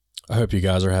I hope you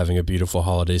guys are having a beautiful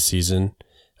holiday season.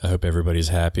 I hope everybody's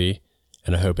happy,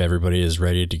 and I hope everybody is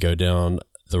ready to go down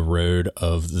the road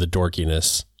of the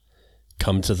dorkiness.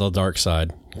 Come to the dark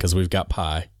side, because we've got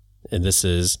pie, and this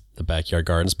is the Backyard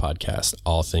Gardens Podcast,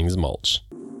 all things mulch.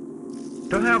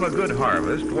 To have a good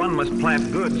harvest, one must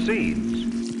plant good seeds,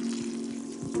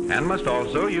 and must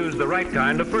also use the right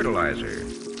kind of fertilizer.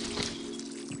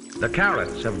 The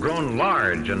carrots have grown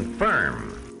large and firm.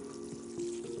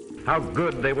 How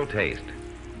good they will taste.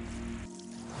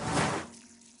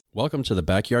 Welcome to the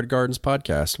Backyard Gardens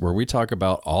Podcast, where we talk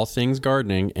about all things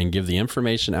gardening and give the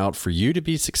information out for you to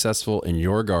be successful in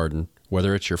your garden,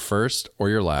 whether it's your first or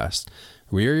your last.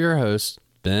 We are your hosts,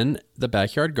 Ben, the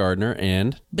Backyard Gardener,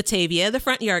 and Batavia, the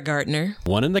Front Yard Gardener.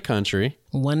 one in the country,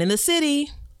 One in the city.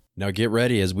 Now get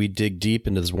ready as we dig deep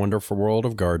into this wonderful world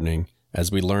of gardening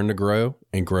as we learn to grow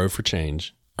and grow for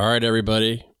change. All right,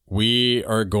 everybody. We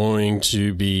are going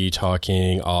to be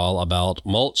talking all about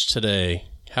mulch today.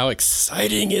 How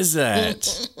exciting is that?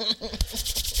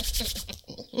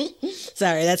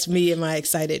 Sorry, that's me and my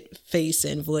excited face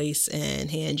and voice and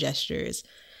hand gestures.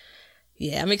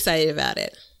 Yeah, I'm excited about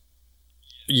it.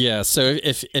 Yeah, so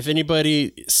if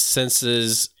anybody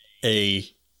senses a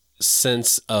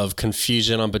sense of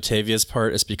confusion on Batavia's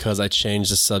part, it's because I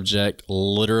changed the subject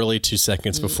literally 2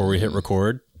 seconds before we hit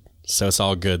record. So it's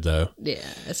all good, though. Yeah,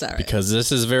 it's all right. Because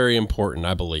this is very important,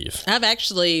 I believe. I've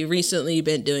actually recently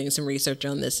been doing some research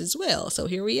on this as well. So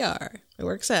here we are. It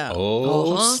works out.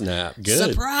 Oh, snap.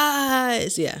 Good.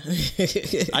 Surprise. Yeah.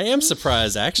 I am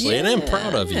surprised, actually, and I'm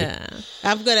proud of you. Yeah.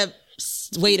 I'm going to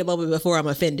wait a moment before I'm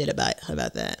offended about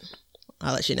that.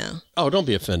 I'll let you know. Oh, don't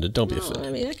be offended. Don't be offended.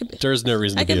 I mean, I could be. There's no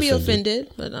reason to be offended. I can be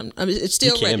offended, but it's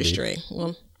still You can registering.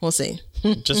 Well, we'll see.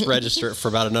 Just register it for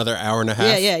about another hour and a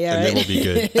half. Yeah, and right. then we'll be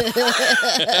good.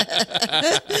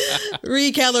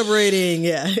 Recalibrating,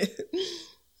 yeah.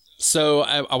 So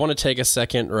I want to take a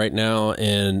second right now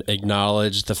and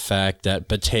acknowledge the fact that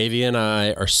Batavia and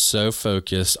I are so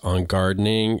focused on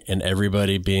gardening and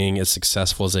everybody being as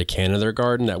successful as they can in their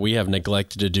garden that we have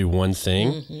neglected to do one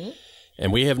thing. Mm-hmm.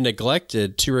 And we have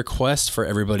neglected to request for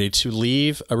everybody to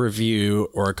leave a review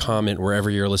or a comment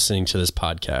wherever you're listening to this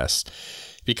podcast.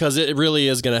 Because it really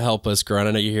is going to help us grow. And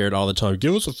I know you hear it all the time.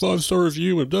 Give us a 5-star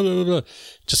review and blah, blah, blah, blah.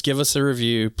 Just give us a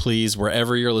review, please,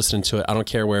 wherever you're listening to it. I don't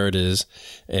care where it is.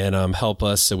 And help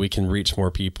us so we can reach more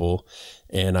people.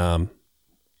 And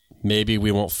maybe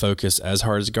we won't focus as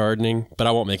hard as gardening, but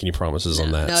I won't make any promises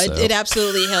on that. No, it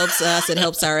absolutely helps us. It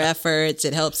helps our efforts.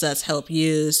 It helps us help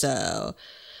you. So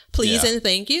please and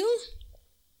thank you.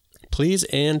 Please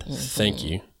and thank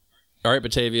you. All right,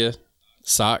 Batavia,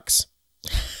 socks.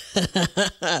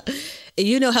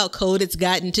 You know how cold it's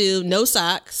gotten to. No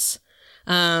socks.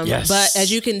 Yes. But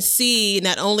as you can see,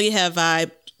 not only have I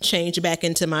changed back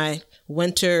into my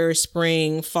winter,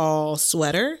 spring, fall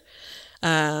sweater,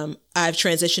 I've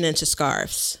transitioned into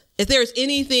scarves. If there's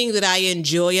anything that I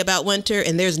enjoy about winter,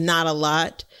 and there's not a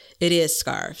lot, it is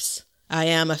scarves. I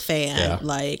am a fan. Yeah.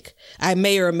 Like, I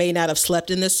may or may not have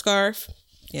slept in this scarf.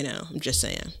 You know, I'm just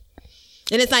saying.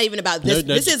 And it's not even about this.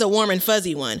 No. This is a warm and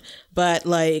fuzzy one. But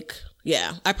like,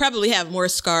 yeah, I probably have more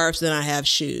scarves than I have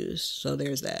shoes. So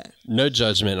there's that. No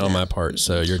judgment on my part.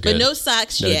 So you're good. But no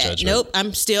socks yet. Judgment.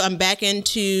 Nope. I'm back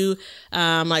into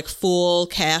like full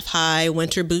calf high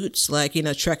winter boots, like, you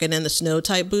know, trekking in the snow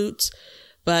type boots.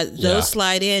 But those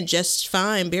slide in just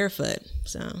fine barefoot.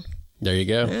 So there you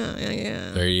go.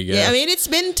 Yeah. There you go. Yeah, I mean, it's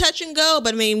been touch and go,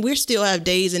 but I mean, we still have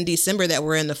days in December that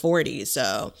we're in the 40s.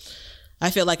 So I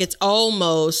feel like it's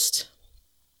almost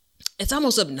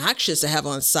obnoxious to have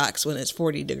on socks when it's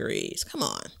 40 degrees. Come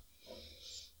on.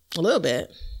 A little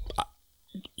bit.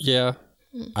 Yeah.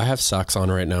 I have socks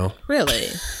on right now. Really?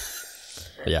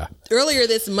 Yeah. Earlier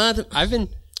this month. I've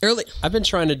been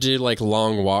trying to do like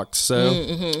long walks,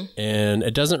 and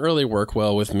it doesn't really work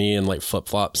well with me and like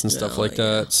flip-flops and stuff like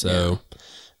that. So,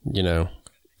 you know,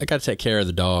 I got to take care of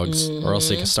the dogs or else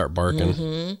they can start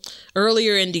barking.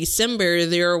 Earlier in December,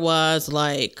 there was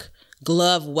like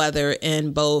glove weather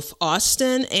in both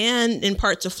Austin and in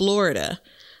parts of Florida.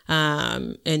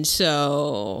 And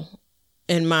so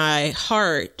in my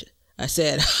heart, I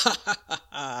said,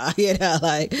 you know,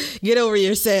 like, get over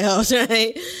yourselves,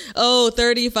 right? Oh,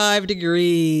 35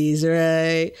 degrees,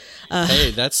 right? Hey,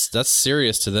 that's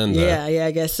serious to them, though. Yeah, I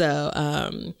guess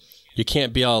so. You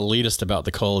can't be all elitist about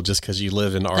the cold just because you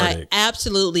live in Arctic. I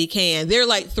absolutely can. There are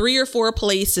like 3 or 4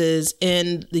 places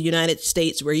in the United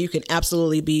States where you can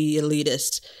absolutely be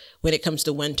elitist when it comes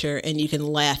to winter, and you can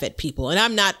laugh at people. And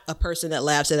I'm not a person that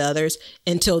laughs at others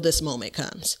until this moment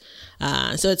comes.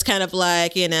 So it's kind of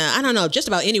like, I don't know, just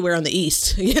about anywhere on the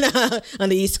East, on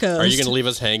the East Coast. Are you going to leave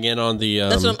us hanging on the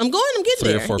That's what I'm getting 3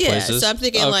 there. or 4 places? So I'm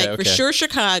thinking for sure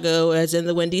Chicago, as in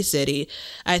the Windy City.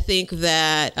 I think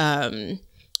that,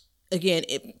 again,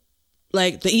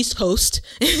 like the East Coast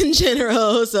in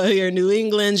general. So your New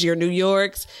Englands, your New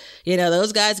Yorks,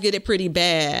 those guys get it pretty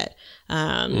bad.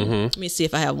 Let me see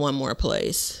if I have one more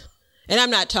place. And I'm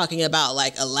not talking about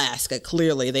like Alaska.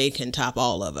 Clearly they can top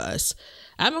all of us.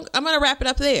 I'm going to wrap it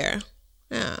up there.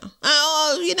 Yeah.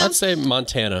 I'd say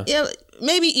Montana. Yeah,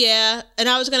 maybe. Yeah. And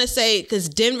I was going to say, because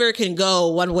Denver can go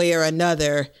one way or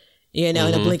another, in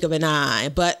a blink of an eye.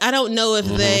 But I don't know if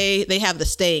they have the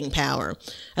staying power.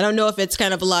 I don't know if it's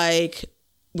kind of like,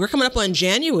 we're coming up on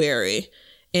January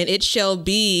and it shall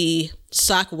be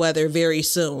sock weather very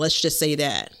soon. Let's just say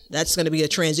that. That's going to be a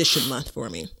transition month for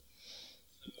me.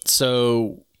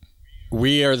 So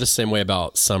we are the same way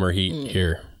about summer heat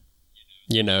here.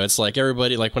 It's like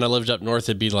everybody, like when I lived up north,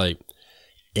 it'd be like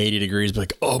 80 degrees, but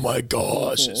like, oh my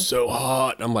gosh, it's so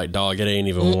hot. I'm like, dog, it ain't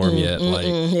even warm yet.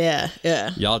 Like,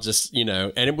 yeah. Y'all just,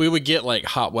 and we would get like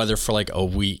hot weather for like a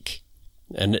week.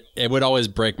 And it would always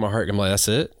break my heart. I'm like, that's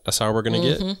it? That's how we're going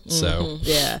to get? So,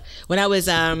 yeah. When I was,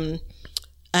 I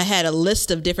had a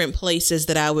list of different places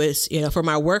that I was, for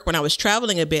my work, when I was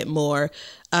traveling a bit more,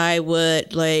 I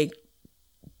would like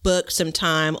book some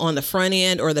time on the front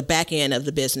end or the back end of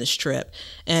the business trip.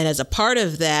 And as a part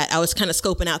of that, I was kind of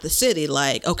scoping out the city,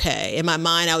 like, okay, in my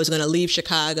mind, I was going to leave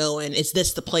Chicago and is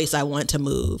this the place I want to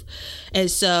move? And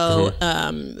so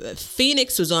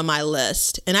Phoenix was on my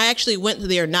list, and I actually went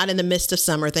there not in the midst of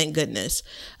summer, thank goodness.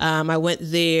 I went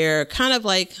there kind of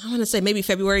like, I want to say maybe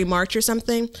February, March or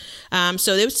something.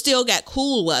 So they still got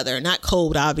cool weather, not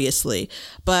cold, obviously,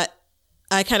 but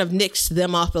I kind of nixed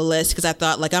them off the list because I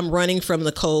thought, like, I'm running from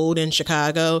the cold in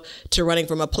Chicago to running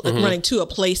from running to a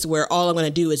place where all I'm going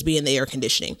to do is be in the air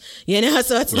conditioning,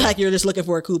 So it's like you're just looking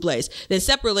for a cool place. Then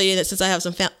separately, and since I have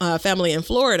some family in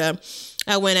Florida,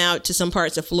 I went out to some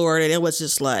parts of Florida and it was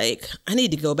just like, I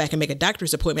need to go back and make a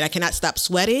doctor's appointment. I cannot stop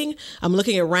sweating. I'm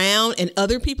looking around and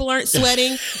other people aren't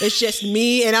sweating. It's just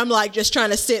me. And I'm like, just trying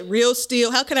to sit real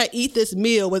still. How can I eat this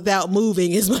meal without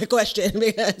moving is my question,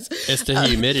 because it's the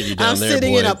humidity down there. I'm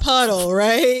sitting in a puddle,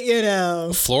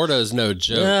 right? Florida is no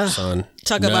joke, son.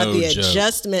 Talk about the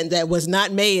adjustment that was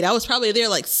not made. I was probably there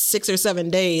like 6 or 7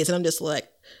 days and I'm just like,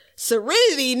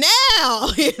 serenity now,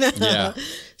 Yeah.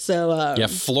 So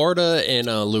Florida and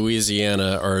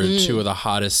Louisiana are 2 of the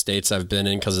hottest states I've been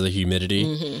in because of the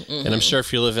humidity. And I'm sure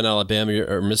if you live in Alabama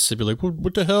or Mississippi, like,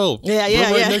 what the hell? Yeah,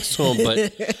 we're right next to them.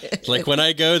 But like when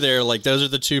I go there, like those are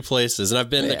the 2 places, and I've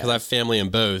been there because I have family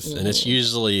in both, and it's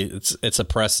usually it's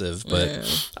oppressive,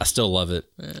 but I still love it.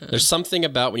 There's something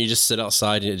about when you just sit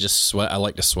outside and it just sweat. I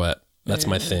like to sweat. That's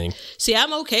my thing. See,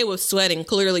 I'm okay with sweating,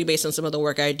 clearly based on some of the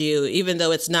work I do, even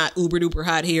though it's not uber duper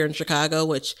hot here in Chicago,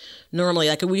 which normally,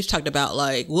 like we've talked about,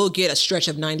 like we'll get a stretch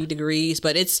of 90 degrees,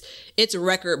 but it's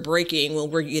record breaking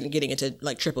when we're getting into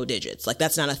like triple digits. Like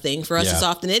that's not a thing for us as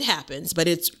often. It happens, but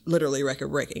it's literally record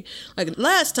breaking. Like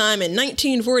last time in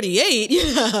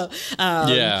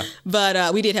 1948,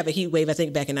 But we did have a heat wave, I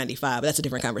think, back in 95, but that's a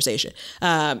different conversation.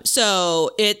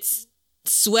 So it's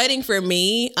sweating for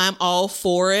me. I'm all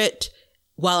for it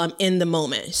while I'm in the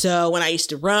moment. So when I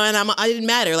used to run, I didn't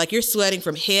matter. Like you're sweating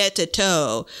from head to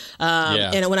toe.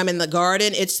 And when I'm in the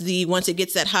garden, once it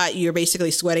gets that hot, you're basically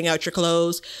sweating out your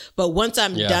clothes. But once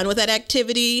I'm done with that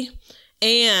activity,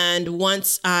 and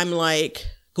once I'm like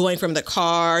going from the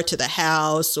car to the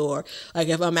house, or like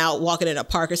if I'm out walking in a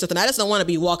park or something, I just don't want to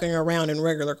be walking around in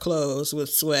regular clothes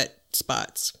with sweat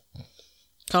spots.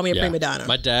 Call me a prima donna.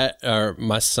 My dad, or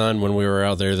my son, when we were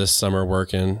out there this summer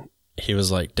working, he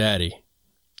was like, Daddy.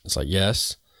 It's like,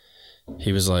 yes.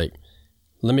 He was like,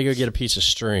 let me go get a piece of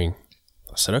string.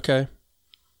 I said, okay.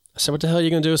 I said, what the hell are you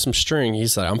going to do with some string?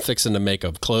 He's like, I'm fixing to make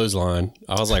a clothesline.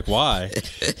 I was like, why?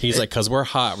 He's like, because we're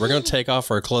hot. We're going to take off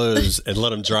our clothes and let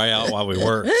them dry out while we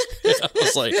work. I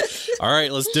was like, all right,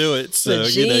 let's do it. So, the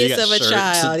genius you got of a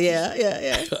child.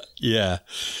 Yeah. Yeah.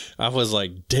 I was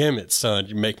like, damn it, son.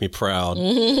 You make me proud.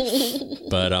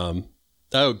 But,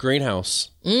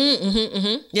 greenhouse.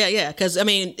 Yeah. Because, I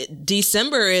mean,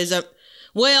 December is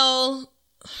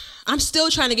I'm still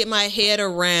trying to get my head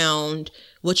around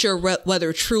what your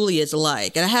weather truly is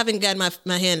like. And I haven't got my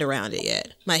hand around it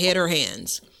yet. My head or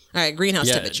hands. All right,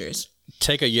 greenhouse temperatures.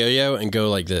 Take a yo-yo and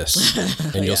go like this,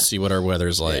 and you'll see what our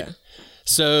weather's like. Yeah.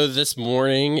 So this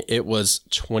morning, it was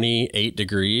 28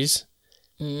 degrees.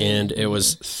 and it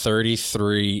was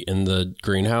 33 in the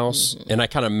greenhouse. And I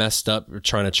kind of messed up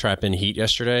trying to trap in heat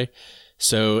yesterday.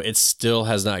 So it still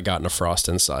has not gotten a frost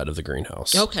inside of the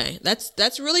greenhouse. Okay.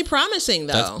 That's really promising,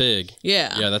 though. That's big.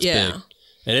 Yeah. Yeah, that's big.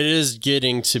 And it is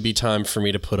getting to be time for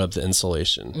me to put up the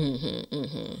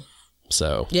insulation.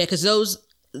 So. Yeah, because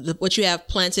what you have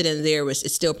planted in there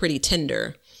it's still pretty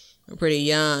tender, pretty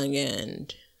young.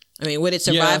 And, I mean, would it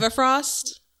survive a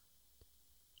frost?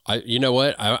 You know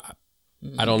what? I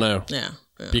don't know. Yeah.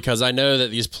 Because I know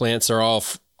that these plants are all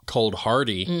cold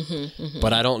hardy,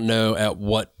 but I don't know at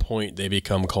what point they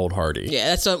become cold hardy. Yeah,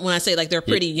 that's when I say like they're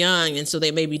pretty young, and so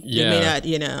they may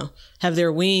not, have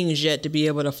their wings yet to be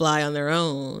able to fly on their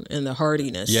own in the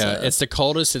hardiness. Yeah, it's the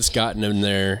coldest it's gotten in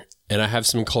there, and I have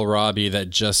some kohlrabi that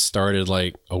just started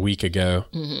like a week ago.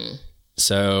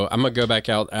 So I'm gonna go back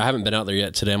out. I haven't been out there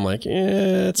yet today. I'm like,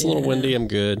 it's a little windy. I'm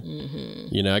good.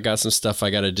 I got some stuff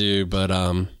I got to do, but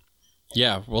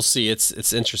we'll see.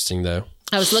 It's interesting though.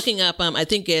 I was looking up, I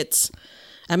think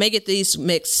I may get these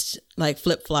mixed, like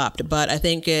flip-flopped, but I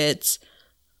think it's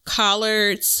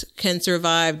collards can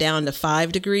survive down to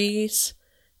 5 degrees,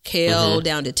 kale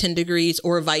down to 10 degrees,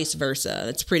 or vice versa.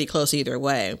 It's pretty close either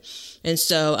way. And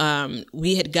so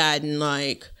we had gotten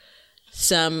like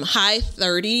some high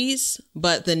 30s,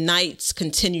 but the nights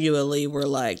continually were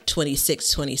like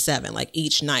 26, 27, like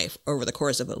each night over the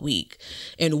course of a week.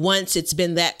 And once it's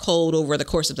been that cold over the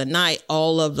course of the night,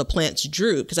 all of the plants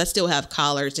drooped, because I still have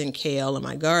collards and kale in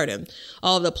my garden.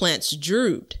 All of the plants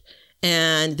drooped.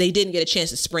 And they didn't get a chance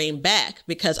to spring back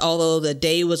because although the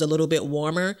day was a little bit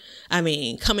warmer, I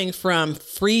mean, coming from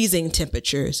freezing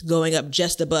temperatures, going up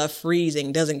just above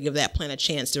freezing doesn't give that plant a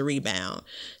chance to rebound.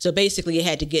 So basically it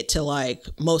had to get to like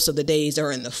most of the days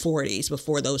are in the 40s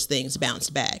before those things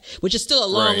bounce back, which is still a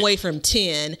long way from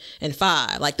 10 and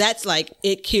 5. Like that's like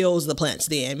it kills the plants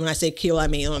then. When I say kill, I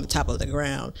mean on the top of the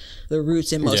ground. The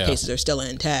roots in most cases are still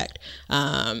intact.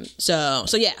 So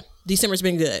yeah, December's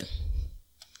been good.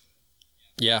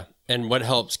 Yeah. And what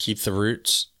helps keep the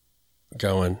roots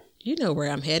going? You know where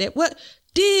I'm headed. What?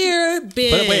 Dear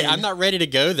Ben. But wait, I'm not ready to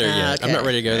go there yet. Okay. I'm not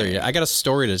ready to go there yet. I got a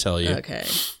story to tell you. Okay.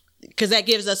 Because that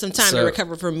gives us some time to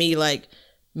recover from me, like,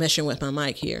 meshing with my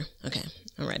mic here. Okay.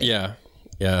 I'm ready. Yeah.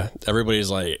 Yeah. Everybody's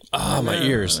like, my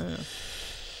ears.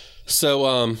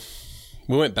 So,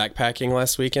 we went backpacking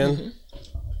last weekend.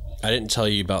 I didn't tell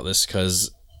you about this because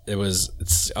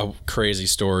it's a crazy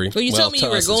story. Well, you told me you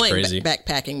were going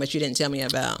backpacking, but you didn't tell me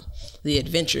about the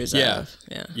adventures of.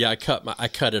 Yeah, I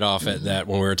cut it off at that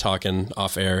when we were talking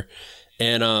off air.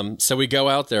 And so we go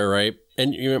out there, right?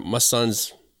 And my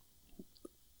son's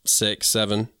 6,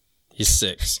 7. He's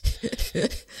 6.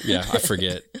 Yeah, I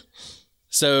forget.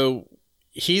 So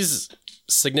he's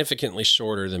significantly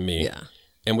shorter than me. Yeah.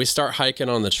 And we start hiking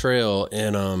on the trail,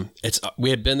 and we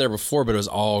had been there before, but it was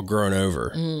all grown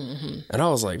over. And I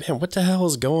was like, man, what the hell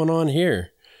is going on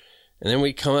here? And then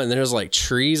we come out, and there's like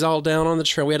trees all down on the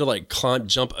trail. We had to like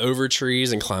jump over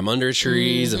trees and climb under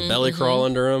trees and belly crawl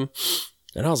under them.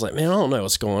 And I was like, man, I don't know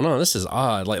what's going on. This is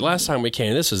odd. Like last time we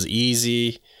came, this was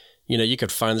easy. You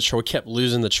could find the trail. We kept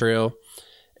losing the trail.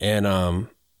 And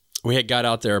we had got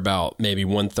out there about maybe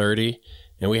 1:30,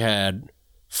 and we had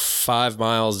 5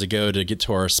 miles to go to get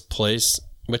to our place,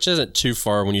 which isn't too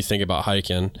far when you think about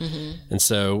hiking. And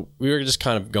so we were just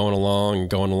kind of going along.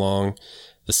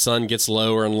 The sun gets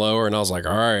lower and lower, and I was like,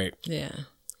 all right,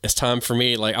 it's time for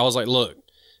me. Like, I was like, look,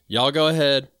 y'all go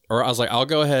ahead. Or I was like, I'll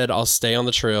go ahead. I'll stay on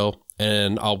the trail,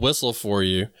 and I'll whistle for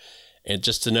you, and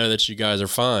just to know that you guys are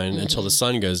fine until the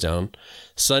sun goes down.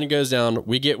 Sun goes down.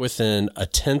 We get within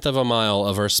 1/10 of a mile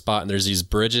of our spot, and there's these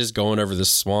bridges going over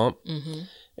this swamp.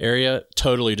 Area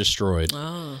totally destroyed.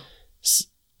 And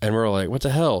we're like, what the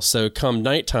hell? So come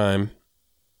nighttime,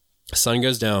 sun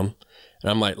goes down, and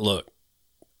I'm like, look,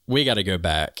 we got to go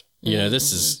back.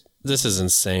 This is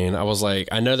insane. I was like,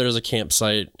 I know there's a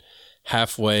campsite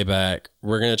halfway back.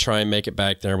 We're going to try and make it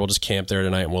back there. We'll just camp there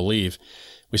tonight and we'll leave.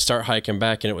 We start hiking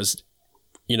back, and it was,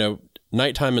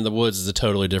 nighttime in the woods is a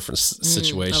totally different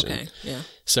situation. Okay. Yeah.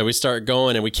 So we start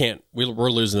going, and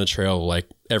we're losing the trail like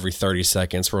every 30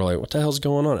 seconds. We're like, what the hell's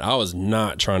going on? I was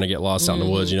not trying to get lost out in the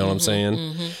woods. You know what I'm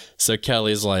saying? So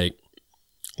Kelly's like,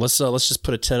 let's just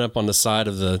put a tent up on the side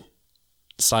of the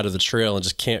trail and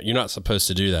just camp. You're not supposed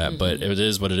to do that, but it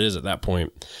is what it is at that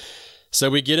point. So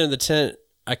we get in the tent.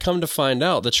 I come to find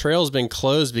out the trail's been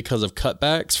closed because of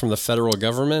cutbacks from the federal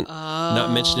government,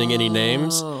 not mentioning any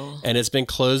names. And it's been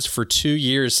closed for 2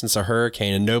 years since a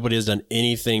hurricane, and nobody has done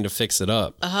anything to fix it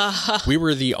up. We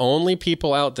were the only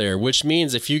people out there, which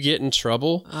means if you get in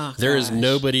trouble, there is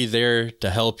nobody there to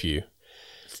help you.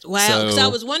 Wow. Because I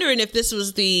was wondering if this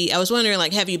was I was wondering,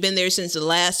 like, have you been there since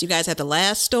you guys had the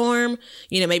last storm?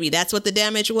 Maybe that's what the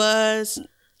damage was.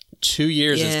 2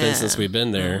 years it's been since we've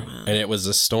been there, and it was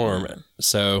a storm.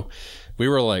 So we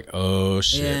were like, oh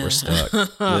shit, we're stuck.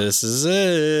 This is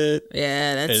it.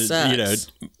 Yeah, that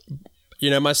sucks.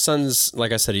 My son's,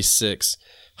 like I said, he's 6,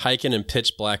 hiking in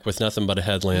pitch black with nothing but a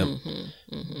headlamp.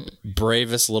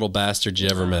 Bravest little bastard you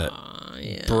ever met.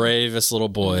 Yeah. Bravest little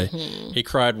boy. He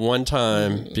cried one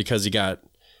time because he got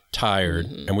tired,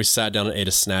 and we sat down and ate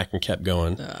a snack and kept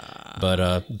going.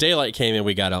 But daylight came in,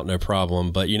 we got out no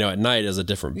problem. But at night is a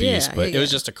different beast. It was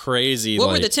just a crazy. What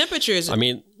were the temperatures? I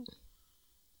mean,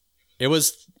 it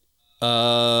was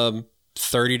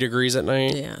 30 degrees at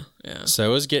night. Yeah. So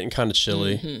it was getting kind of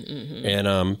chilly.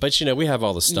 And but we have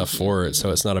all the stuff for it, so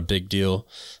it's not a big deal.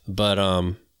 But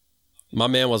my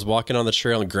man was walking on the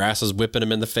trail and grass was whipping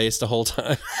him in the face the whole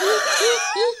time.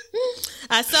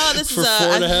 I saw this for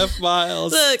 4.5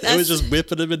 miles. Look, it was just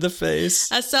whipping him in the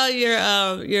face. I saw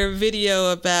your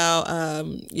video about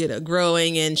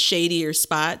growing in shadier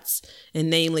spots, and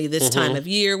namely this time of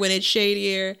year when it's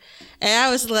shadier. And I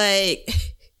was like,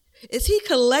 is he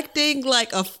collecting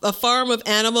like a farm of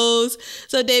animals?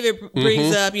 So David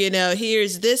brings up,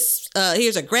 here's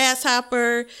a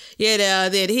grasshopper,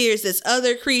 then here's this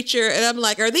other creature. And I'm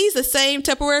like, are these the same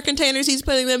Tupperware containers he's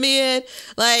putting them in?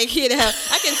 Like,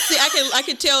 I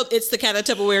can tell it's the kind of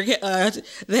Tupperware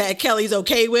that Kelly's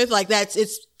okay with. Like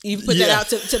you put that out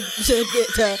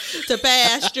to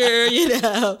pasture,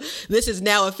 This is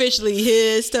now officially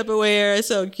his Tupperware.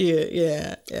 So cute.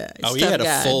 Yeah. Oh, he had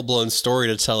a full-blown story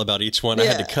to tell about each one. I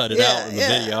had to cut it out in the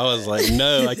video. I was like,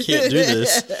 no, I can't do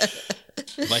this.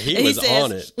 But he was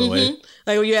on it, boy.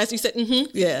 Like when you asked, you said,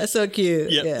 yeah, so cute.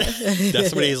 Yep. Yeah.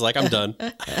 That's when he's like, I'm done.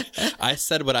 I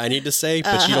said what I need to say,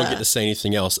 but you don't get to say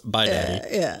anything else. Bye, Daddy.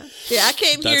 Yeah. I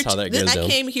came here. I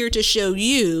came here to show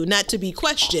you, not to be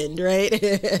questioned, right?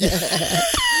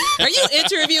 Are you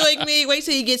interviewing me? Wait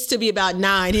till he gets to be about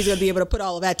 9. He's going to be able to put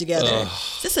all of that together.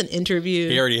 Is this an interview?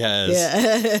 He already has.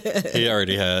 Yeah. He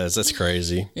already has. That's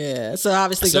crazy. Yeah. So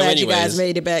obviously glad you guys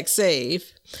made it back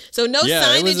safe. So no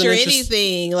signage or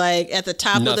anything like at the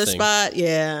top of the spot.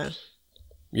 Yeah.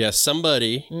 Yeah.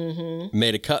 Somebody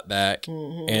made a cutback,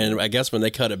 and I guess when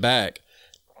they cut it back,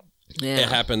 it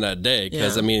happened that day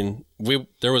because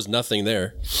there was nothing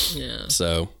there. Yeah.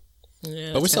 So,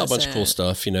 but we saw a bunch of cool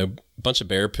stuff. A bunch of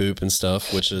bear poop and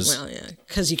stuff, which is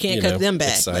because you can't cut them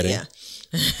back. Exciting.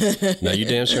 No, you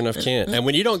damn sure enough can't. And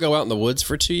when you don't go out in the woods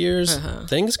for 2 years,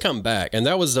 things come back. And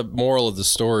that was the moral of the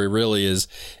story, really, is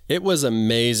it was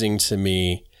amazing to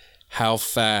me how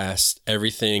fast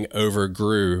everything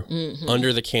overgrew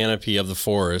under the canopy of the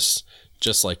forest,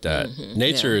 just like that.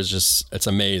 Nature is just, it's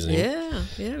amazing. Yeah,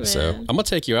 man. So I'm going to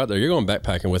take you out there. You're going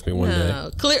backpacking with me one day.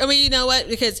 I mean, you know what?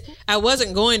 Because I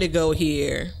wasn't going to go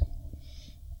here.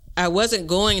 I wasn't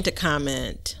going to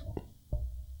comment.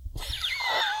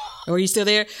 Were you still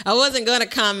there? I wasn't going to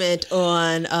comment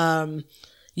on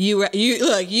you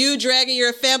dragging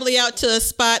your family out to a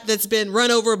spot that's been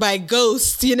run over by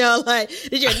ghosts. Did you not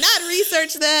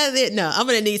research that? No, I'm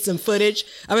going to need some footage.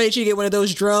 I'm going to need you to get one of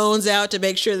those drones out to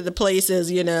make sure that the place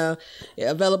is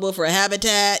available for a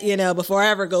habitat. Before I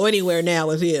ever go anywhere now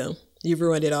with you. You've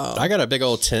ruined it all. I got a big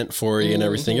old tent for you and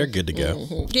everything. You're good to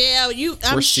go. Yeah,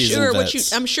 I'm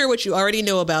sure what you already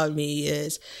know about me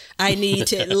is I need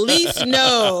to at least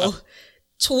know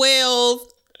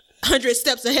 1,200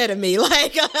 steps ahead of me.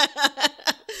 Like,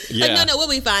 no, we'll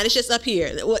be fine. It's just up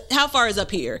here. How far is up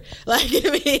here? Like,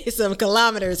 give me some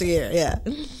kilometers here. Yeah.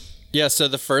 Yeah. So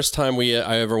the first time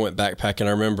I ever went backpacking, I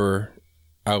remember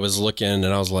I was looking and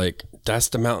I was like, that's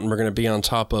the mountain we're going to be on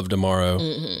top of tomorrow.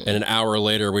 And an hour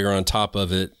later, we were on top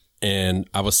of it, and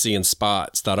I was seeing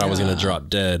spots, thought I was going to drop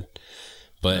dead.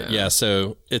 But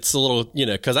so it's a little,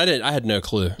 because I had no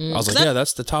clue. I was like,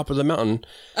 that's the top of the mountain.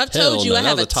 I've told you I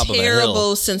have a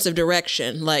terrible sense of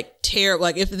direction. Like terrible.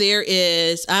 Like if there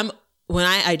is, when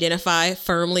I identify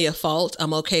firmly a fault,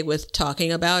 I'm okay with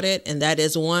talking about it, and that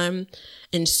is one.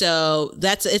 And so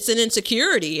it's an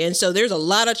insecurity, and so there's a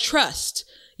lot of trust.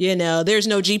 There's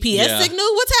no GPS signal.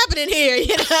 What's happening here?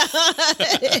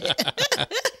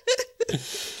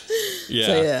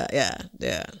 Yeah.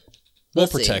 So We'll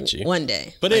protect you one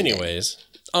day. But anyways,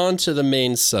 on to the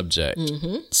main subject.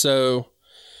 So,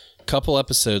 a couple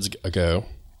episodes ago,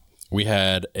 we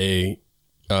had a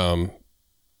comment,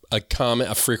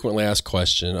 a frequently asked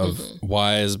question of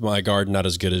why is my garden not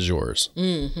as good as yours?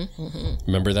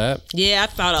 Remember that? Yeah,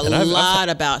 I've thought a lot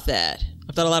about that.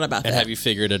 And have you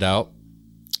figured it out?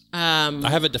 I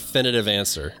have a definitive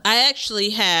answer. I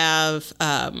actually have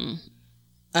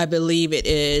I believe it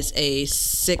is a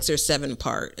 6 or 7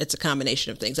 part. It's a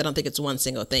combination of things. I don't think it's one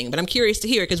single thing, but I'm curious to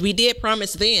hear because we did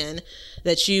promise then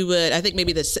that you would, I think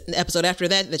maybe the episode after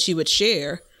that you would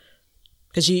share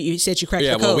because you said you cracked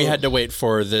the code. Yeah, well, we had to wait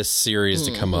for this series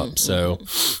to come up. So,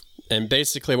 and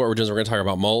basically what we're doing is we're going to talk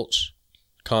about mulch,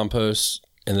 compost,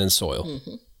 and then soil.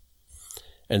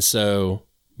 And so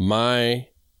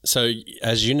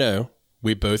as you know,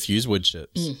 we both use wood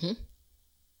chips.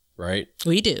 Right?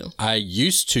 We do. I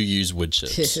used to use wood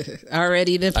chips.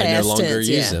 Already the past tense. I no longer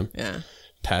use them. Yeah.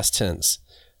 Past tense.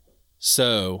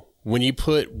 So when you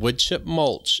put wood chip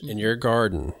mulch in your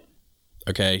garden,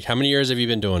 okay, how many years have you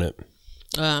been doing it?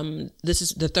 This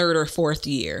is the 3rd or 4th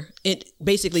year. It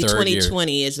basically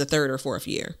 2020 is the 3rd or 4th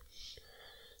year.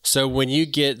 So when you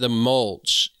get the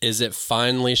mulch, is it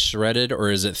finely shredded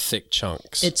or is it thick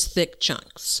chunks? It's thick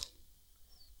chunks.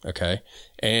 Okay.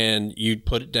 And you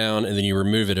put it down and then you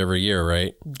remove it every year,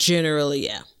 right? Generally,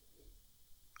 yeah.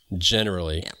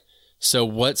 Generally. Yeah. So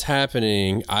what's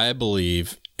happening, I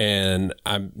believe, and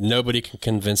nobody can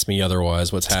convince me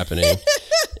otherwise what's happening.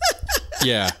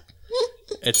 Yeah.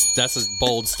 That's a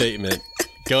bold statement.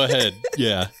 Go ahead.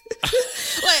 Yeah.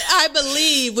 Like, I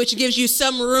believe, which gives you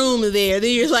some room there.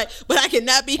 Then you're like, but I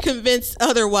cannot be convinced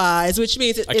otherwise, which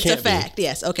means it's a fact.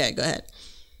 Yes. Okay, go ahead.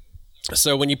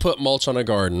 So when you put mulch on a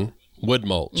garden, wood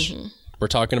mulch, we're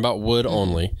talking about wood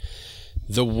only.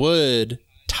 The wood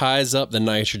ties up the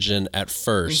nitrogen at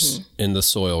first in the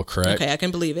soil, correct? Okay, I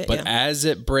can believe it. But as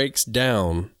it breaks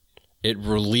down, it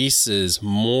releases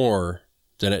more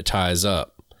than it ties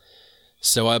up.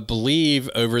 So I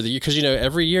believe over the year, because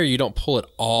every year you don't pull it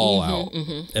all out.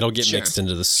 It'll get mixed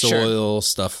into the soil,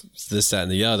 stuff, this, that,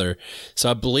 and the other. So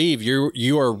I believe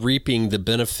you are reaping the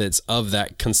benefits of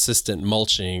that consistent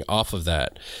mulching off of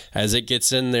that. As it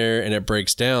gets in there and it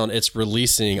breaks down, it's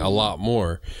releasing a lot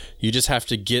more. You just have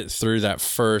to get through that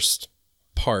first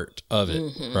part of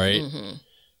it, right?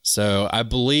 So I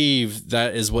believe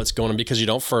that is what's going on because you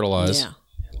don't fertilize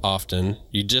often.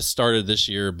 You just started this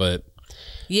year, but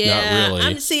yeah, not really.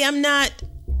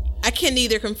 I can't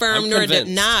neither confirm nor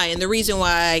deny. And the reason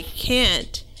why I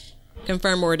can't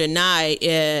confirm or deny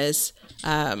is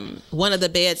one of the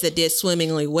beds that did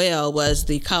swimmingly well was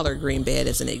the collard green bed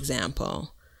as an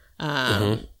example.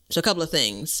 So a couple of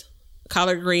things.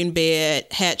 Collard green bed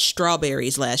had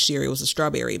strawberries last year. It was a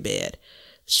strawberry bed.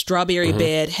 Strawberry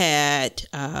bed had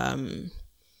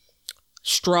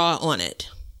straw on it,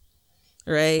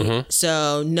 right?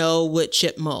 So no wood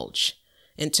chip mulch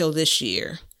until this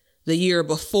year. The year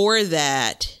before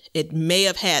that, it may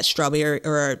have had strawberry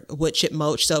or wood chip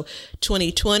mulch. So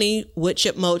 2020, wood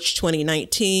chip mulch,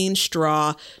 2019,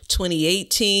 straw,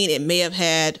 2018, it may have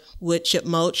had wood chip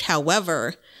mulch.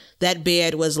 However, that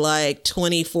bed was like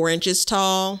 24 inches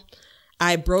tall.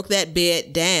 I broke that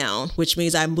bed down, which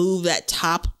means I moved that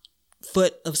top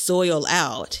foot of soil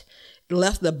out,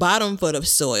 left the bottom foot of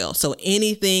soil. So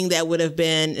anything that would have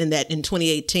been in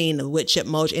 2018, the wood chip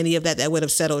mulch, any of that would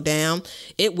have settled down,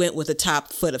 it went with the top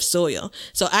foot of soil.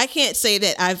 So I can't say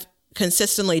that I've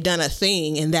consistently done a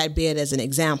thing in that bed as an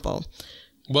example.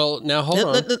 Well, now hold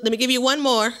on. Let me give you one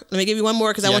more.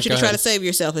 Because I want you to try to save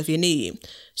yourself if you need.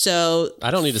 So I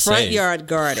don't need to front save. yard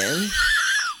garden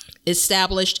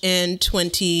established in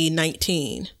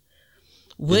 2019.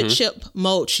 Wood chip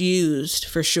mulch used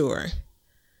for sure.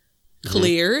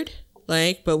 Cleared,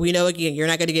 but we know again you're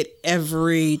not going to get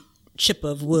every chip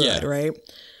of wood, right?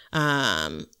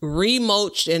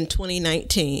 Remulched in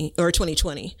 2019 or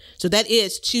 2020. So that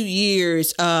is 2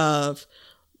 years of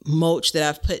mulch that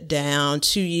I've put down,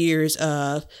 2 years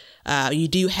of you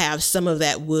do have some of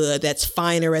that wood that's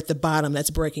finer at the bottom that's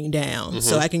breaking down.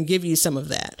 So I can give you some of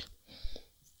that.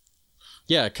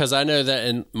 Yeah, because I know that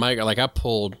in my, I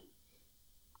pulled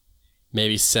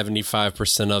maybe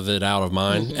 75% of it out of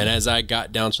mine. And as I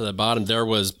got down to the bottom, there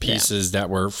was pieces that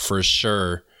were for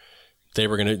sure, they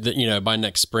were going to, by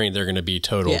next spring, they're going to be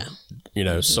total,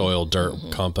 soil, dirt,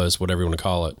 compost, whatever you want to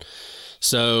call it.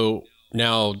 So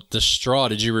now the straw,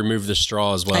 did you remove the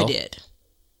straw as well? I did.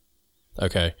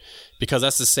 Okay. Because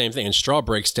that's the same thing. And straw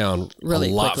breaks down really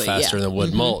a lot quickly, faster than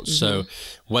wood mulch. So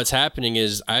what's happening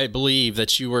is I believe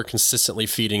that you were consistently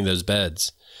feeding those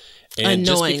beds. And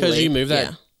just because you move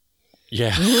that...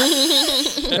 Yeah.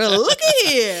 Look at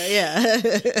here. Yeah.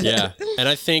 Yeah. And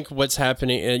I think what's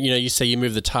happening, you say you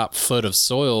move the top foot of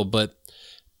soil, but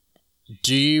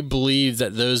do you believe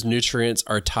that those nutrients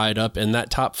are tied up in that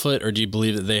top foot, or do you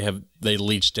believe that they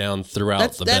leach down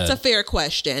throughout the bed? That's a fair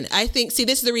question. I think,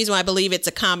 this is the reason why I believe it's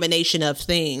a combination of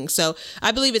things. So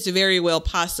I believe it's very well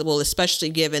possible, especially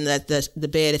given that the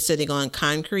bed is sitting on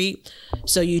concrete.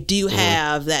 So you do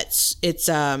have that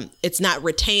it's not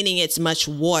retaining as much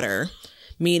water,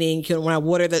 meaning when I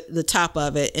water the top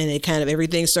of it and it kind of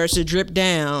everything starts to drip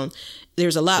down,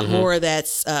 there's a lot more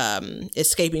that's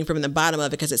escaping from the bottom of it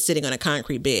because it's sitting on a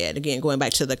concrete bed. Again, going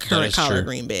back to the current collard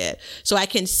green bed. So I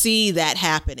can see that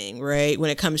happening, right?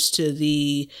 When it comes to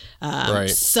the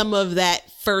some of that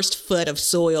first foot of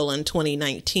soil in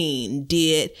 2019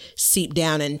 did seep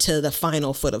down into the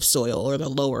final foot of soil or the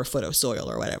lower foot of soil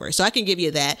or whatever. So I can give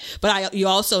you that. But you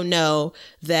also know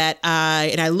that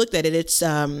I looked at it, it's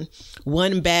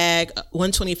one bag,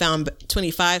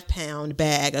 25-pound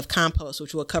bag of compost,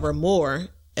 which will cover more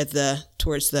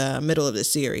towards the middle of the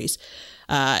series,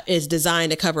 is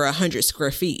designed to cover 100 square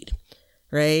feet,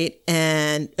 right?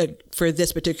 And for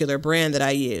this particular brand that I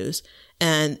use,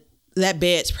 and that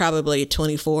bed's probably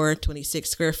 24, 26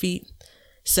 square feet.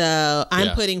 So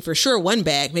I'm putting for sure one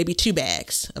bag, maybe two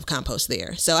bags of compost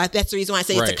there. So that's the reason why I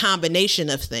say it's a combination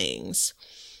of things.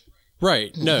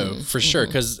 Right. No, for sure.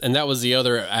 And that was the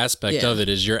other aspect of it,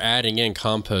 is you're adding in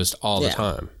compost all the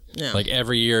time. Yeah. Like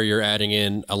every year you're adding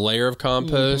in a layer of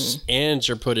compost and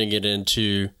you're putting it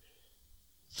into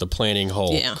the planting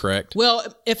hole, correct? Well,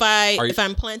 if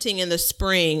I'm planting in the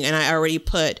spring and I already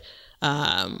put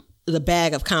the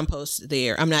bag of compost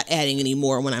there, I'm not adding any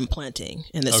more when I'm planting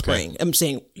in the spring. I'm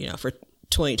saying, for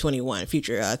 2021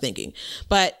 future thinking.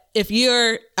 But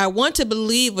I want to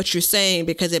believe what you're saying,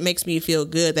 because it makes me feel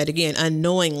good that, again,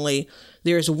 unknowingly,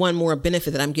 there's one more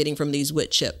benefit that I'm getting from these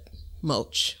wood chip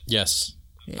mulch. Yes.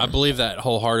 Yeah. I believe that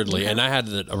wholeheartedly. And I had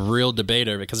a real debate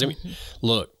over it, because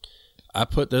look, I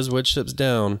put those wood chips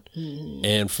down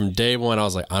and from day one I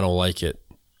was like, I don't like it.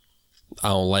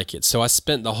 So I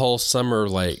spent the whole summer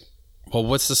like, well,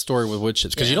 what's the story with wood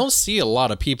chips? Because you don't see a lot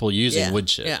wood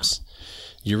chips. Yeah.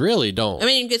 You really don't. I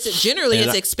mean,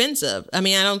 it's expensive. I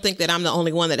mean, I don't think that I'm the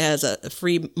only one that has a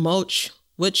free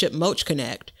wood chip mulch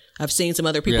connect. I've seen some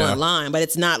other people online, but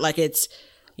it's not like it's,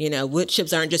 wood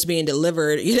chips aren't just being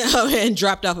delivered, and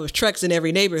dropped off of trucks in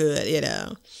every neighborhood,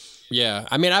 Yeah.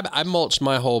 I mean, I mulched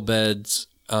my whole beds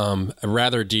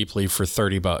rather deeply for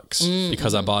 $30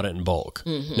 because I bought it in bulk.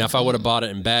 Now, if I would have bought it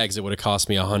in bags, it would have cost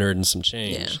me $100 and some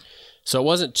change. Yeah. So it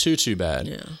wasn't too bad.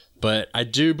 Yeah. But I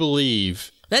do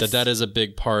believe that is a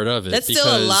big part of it. That's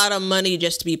still a lot of money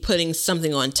just to be putting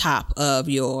something on top of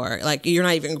you're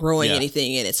not even growing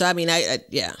anything in it. So, I mean,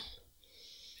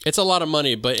 it's a lot of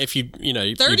money, but if you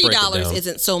 $30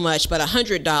 isn't so much, but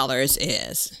 $100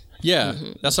 is. Yeah,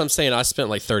 that's what I'm saying. I spent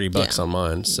like $30 on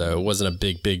mine, so it wasn't a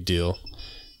big deal.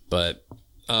 But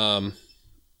my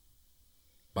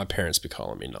parents be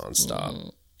calling me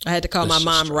nonstop. I had to call my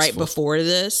mom right before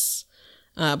this,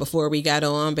 before we got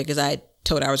on, because I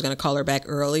told her I was going to call her back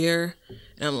earlier.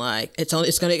 And I'm like,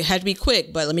 it's going to have to be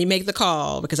quick, but let me make the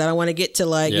call, because I don't want to get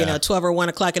to 12 or 1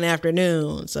 o'clock in the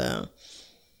afternoon. So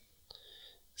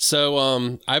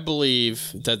I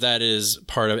believe that is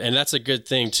part of, and that's a good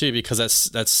thing too, because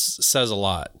that says a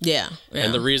lot. Yeah.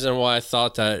 And the reason why I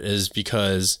thought that is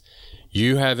because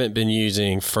you haven't been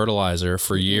using fertilizer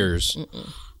for years,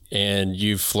 and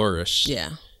you've flourished.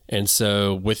 Yeah. And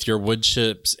so with your wood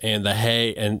chips and the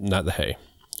hay, and not the hay,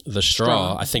 the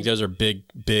straw, I think those are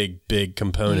big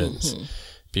components,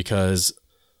 because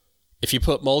if you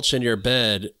put mulch in your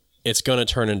bed, it's going to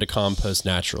turn into compost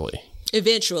naturally.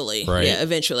 Eventually. Right? Yeah,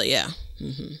 eventually, yeah.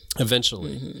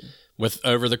 Eventually. With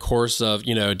over the course of,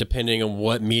 depending on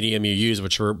what medium you use,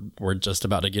 which we're just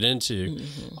about to get into,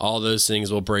 all those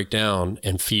things will break down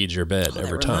and feed your bed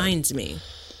over time. That reminds me.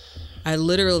 I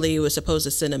literally was supposed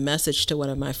to send a message to one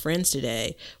of my friends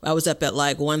today. I was up at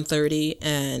 1:30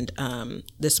 and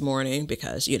this morning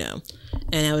because, and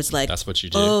I was like, that's what you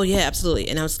do? Oh, yeah, absolutely.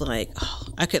 And I was like,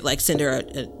 I could send her a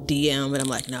DM, but I'm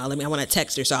like, no, I want to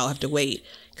text her, so I'll have to wait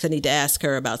because I need to ask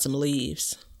her about some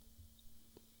leaves.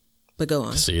 But go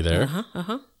on. See there?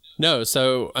 No,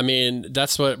 so, I mean,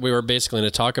 that's what we were basically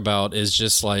going to talk about, is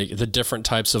just the different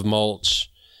types of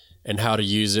mulch and how to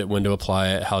use it, when to apply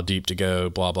it, how deep to go,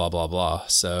 blah, blah, blah, blah.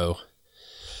 So,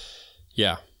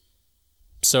 yeah.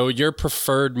 So your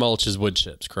preferred mulch is wood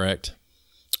chips, correct?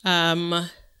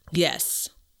 Yes.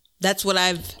 That's what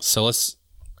I've...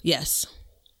 Yes.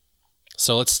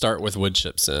 So let's start with wood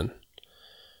chips then.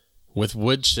 With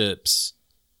wood chips,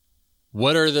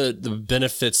 what are the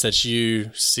benefits that you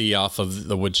see off of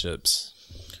the wood chips?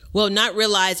 Well, not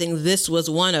realizing this was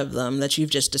one of them that you've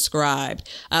just described.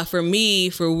 For me,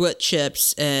 for wood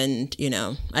chips, and,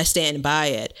 I stand by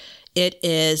it, it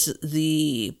is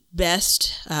the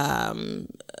best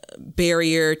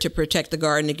barrier to protect the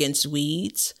garden against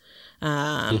weeds.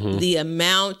 The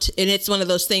amount, and it's one of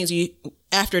those things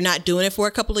after not doing it for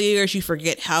a couple of years, you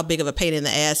forget how big of a pain in the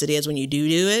ass it is when you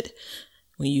do it.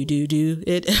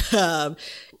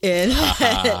 And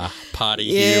potty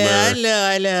yeah, humor.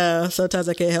 I know. Sometimes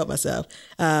I can't help myself.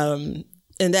 And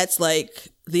that's like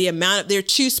the amount there are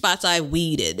 2 spots I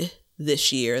weeded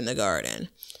this year in the garden.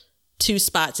 2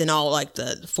 spots in all like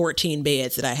the 14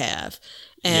 beds that I have.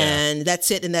 And that's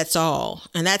it, and that's all.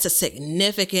 And that's a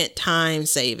significant time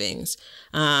savings.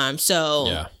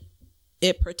 So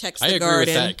it protects the garden. I agree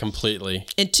with that completely.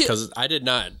 And because I did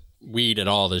not weed at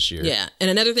all this year. Yeah.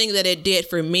 And another thing that it did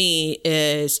for me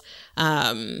is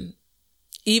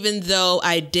even though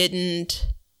I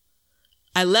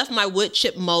left my wood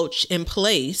chip mulch in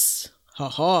place.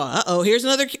 Here's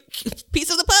another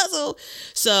piece of the puzzle.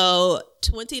 So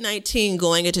 2019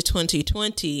 going into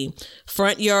 2020,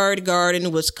 front yard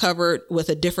garden was covered with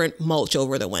a different mulch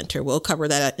over the winter. We'll cover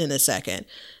that in a second.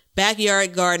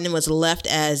 Backyard garden was left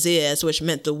as is, which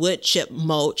meant the wood chip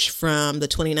mulch from the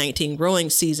 2019 growing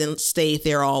season stayed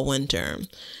there all winter.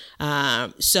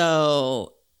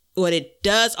 So what it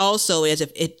does also is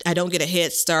I don't get a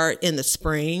head start in the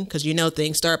spring, because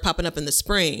things start popping up in the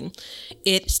spring,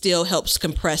 it still helps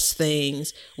compress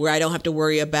things where I don't have to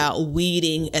worry about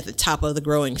weeding at the top of the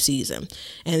growing season.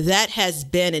 And that has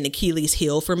been an Achilles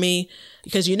heel for me,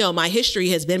 because my history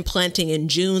has been planting in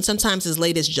June, sometimes as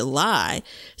late as July.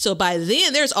 So by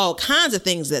then there's all kinds of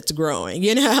things that's growing,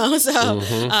 So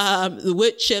the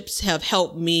wood chips have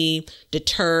helped me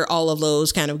deter all of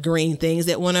those kind of green things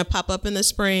that want to pop up in the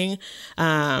spring.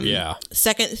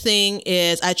 Second thing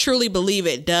is I truly believe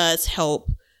it does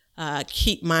help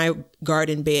keep my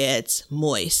garden beds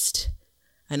moist.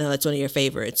 I know that's one of your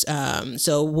favorites.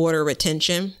 So water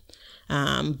retention.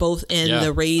 Both in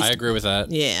the raised... I agree with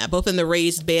that. Yeah, both in the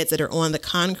raised beds that are on the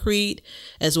concrete,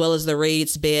 as well as the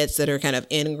raised beds that are kind of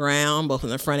in ground, both in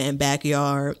the front and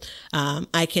backyard.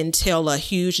 I can tell a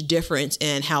huge difference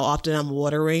in how often I'm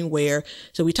watering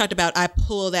so we talked about I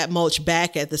pull that mulch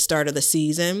back at the start of the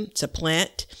season to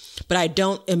plant, but I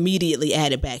don't immediately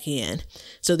add it back in.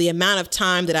 So the amount of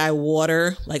time that I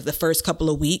water, like the first couple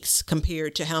of weeks,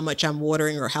 compared to how much I'm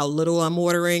watering or how little I'm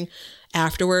watering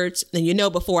afterwards.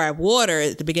 And before I water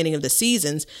at the beginning of the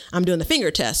seasons, I'm doing the finger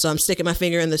test. So I'm sticking my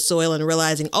finger in the soil and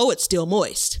realizing, it's still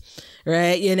moist,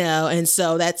 right? And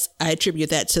so I attribute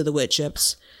that to the wood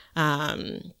chips.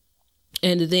 And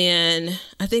then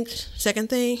I think second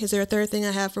thing, is there a third thing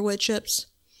I have for wood chips?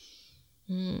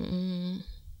 This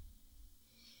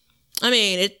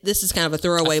is kind of a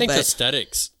throwaway, I think but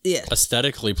aesthetics. Yeah.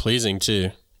 Aesthetically pleasing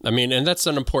too. And that's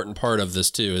an important part of this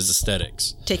too, is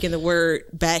aesthetics. Taking the word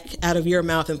back out of your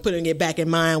mouth and putting it back in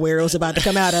mine where it was about to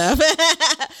come out of.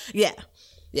 Yeah.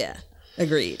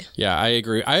 Agreed. Yeah, I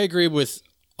agree. I agree with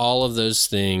all of those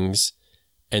things.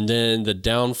 And then the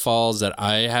downfalls that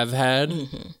I have had,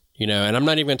 and I'm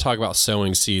not even going to talk about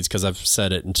sowing seeds, because I've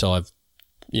said it until I've,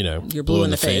 you're blue in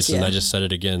the face, and I just said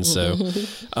it again. So,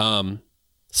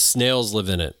 snails live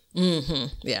in it.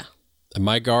 Yeah. And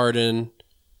my garden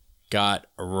got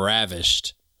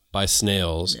ravished by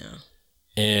snails,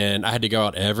 and I had to go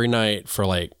out every night for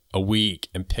like a week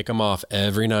and pick them off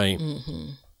every night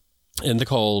in the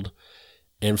cold.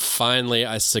 And finally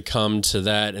I succumbed to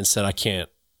that and said, I can't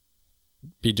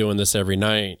be doing this every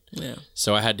night.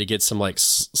 So I had to get some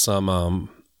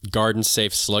garden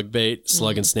safe slug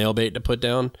and snail bait to put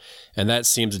down, and that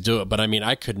seems to do it. But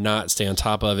I could not stay on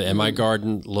top of it, and my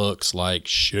garden looks like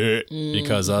shit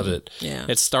because of it.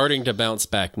 It's starting to bounce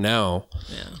back now,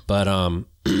 but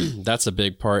that's a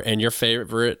big part. And our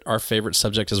favorite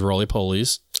subject is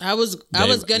roly-polies. I was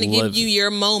going to give you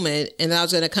your moment, and I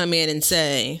was going to come in and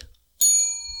say,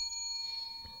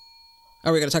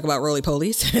 are we going to talk about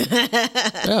roly-polies?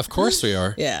 Yeah, of course we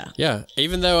are. Yeah.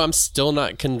 Even though I'm still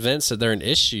not convinced that they're an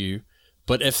issue,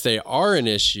 but if they are an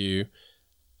issue,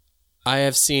 I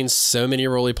have seen so many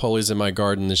roly-polies in my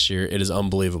garden this year. It is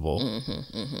unbelievable.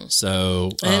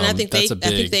 So, and I think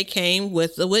they came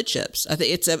with the wood chips. I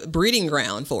think it's a breeding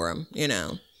ground for them.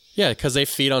 Yeah, because they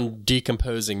feed on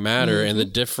decomposing matter, and the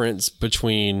difference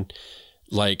between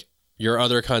like your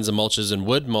other kinds of mulches and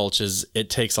wood mulches, it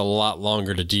takes a lot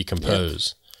longer to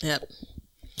decompose. Yep.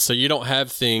 So you don't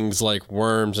have things like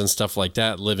worms and stuff like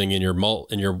that living in your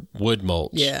wood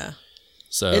mulch. Yeah.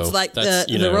 So it's like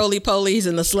the roly-polies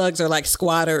and the slugs are like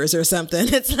squatters or something.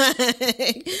 It's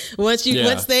like once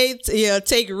they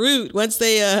take root, once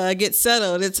they get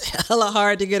settled, it's hella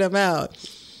hard to get them out.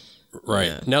 Right.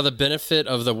 Yeah. Now, the benefit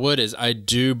of the wood is I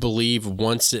do believe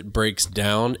once it breaks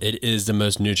down, it is the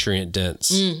most nutrient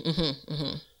dense.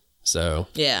 So.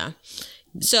 Yeah.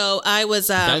 So I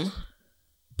was...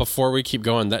 before we keep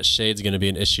going, that shade's going to be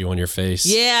an issue on your face.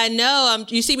 Yeah, I know.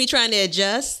 You see me trying to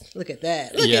adjust? Look at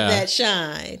that. Look at that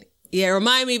shine. Yeah,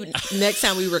 remind me next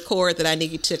time we record that I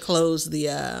need to close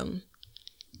the...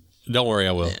 Don't worry,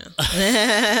 I will.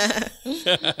 Yeah.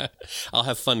 I'll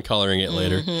have fun coloring it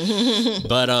later.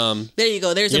 But there you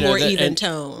go. There's a more even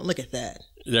tone. Look at that.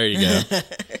 There you go.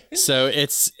 So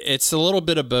it's a little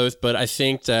bit of both, but I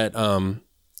think that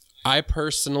I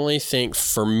personally think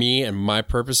for me and my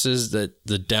purposes that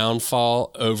the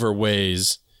downfall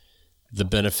outweighs the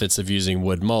benefits of using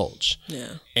wood mulch.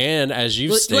 Yeah. And as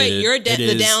you've stated,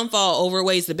 the downfall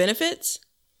overweighs the benefits?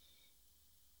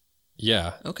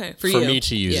 Yeah. Okay. For me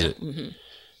to use it. Mm-hmm.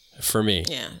 For me.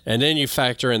 Yeah. And then you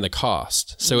factor in the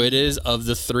cost. So it is, of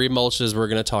the three mulches we're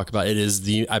going to talk about,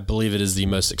 I believe it is the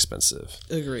most expensive.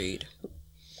 Agreed.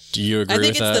 Do you agree with that? I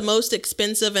think it's the most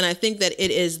expensive, and I think that it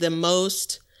is the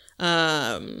most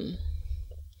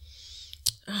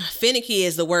finicky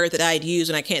is the word that I'd use,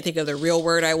 and I can't think of the real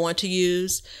word I want to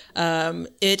use.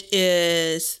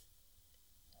 It's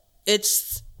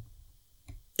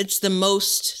the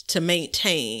most to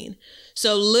maintain.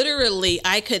 So literally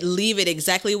I could leave it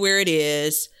exactly where it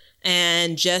is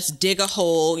and just dig a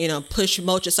hole, push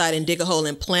mulch aside and dig a hole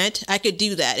and plant. I could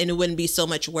do that and it wouldn't be so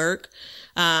much work.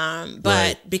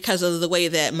 But because of the way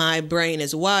that my brain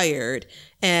is wired,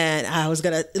 and I was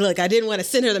I didn't want to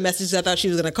send her the message. I thought she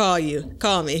was going to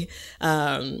call me.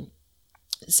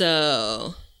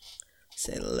 So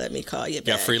let me call you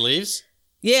back. Got free leaves?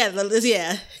 Yeah.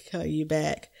 Call you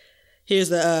back. Here's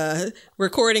the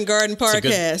Recording Garden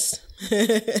podcast.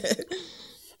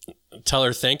 Tell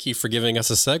her thank you for giving us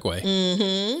a segue.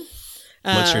 Mm-hmm.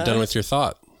 Once you're done with your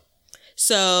thought.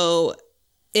 So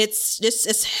it's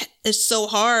so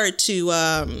hard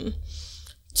to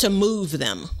move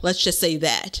them. Let's just say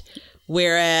that.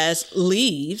 Whereas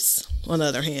leaves, on the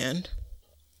other hand,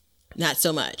 not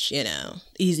so much.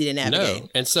 Easy to navigate. No,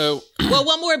 and so well,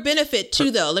 one more benefit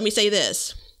too, though. Let me say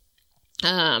this.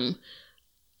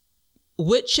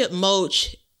 Wood chip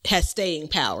mulch has staying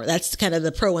power. That's kind of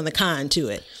the pro and the con to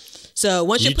it. So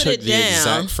once you put it down, you took the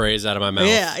exact phrase out of my mouth.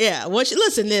 Yeah. Once you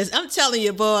listen to this, I'm telling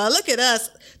you, boy, look at us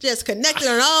just connected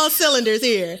on all cylinders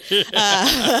here.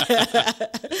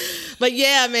 But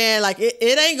yeah, man, like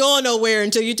it ain't going nowhere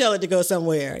until you tell it to go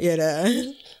somewhere.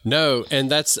 No, and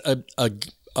that's a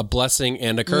blessing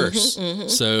and a curse. Mm-hmm.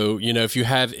 So if you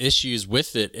have issues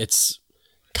with it, it's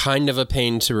kind of a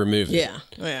pain to remove it.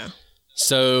 Yeah.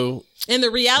 So. And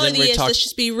the reality is, let's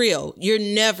just be real. You're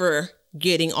never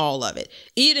getting all of it.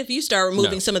 Even if you start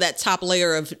removing some of that top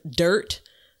layer of dirt,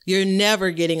 you're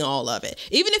never getting all of it.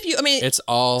 Even if it's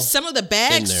all some of the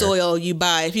bag soil you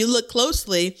buy, if you look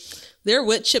closely, there are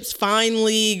wood chips,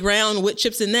 finely ground wood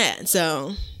chips in that.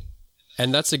 So,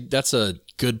 and that's a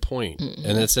good point. Mm-hmm.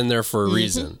 And it's in there for a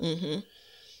reason. Mm-hmm.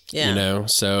 Yeah.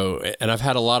 So, and I've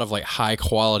had a lot of like high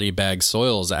quality bag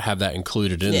soils that have that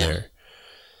included in there.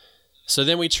 So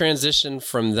then we transition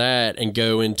from that and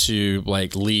go into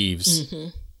like leaves,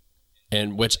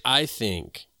 and which I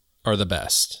think are the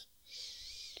best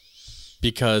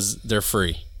because they're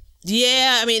free.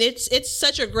 Yeah, it's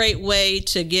such a great way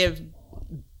to give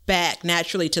back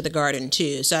naturally to the garden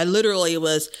too. So I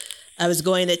was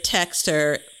going to text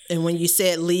her, and when you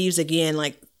said leaves again,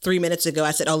 like 3 minutes ago,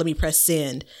 I said, "Oh, let me press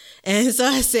send." And so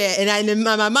I said, in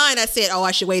my mind, I said, "Oh, I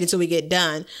should wait until we get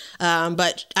done."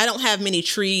 But I don't have many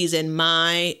trees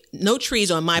no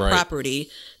trees on my property.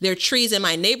 There are trees in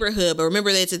my neighborhood, but remember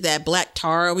it's that black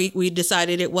tar we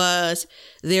decided it was.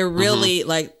 They're really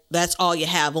like, that's all you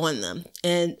have on them.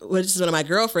 And this is one of my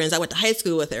girlfriends. I went to high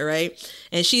school with her, right?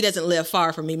 And she doesn't live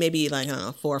far from me, maybe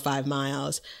 4 or 5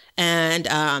 miles. And,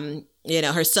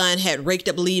 her son had raked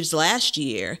up leaves last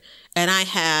year, and I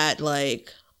had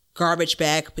like garbage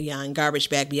bag beyond garbage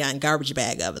bag beyond garbage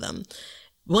bag of them.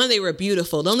 One, they were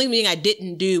beautiful. The only thing I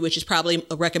didn't do, which is probably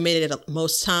recommended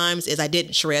most times, is I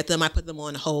didn't shred them. I put them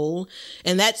on whole.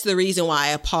 And that's the reason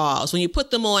why I pause. When you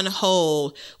put them on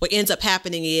whole, what ends up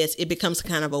happening is it becomes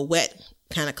kind of a wet,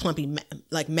 kind of clumpy,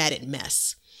 like matted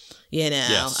mess.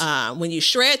 Yes. When you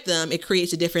shred them, it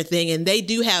creates a different thing. And they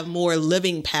do have more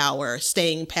living power,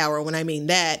 staying power. When I mean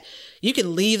that, you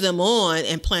can leave them on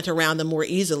and plant around them more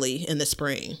easily in the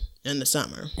spring and the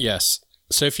summer. Yes.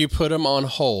 So if you put them on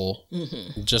whole,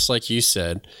 just like you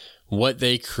said, what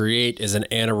they create is an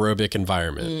anaerobic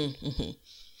environment.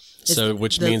 So,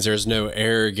 which means there's no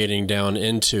air getting down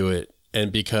into it. And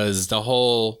because the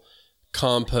whole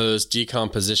compost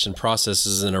decomposition process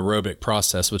is an aerobic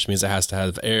process, which means it has to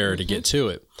have air to get to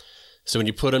it. So when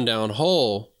you put them down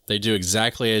whole, they do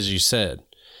exactly as you said.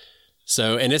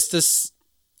 So, and it's this,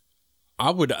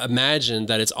 I would imagine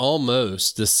that it's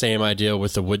almost the same idea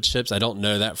with the wood chips. I don't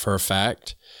know that for a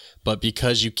fact, but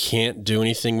because you can't do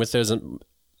anything with those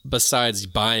besides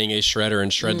buying a shredder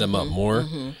and shred them up more.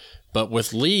 But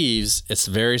with leaves, it's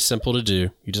very simple to do.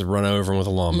 You just run over them with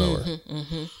a lawnmower,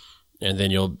 and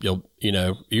then you'll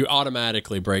you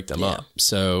automatically break them up.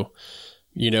 So,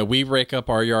 we rake up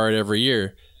our yard every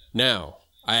year. Now,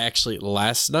 I actually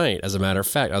last night, as a matter of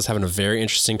fact, I was having a very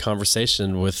interesting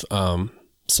conversation with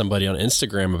somebody on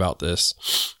Instagram about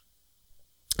this,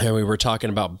 and we were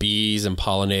talking about bees and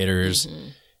pollinators,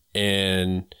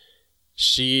 and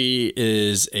she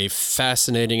is a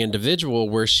fascinating individual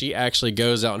where she actually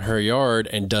goes out in her yard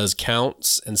and does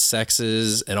counts and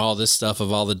sexes and all this stuff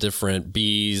of all the different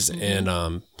bees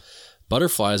and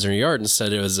butterflies in her yard, and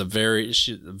said it was a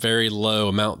very low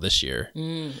amount this year.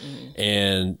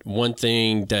 And one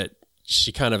thing that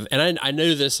she kind of, and I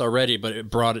knew this already, but it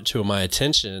brought it to my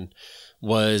attention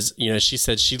was, she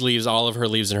said she leaves all of her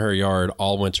leaves in her yard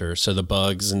all winter so the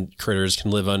bugs and critters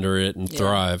can live under it and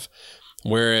thrive.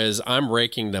 Whereas I'm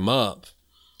raking them up,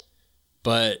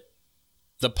 but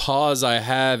the pause I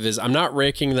have is I'm not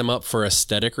raking them up for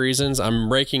aesthetic reasons.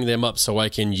 I'm raking them up so I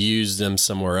can use them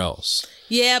somewhere else.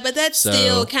 Yeah, but that's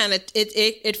still kind of,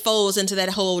 it folds into that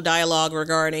whole dialogue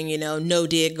regarding, no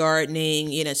dig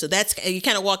gardening, so that's, you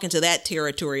kind of walk into that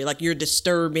territory, like you're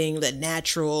disturbing the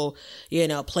natural,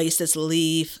 place that's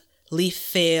leaf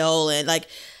fail. And like,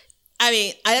 I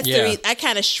mean, I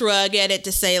kind of shrug at it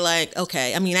to say like,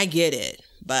 okay, I mean, I get it,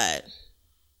 but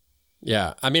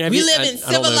yeah, I mean, we live in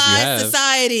civilized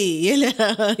society,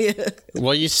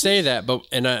 Well, you say that, but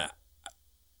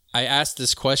I asked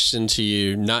this question to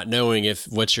you, not knowing if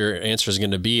what your answer is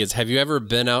going to be. Is have you ever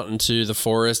been out into the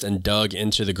forest and dug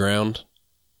into the ground?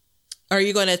 Are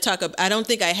you going to talk about? I don't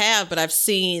think I have, but I've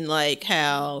seen like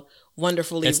how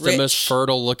wonderfully it's rich. The most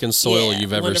fertile looking soil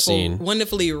you've ever seen.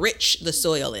 Wonderfully rich the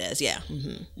soil is. Yeah.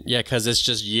 Yeah, because it's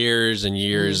just years and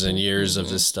years and years of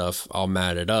this stuff all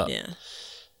matted up. Yeah.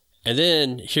 And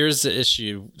then here's the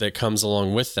issue that comes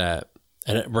along with that,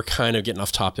 and we're kind of getting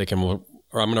off topic, and I'm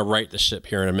going to right the ship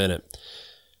here in a minute.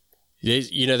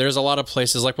 There's a lot of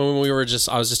places, like when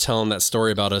I was just telling that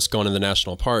story about us going to the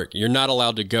national park. You're not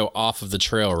allowed to go off of the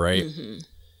trail, right?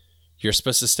 You're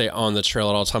supposed to stay on the trail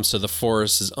at all times, so the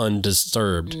forest is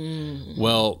undisturbed.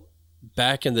 Well,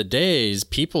 back in the days,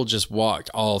 people just walked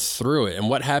all through it. And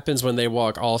what happens when they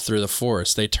walk all through the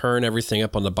forest? They turn everything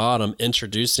up on the bottom,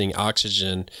 introducing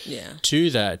oxygen to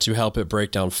that to help it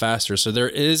break down faster. So there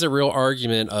is a real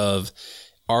argument of,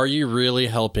 are you really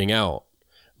helping out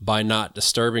by not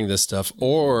disturbing this stuff,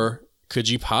 or could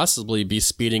you possibly be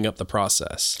speeding up the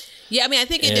process? Yeah, I mean, I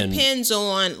think it depends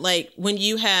on, like, when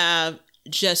you have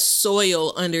just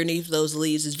soil underneath those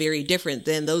leaves is very different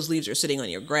than those leaves are sitting on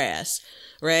your grass,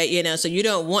 right? So you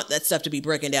don't want that stuff to be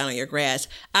breaking down on your grass.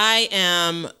 I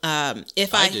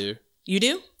do. You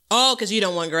do? Oh, because you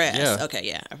don't want grass. Yeah. Okay,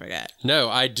 yeah, I forgot. No,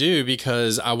 I do,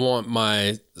 because I want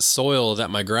my soil that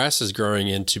my grass is growing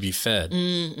in to be fed.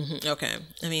 Okay.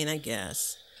 I mean, I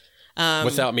guess.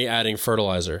 Without me adding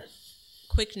fertilizer.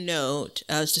 Quick note.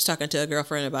 I was just talking to a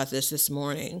girlfriend about this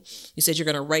morning. You said you're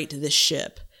going to right this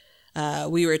ship.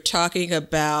 We were talking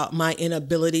about my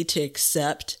inability to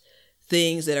accept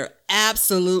things that are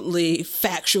absolutely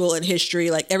factual in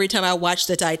history. Like every time I watch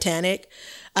the Titanic,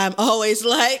 I'm always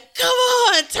like, come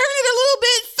on, turn it a little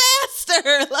bit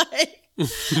faster. Like,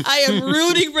 I am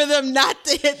rooting for them not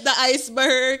to hit the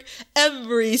iceberg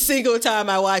every single time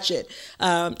I watch it.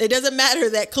 It doesn't matter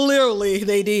that clearly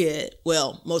they did.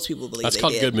 Well, most people believe that's they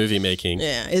called did. Good movie making.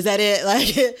 Yeah. Is that it?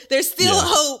 Like, there's still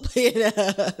hope,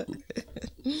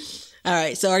 All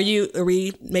right. So are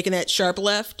we making that sharp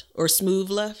left or smooth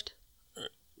left?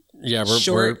 Yeah,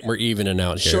 we're evening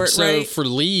out here. Short right. For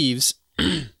leaves,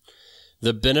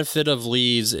 the benefit of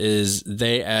leaves is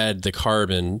they add the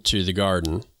carbon to the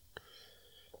garden,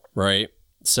 right?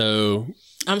 So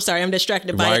I'm sorry, I'm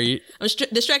distracted by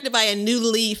distracted by a new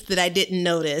leaf that I didn't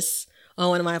notice on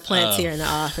one of my plants here in the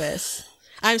office.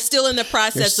 I'm still in the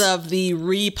process of the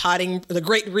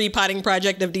great repotting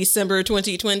project of December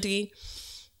 2020.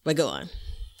 But go on.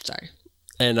 Sorry.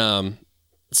 And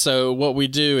so what we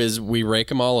do is we rake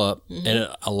them all up, and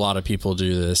a lot of people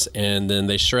do this, and then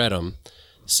they shred them.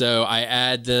 So I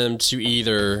add them to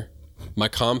either my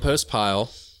compost pile,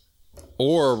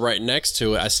 or right next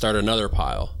to it, I start another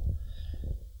pile.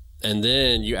 and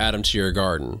then you add them to your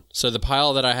garden. So the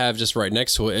pile that I have just right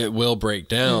next to it, it will break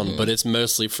down, but it's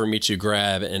mostly for me to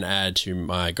grab and add to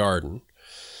my garden.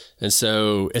 And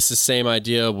so it's the same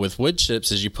idea with wood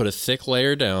chips as you put a thick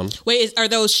layer down. Wait, are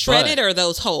those shredded or are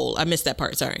those whole? I missed that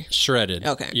part. Sorry. Shredded.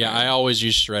 Okay. Yeah, I always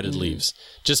use shredded leaves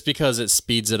just because it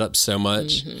speeds it up so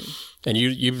much. And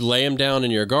you lay them down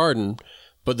in your garden.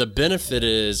 But the benefit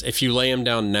is if you lay them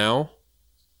down now,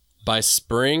 by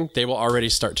spring, they will already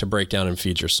start to break down and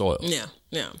feed your soil. Yeah.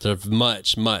 They're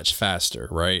much, much faster,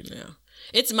 right? Yeah.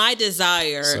 It's my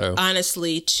desire,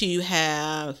 honestly, to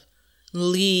have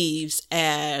leaves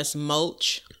as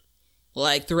mulch,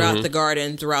 like throughout the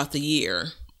garden, throughout the year.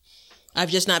 I've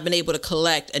just not been able to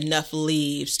collect enough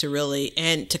leaves to really,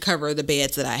 and to cover the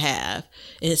beds that I have.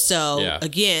 And so,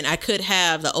 again, I could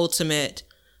have the ultimate,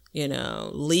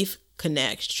 leaf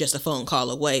connect, just a phone call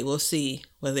away. We'll see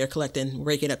whether they're collecting,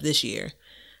 raking up this year.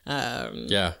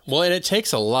 Well, and it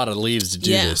takes a lot of leaves to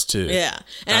do this too. And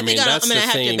I think I'm going to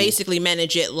have to basically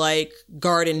manage it like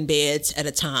garden beds at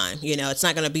a time. It's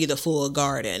not going to be the full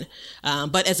garden.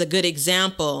 But as a good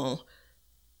example,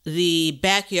 the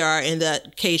backyard in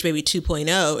the Cage Baby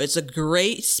 2.0 is a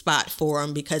great spot for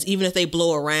them because even if they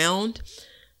blow around,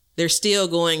 they're still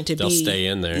going to they'll stay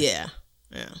in there. Yeah.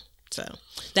 So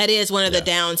that is one of the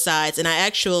downsides. And I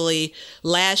actually,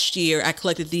 last year, I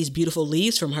collected these beautiful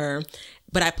leaves from her,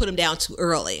 but I put them down too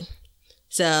early.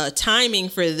 So timing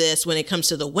for this when it comes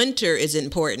to the winter is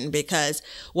important because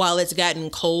while it's gotten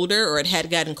colder, or it had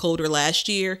gotten colder last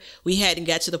year, we hadn't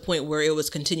got to the point where it was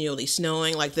continually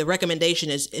snowing. Like the recommendation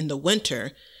is in the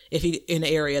winter, if you in an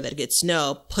area that gets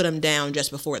snow, put them down just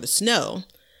before the snow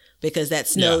because that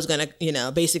snow is going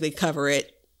to, basically cover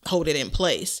it, hold it in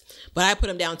place. But I put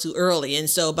them down too early. And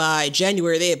so by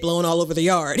January, they had blown all over the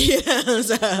yard.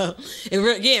 So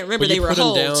again, remember they were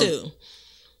whole too.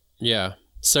 Yeah.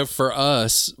 So for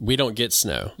us, we don't get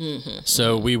snow.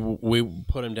 So we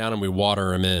put them down and we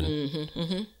water them in.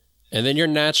 And then you're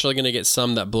naturally going to get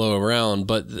some that blow around.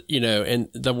 But, and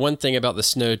the one thing about the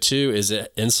snow too is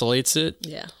it insulates it.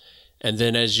 Yeah. And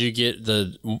then as you get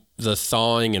the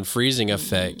thawing and freezing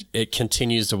effect, it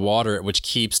continues to water it, which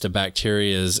keeps the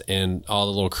bacterias and all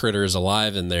the little critters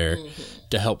alive in there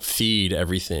to help feed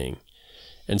everything.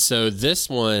 And so this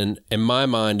one, in my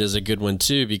mind, is a good one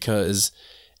too because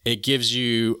it gives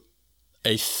you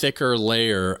a thicker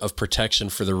layer of protection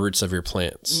for the roots of your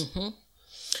plants.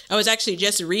 I was actually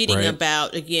just reading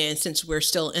about, again, since we're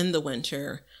still in the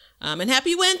winter, and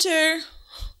happy winter.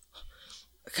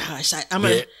 Gosh,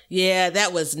 that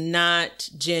was not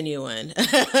genuine.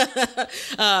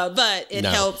 But it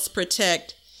helps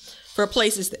protect for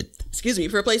places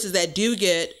that do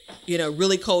get,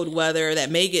 really cold weather,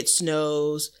 that may get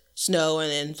snow and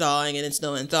then thawing and then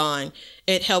snow and thawing.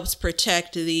 It helps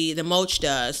protect the mulch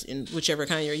does, in whichever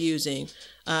kind you're using,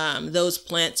 those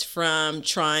plants from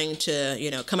trying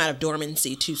to, come out of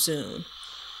dormancy too soon.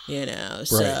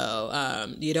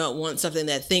 So you don't want something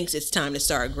that thinks it's time to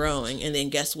start growing. And then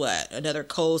guess what? Another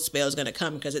cold spell is going to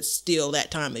come because it's still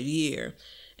that time of year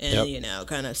and,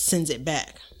 kind of sends it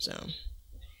back. So.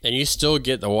 And you still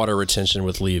get the water retention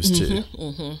with leaves too.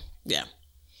 Yeah.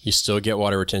 You still get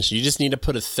water retention. You just need to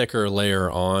put a thicker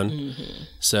layer on.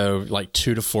 So like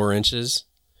 2 to 4 inches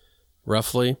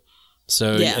roughly.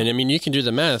 So, and I mean, you can do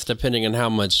the math depending on how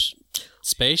much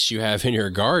space you have in your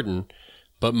garden.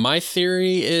 But my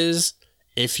theory is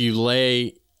if you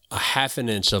lay a half an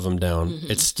inch of them down,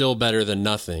 it's still better than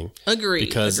nothing. Agreed.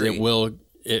 Because it will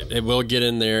get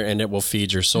in there and it will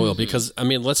feed your soil. Because, I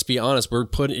mean, let's be honest,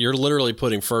 you're literally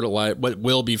putting what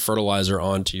will be fertilizer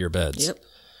onto your beds. Yep.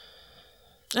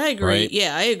 I agree. Right?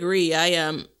 Yeah, I agree.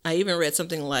 I even read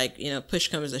something like, push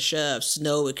comes to shove,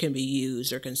 snow can be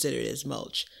used or considered as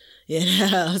mulch.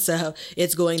 So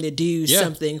it's going to do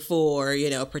something for,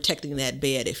 protecting that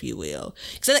bed, if you will.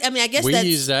 So, I mean, I guess we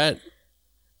use that.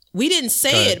 We didn't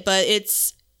say it, but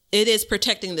it is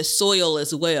protecting the soil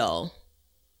as well,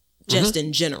 just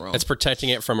in general. It's protecting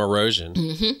it from erosion.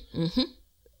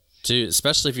 Too,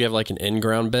 especially if you have like an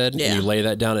in-ground bed and you lay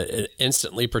that down, it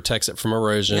instantly protects it from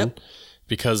erosion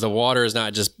because the water is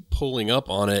not just pulling up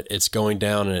on it, it's going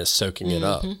down and it's soaking it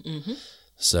up.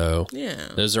 So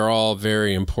those are all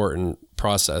very important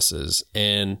processes.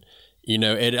 And,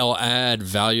 it'll add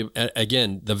value.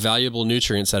 Again, the valuable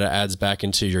nutrients that it adds back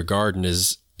into your garden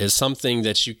is something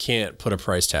that you can't put a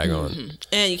price tag on.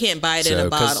 And you can't buy it in a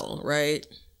bottle, right?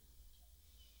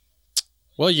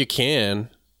 Well, you can,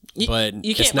 but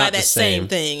you can't buy that same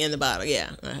thing in the bottle.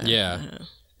 Yeah.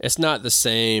 It's not the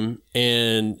same,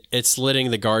 and it's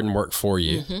letting the garden work for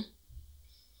you.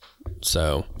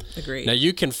 So, agreed. Now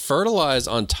you can fertilize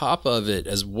on top of it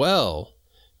as well,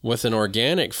 with an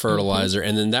organic fertilizer,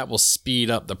 and then that will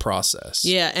speed up the process.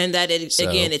 Yeah, and that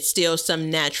again, it's still some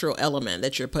natural element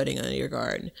that you're putting on your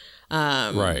garden.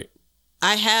 Right.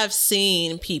 I have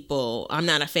seen people, I'm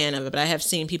not a fan of it, but I have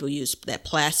seen people use that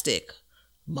plastic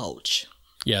mulch.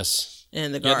 Yes.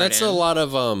 In the garden. Yeah, that's a lot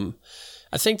of,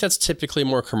 I think that's typically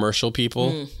more commercial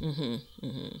people.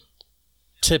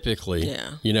 Typically.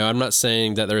 Yeah. You know, I'm not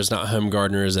saying that there's not home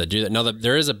gardeners that do that. Now,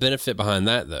 there is a benefit behind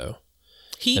that, though.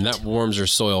 Heat. And that warms your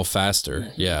soil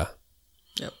faster. Yeah.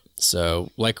 Yep.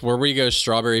 So, like where we go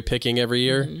strawberry picking every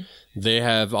year, they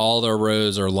have all their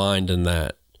rows are lined in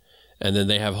that. And then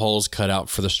they have holes cut out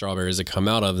for the strawberries to come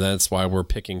out of. That's why we're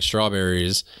picking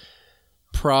strawberries.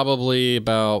 Probably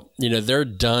about, they're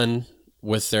done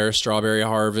with their strawberry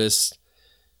harvest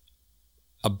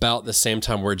about the same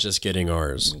time we're just getting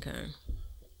ours. Okay.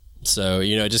 So,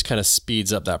 it just kind of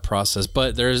speeds up that process.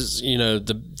 But there's,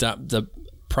 the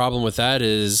problem with that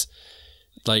is,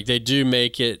 like, they do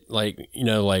make it like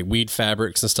weed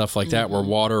fabrics and stuff like that where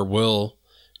water will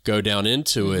go down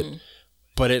into it,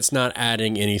 but it's not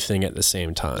adding anything at the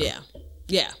same time. Yeah.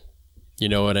 Yeah. You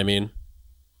know what I mean?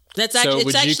 That's actually,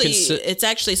 it's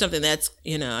actually something that's,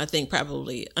 I think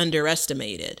probably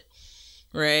underestimated,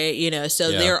 right?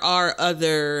 There are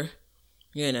other,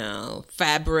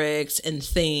 fabrics and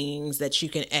things that you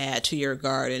can add to your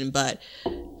garden, but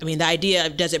I mean, the idea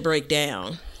of does it break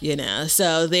down,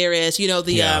 so there is,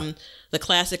 the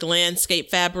classic landscape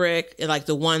fabric, like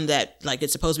the one that like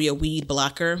it's supposed to be a weed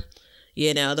blocker.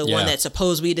 One that's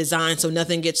supposed to be designed so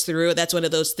nothing gets through. That's one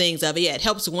of those things of, it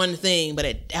helps one thing, but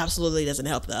it absolutely doesn't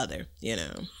help the other,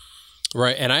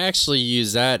 Right. And I actually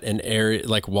use that in area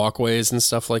like walkways and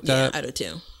stuff like that. Yeah, I do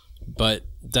too. But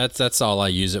that's all I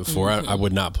use it for. I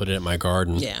would not put it in my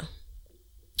garden. Yeah.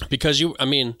 Because you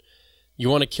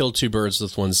want to kill two birds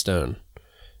with one stone.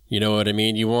 You know what I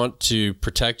mean? You want to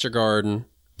protect your garden,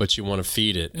 but you want to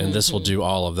feed it. And this will do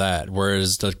all of that.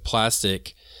 Whereas the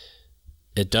plastic,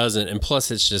 it doesn't, and plus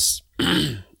it's just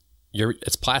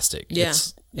it's plastic. Yeah,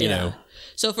 it's,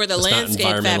 So for the it's landscape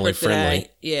not environmentally fabric friendly.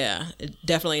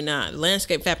 definitely not. The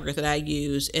landscape fabric that I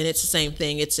use, and it's the same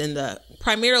thing. It's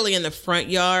primarily in the front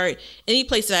yard. Any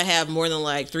place that I have more than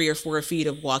like 3 or 4 feet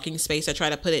of walking space, I try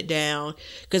to put it down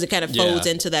because it kind of folds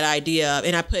into that idea.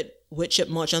 And I put wood chip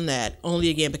mulch on that only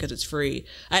again because it's free.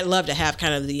 I'd love to have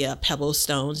kind of the pebble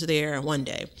stones there one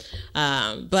day,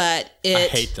 but I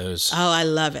hate those. Oh, I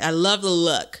love it. I love the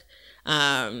look,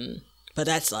 but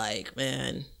that's like,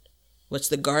 man, what's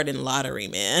the garden lottery,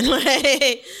 man?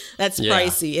 That's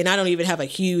pricey, and I don't even have a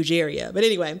huge area. But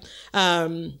anyway,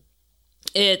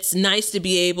 it's nice to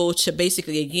be able to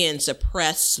basically again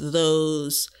suppress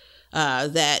those.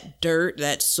 That dirt,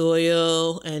 that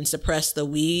soil, and suppress the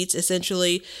weeds,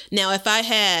 essentially. Now, if I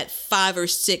had 5 or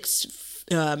 6,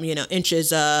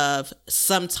 inches of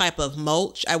some type of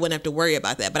mulch, I wouldn't have to worry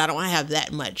about that. But I don't have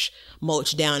that much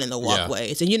mulch down in the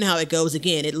walkways. And you know how it goes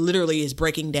again. It literally is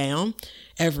breaking down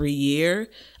every year.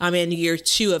 I'm in year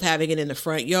 2 of having it in the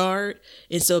front yard.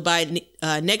 And so by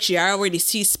next year, I already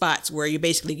see spots where you're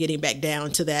basically getting back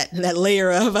down to that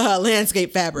layer of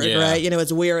landscape fabric, right?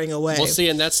 It's wearing away. Well, see,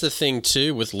 and that's the thing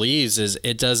too with leaves is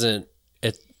it doesn't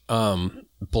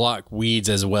block weeds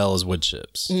as well as wood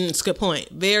chips. It's a good point.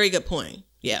 Very good point.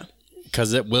 Yeah.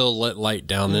 Because it will let light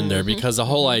down in there because the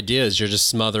whole idea is you're just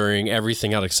smothering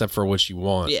everything out except for what you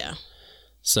want. Yeah.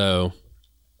 So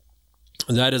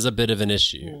that is a bit of an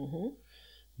issue.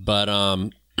 But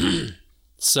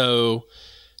so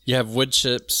you have wood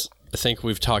chips. I think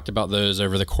we've talked about those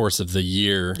over the course of the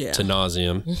year to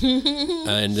nauseum.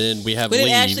 And then we have leaves.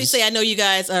 We actually say, I know you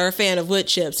guys are a fan of wood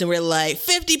chips, and we're like,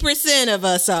 50% of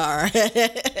us are.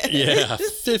 Yeah,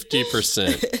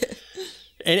 50%.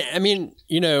 And I mean,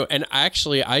 and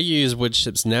actually I use wood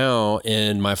chips now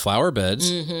in my flower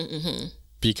beds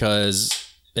because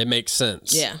it makes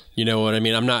sense. Yeah. You know what I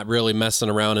mean? I'm not really messing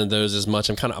around in those as much.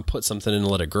 I put something in and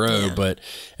let it grow. Yeah. But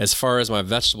as far as my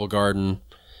vegetable garden,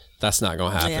 that's not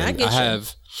going to happen. Yeah, I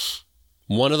have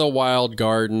one of the wild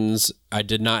gardens. I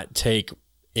did not take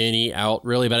any out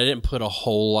really, but I didn't put a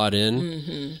whole lot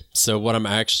in. So what I'm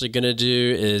actually going to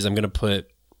do is I'm going to put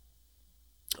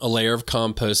a layer of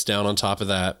compost down on top of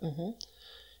that.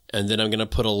 And then I'm going to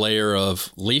put a layer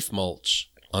of leaf mulch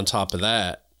on top of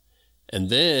that. And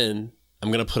then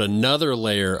I'm going to put another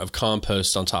layer of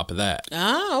compost on top of that.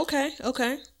 Ah, okay.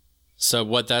 Okay. So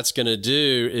what that's going to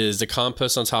do is the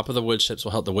compost on top of the wood chips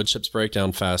will help the wood chips break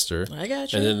down faster. I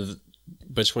got you. And then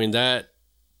between that,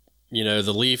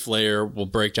 the leaf layer will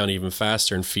break down even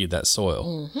faster and feed that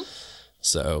soil.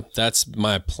 So that's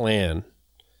my plan.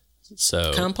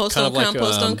 So compost kind on of like,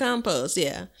 compost on compost.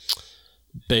 Yeah.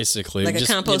 Basically. Like a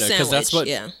compost sandwich. That's what,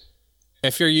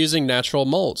 If you're using natural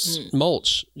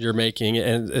mulch, you're making,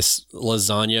 and it's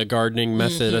lasagna gardening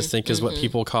method, I think is what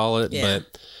people call it. Yeah.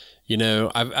 But, you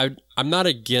know, I'm not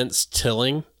against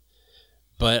tilling,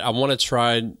 but I want to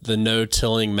try the no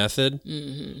tilling method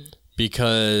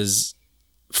because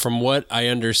from what I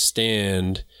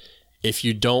understand, if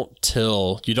you don't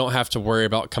till, you don't have to worry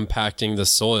about compacting the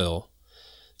soil.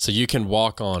 So you can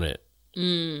walk on it.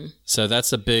 So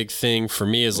that's a big thing for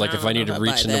me is like if I need to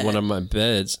reach into one of my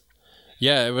beds.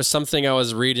 Yeah, it was something I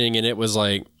was reading, and it was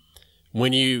like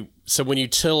when you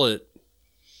till it,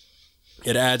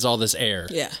 it adds all this air.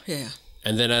 Yeah.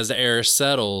 And then as the air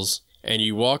settles and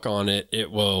you walk on it,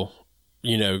 it will,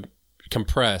 you know,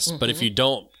 compress. But if you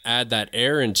don't add that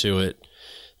air into it,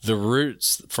 the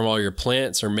roots from all your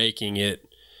plants are making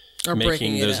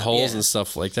those holes and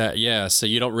stuff like that. Yeah, so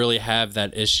you don't really have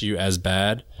that issue as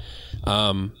bad.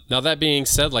 Now that being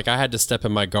said, like I had to step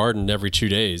in my garden every 2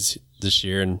 days this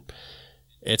year, and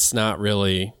it's not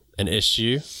really an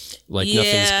issue. Like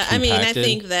nothing's compacted. I mean, I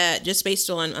think that just based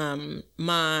on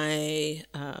my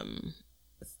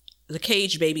the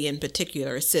cage baby in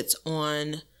particular sits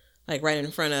on like right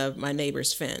in front of my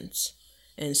neighbor's fence.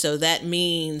 And so that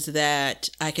means that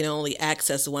I can only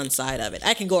access one side of it.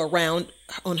 I can go around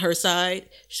on her side.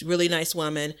 She's a really nice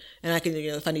woman. And I can,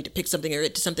 you know, if I need to pick something or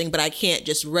get to something, but I can't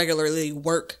just regularly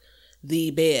work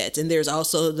the beds. And there's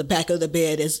also the back of the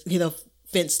bed is, you know,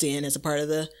 fenced in as a part of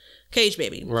the cage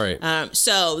baby. Right.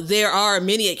 So there are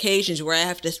many occasions where I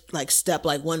have to like step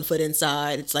like 1 foot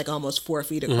inside. It's like almost 4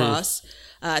 feet across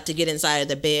to get inside of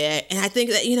the bed. And I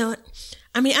think that, you know,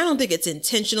 I mean, I don't think it's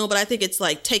intentional, but I think it's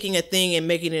like taking a thing and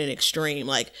making it an extreme.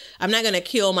 Like I'm not going to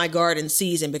kill my garden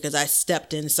season because I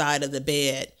stepped inside of the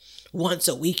bed once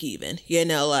a week even, you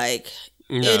know, like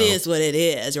it is what it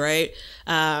is. Right.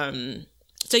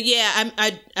 So yeah,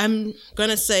 I'm going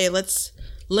to say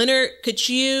Leonard, could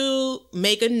you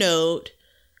make a note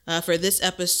for this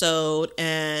episode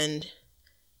and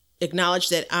acknowledge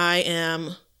that I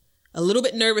am a little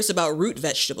bit nervous about root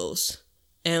vegetables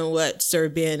and what Sir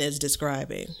Ben is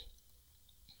describing?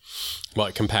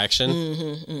 What,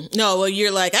 compaction? No, well,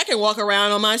 you're like, I can walk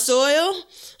around on my soil,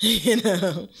 you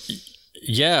know?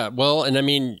 Yeah, well, and I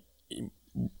mean,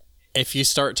 if you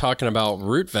start talking about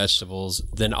root vegetables,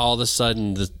 then all of a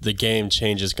sudden the game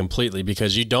changes completely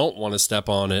because you don't want to step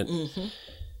on it.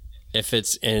 If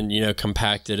it's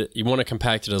compacted, you want to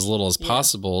compact it as little as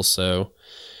possible. So,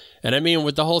 and I mean,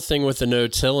 with the whole thing with the no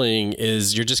tilling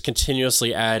is you're just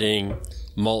continuously adding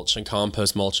mulch and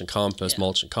compost, mulch and compost,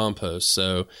 mulch and compost.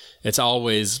 So it's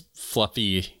always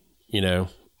fluffy, you know.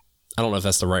 I don't know if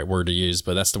that's the right word to use,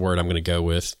 but that's the word I'm going to go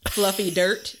with. Fluffy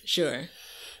dirt, sure.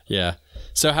 Yeah.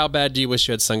 So how bad do you wish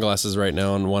you had sunglasses right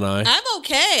now on one eye? I'm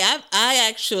okay. I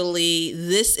actually,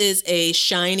 this is a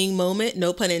shining moment,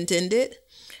 no pun intended.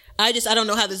 I don't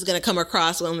know how this is going to come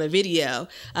across on the video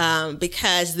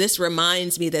because this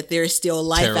reminds me that there's still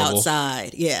life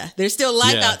outside. Yeah, there's still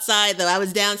life outside, though. I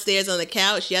was downstairs on the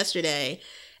couch yesterday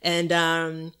and,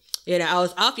 I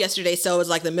was off yesterday, so it was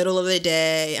like the middle of the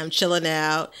day. I'm chilling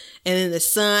out and then the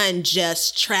sun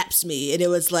just traps me. And it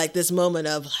was like this moment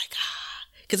of like,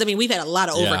 because I mean, we've had a lot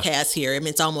of overcast here. I mean,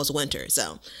 it's almost winter.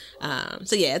 So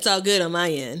yeah, it's all good on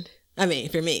my end. I mean,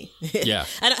 for me. Yeah.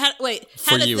 How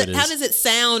does it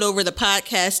sound over the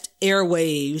podcast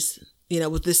airwaves,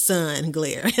 with the sun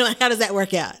glare? How does that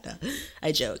work out? No,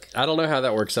 I joke. I don't know how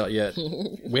that works out yet.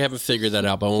 We haven't figured that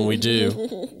out, but when we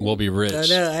do, we'll be rich.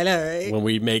 I know, right? When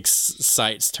we make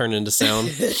sights turn into sound.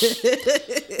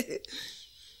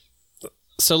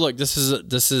 So look, this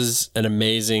is an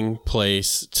amazing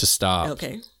place to stop.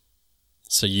 Okay.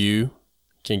 So you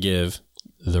can give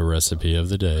the recipe of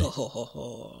the day.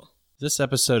 This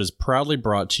episode is proudly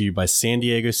brought to you by San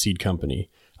Diego Seed Company,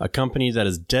 a company that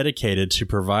is dedicated to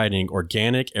providing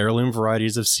organic heirloom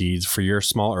varieties of seeds for your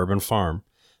small urban farm.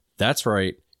 That's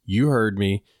right, you heard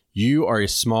me. You are a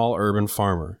small urban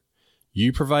farmer.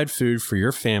 You provide food for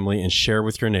your family and share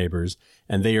with your neighbors,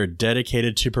 and they are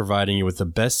dedicated to providing you with the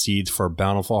best seeds for a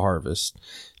bountiful harvest.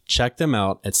 Check them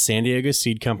out at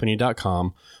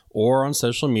SanDiegoSeedCompany.com or on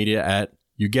social media at,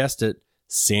 you guessed it,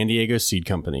 San Diego Seed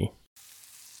Company.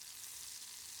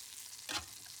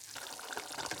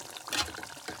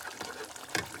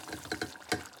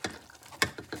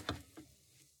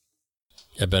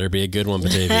 It better be a good one,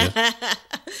 Batavia.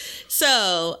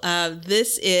 So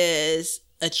this is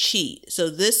a cheat.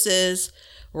 So this is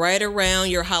right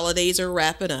around your holidays are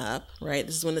wrapping up, right?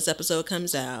 This is when this episode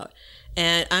comes out.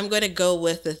 And I'm going to go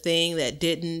with the thing that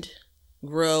didn't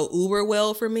grow uber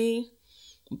well for me.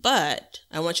 But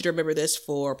I want you to remember this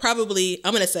for probably,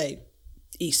 I'm going to say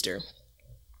Easter.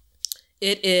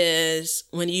 It is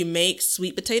when you make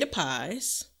sweet potato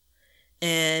pies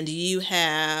and you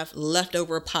have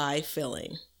leftover pie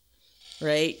filling,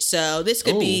 right? So this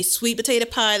could be sweet potato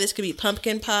pie. This could be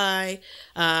pumpkin pie.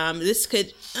 This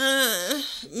could,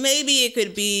 maybe it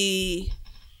could be,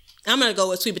 I'm going to go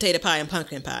with sweet potato pie and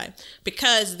pumpkin pie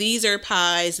because these are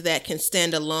pies that can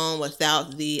stand alone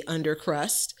without the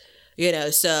undercrust. You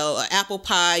know, so apple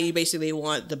pie, you basically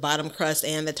want the bottom crust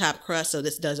and the top crust, so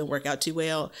this doesn't work out too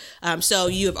well. So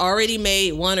you have already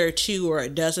made 1 or 2 or a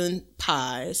dozen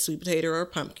pies, sweet potato or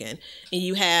pumpkin, and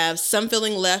you have some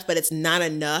filling left, but it's not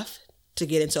enough to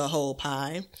get into a whole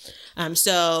pie.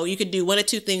 So you could do 1 or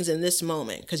 2 things in this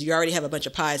moment because you already have a bunch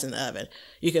of pies in the oven.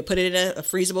 You could put it in a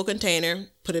freezable container,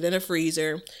 put it in a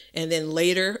freezer, and then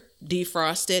later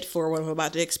defrost it for what I'm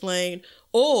about to explain.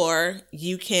 Or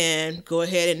you can go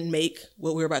ahead and make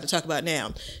what we're about to talk about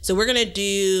now. So we're going to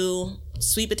do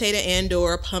sweet potato and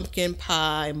or pumpkin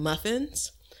pie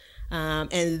muffins.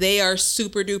 And they are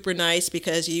super duper nice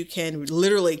because you can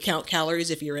literally count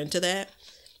calories if you're into that.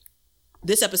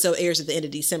 This episode airs at the end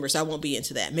of December, so I won't be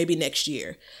into that. Maybe next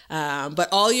year. But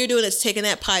all you're doing is taking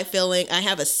that pie filling. I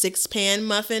have a 6-pan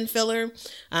muffin filler.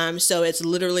 So it's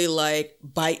literally like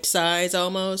bite size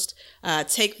almost.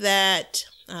 Take that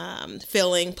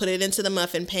filling, put it into the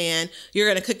muffin pan. You're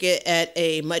going to cook it at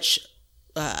a much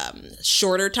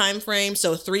shorter time frame.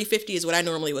 So 350 is what I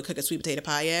normally would cook a sweet potato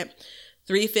pie at.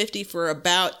 350 for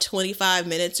about 25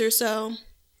 minutes or so.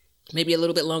 Maybe a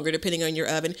little bit longer depending on your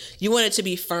oven. You want it to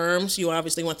be firm, so you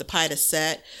obviously want the pie to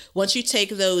set. Once you take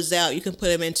those out, you can put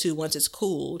them into, once it's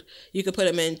cooled, you can put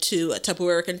them into a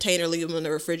Tupperware container, leave them in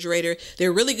the refrigerator.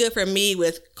 They're really good for me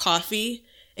with coffee,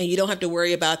 and you don't have to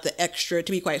worry about the extra,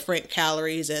 to be quite frank,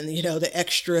 calories and, you know, the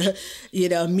extra, you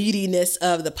know, meatiness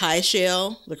of the pie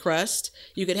shell, the crust.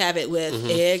 You could have it with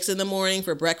eggs in the morning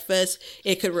for breakfast.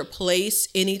 It could replace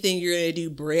anything you're going to do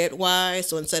bread-wise.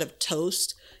 So instead of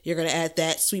toast, you're going to add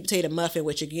that sweet potato muffin,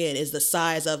 which again is the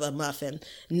size of a muffin,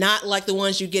 not like the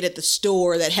ones you get at the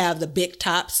store that have the big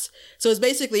tops. So it's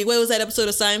basically, what was that episode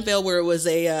of Seinfeld where it was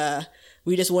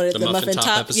we just wanted the muffin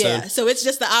top? Episode. Yeah. So it's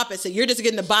just the opposite. You're just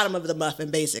getting the bottom of the muffin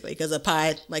basically because a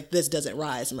pie like this doesn't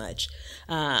rise much.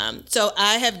 So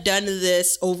I have done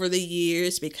this over the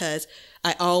years because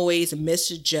I always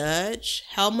misjudge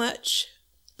how much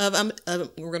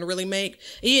we're going to really make.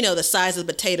 You know, the size of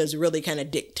the potatoes really kind of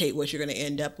dictate what you're going to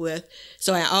end up with.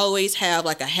 So I always have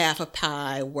like a half a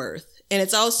pie worth. And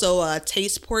it's also a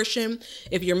taste portion.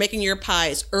 If you're making your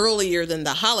pies earlier than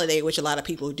the holiday, which a lot of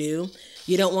people do,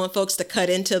 you don't want folks to cut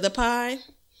into the pie.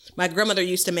 My grandmother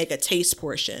used to make a taste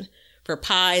portion for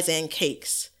pies and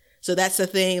cakes. So that's the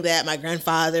thing that my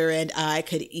grandfather and I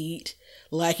could eat.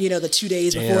 Like, you know, the 2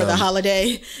 days before the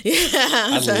holiday. Yeah.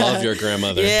 I love your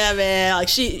grandmother. Yeah, man. Like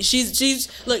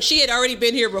she's look, she had already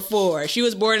been here before. She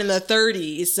was born in the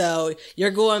 30s. So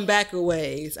you're going back a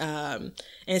ways. And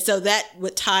so that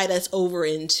would tide us over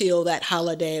until that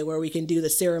holiday where we can do the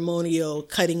ceremonial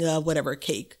cutting of whatever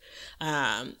cake.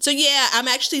 So yeah, I'm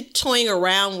actually toying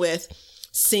around with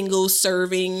single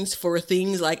servings for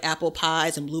things like apple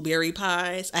pies and blueberry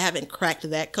pies. I haven't cracked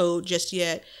that code just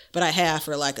yet, but I have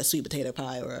for like a sweet potato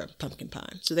pie or a pumpkin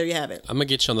pie. So there you have it. I'm gonna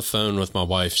get you on the phone with my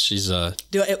wife. She's do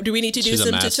we need to do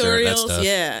some tutorials?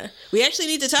 Yeah, we actually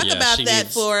need to talk about that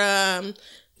for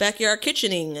backyard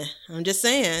kitchening. I'm just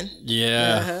saying.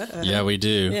 Yeah, yeah, we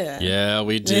do. Yeah,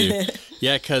 we do.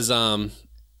 Yeah, because first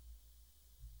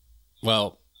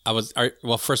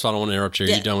of all, I don't want to interrupt you. Are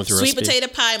you done with your sweet recipe?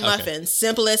 Potato pie muffin. Okay.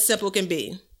 Simple as simple can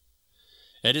be.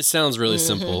 And it sounds really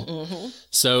simple.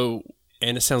 So,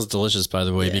 and it sounds delicious, by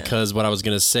the way, because what I was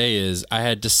going to say is I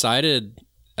had decided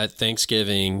at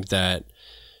Thanksgiving that,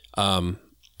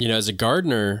 you know, as a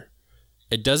gardener,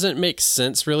 it doesn't make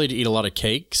sense really to eat a lot of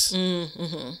cakes. You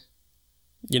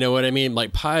know what I mean?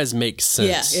 Like pies make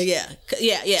sense. Yeah.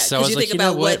 So because you think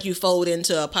about what you fold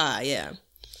into a pie.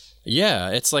 Yeah,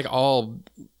 it's like all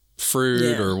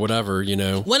fruit or whatever, you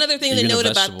know. One other thing to note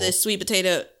about the sweet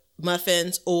potato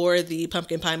muffins or the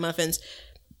pumpkin pie muffins,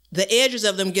 the edges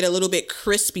of them get a little bit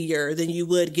crispier than you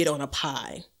would get on a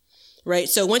pie. Right.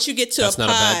 So once you get to a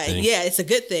pie, it's a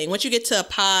good thing. Once you get to a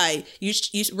pie, you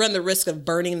run the risk of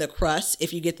burning the crust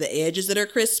if you get the edges that are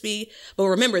crispy. But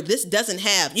remember, this doesn't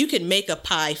have, you can make a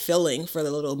pie filling for the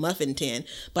little muffin tin,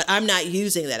 but I'm not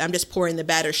using that. I'm just pouring the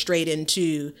batter straight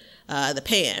into the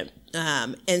pan.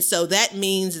 And so that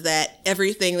means that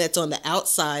everything that's on the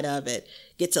outside of it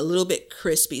gets a little bit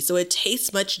crispy. So it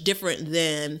tastes much different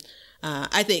than,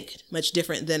 I think, much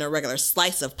different than a regular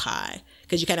slice of pie.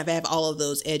 Because you kind of have all of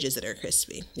those edges that are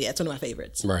crispy. Yeah, it's one of my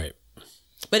favorites. Right.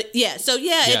 But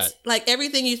it's like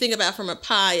everything you think about from a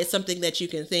pie is something that you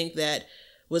can think that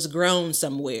was grown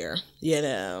somewhere, you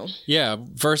know. Yeah,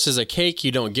 versus a cake,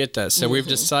 you don't get that. So we've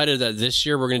decided that this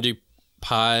year we're going to do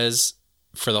pies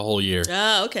for the whole year.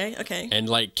 Oh, okay. And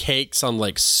like cakes on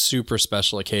like super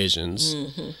special occasions.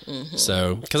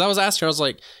 So, because I was asking her, I was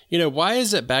like, you know, why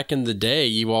is it back in the day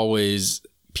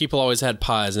people always had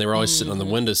pies and they were always sitting on the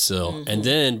windowsill? And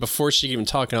then before she even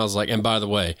talking, I was like, and by the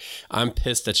way, I'm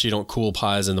pissed that you don't cool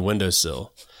pies in the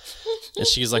windowsill. And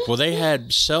she's like, well, they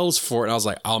had shelves for it. And I was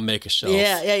like, I'll make a shelf.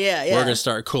 Yeah. We're going to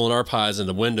start cooling our pies in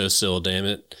the windowsill, damn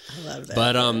it. I love that.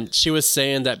 But she was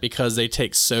saying that because they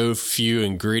take so few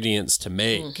ingredients to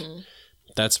make,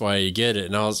 that's why you get it.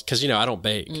 And I was, because, you know, I don't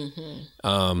bake.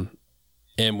 And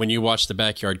when you watch The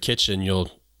Backyard Kitchen,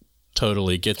 you'll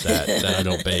totally get that I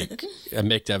don't bake. I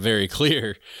make that very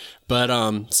clear. But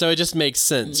so it just makes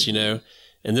sense, you know.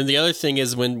 And then the other thing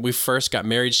is when we first got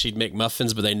married, she'd make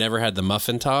muffins, but they never had the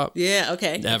muffin top. Yeah,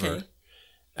 okay. Ever. Okay.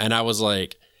 And I was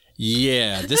like,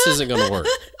 yeah, this isn't going to work.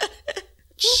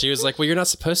 She was like, well, you're not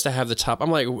supposed to have the top.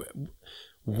 I'm like,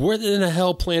 where in the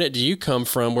hell planet do you come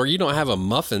from where you don't have a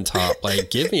muffin top? Like,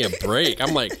 give me a break.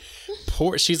 I'm like,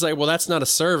 poor. She's like, well, that's not a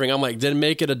serving. I'm like, then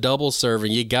make it a double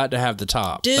serving. You got to have the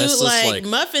top. Dude, that's like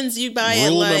muffins you buy at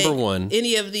rule like number one.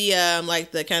 Any of the like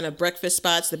the kind of breakfast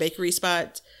spots, the bakery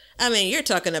spots. I mean, you're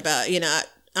talking about, you know,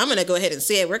 I'm going to go ahead and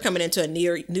say it. We're coming into a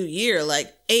new year,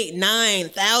 like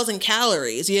 8,000-9,000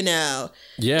 calories, you know.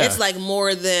 Yeah. It's like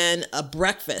more than a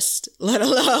breakfast, let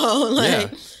alone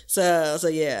like, so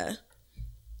yeah.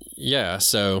 Yeah,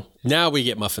 so now we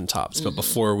get muffin tops, but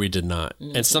before we did not.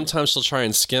 And sometimes she'll try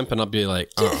and skimp, and I'll be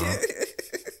like,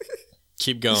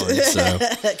 keep going. So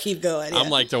keep going. Yeah.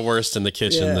 I'm like the worst in the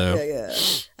kitchen, though. Yeah.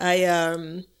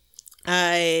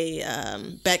 I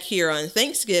back here on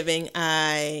Thanksgiving,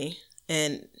 and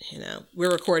you know, we're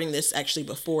recording this actually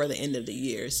before the end of the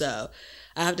year, so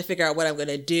I have to figure out what I'm going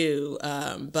to do.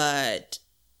 But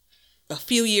a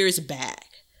few years back,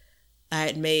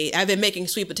 I've been making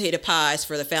sweet potato pies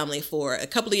for the family for a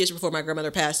couple of years before my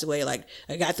grandmother passed away. Like,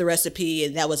 I got the recipe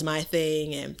and that was my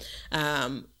thing. And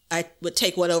I would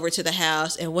take one over to the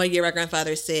house. And one year my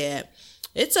grandfather said,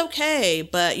 it's okay,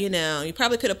 but you know, you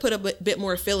probably could have put a bit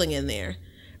more filling in there.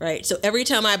 Right. So every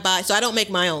time I I don't make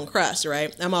my own crust,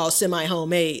 right? I'm all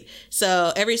semi-homemade.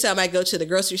 So every time I go to the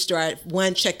grocery store, I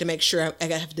check to make sure I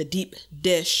have the deep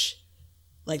dish,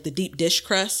 like the deep dish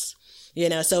crust. You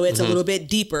know, so it's a little bit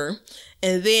deeper.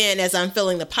 And then as I'm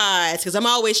filling the pies, because I'm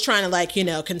always trying to like, you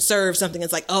know, conserve something.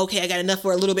 It's like, okay, I got enough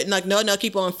for a little bit. Like, no,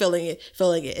 keep on filling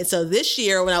it. And so this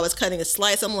year when I was cutting a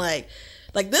slice, I'm like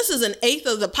this is an eighth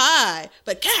of the pie,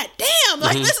 but god damn,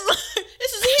 like this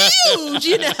is huge,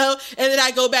 you know? And then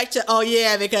I go back to,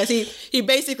 because he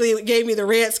basically gave me the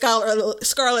red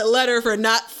scarlet letter for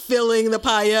not filling the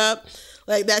pie up.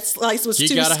 Like that slice was too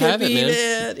skimpy. You gotta have it,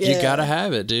 man. Yeah. You gotta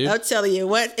have it, dude. I'll tell you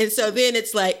what. And so then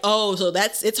it's like, so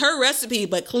it's her recipe,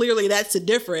 but clearly that's the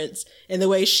difference in the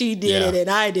way she did it and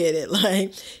I did it.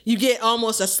 Like you get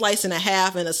almost a slice and a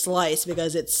half in a slice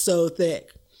because it's so thick.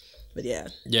 But yeah.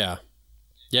 Yeah.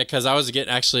 Yeah, because I was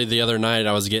the other night,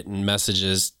 I was getting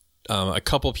messages. A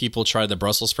couple people tried the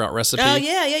Brussels sprout recipe. Oh,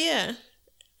 yeah.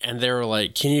 And they were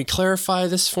like, can you clarify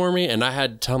this for me? And I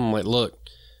had to tell them, like, look,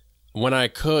 when I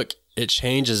cook, it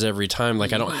changes every time.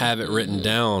 Like, I don't have it written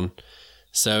down.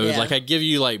 So, like, I give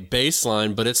you, like,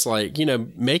 baseline, but it's like, you know,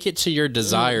 make it to your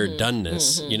desired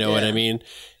doneness. You know what I mean?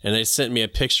 And they sent me a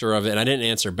picture of it, and I didn't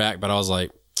answer back, but I was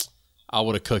like, I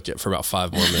would have cooked it for about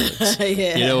 5 more minutes.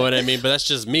 You know what I mean? But that's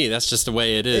just me. That's just the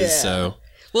way it is. Yeah. So,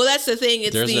 well, that's the thing.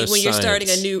 It's when you're starting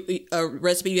a new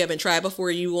recipe you haven't tried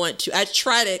before, you want to. I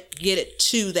try to get it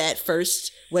to that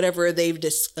first, whatever they've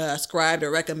described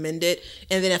or recommended,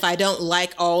 and then if I don't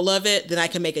like all of it, then I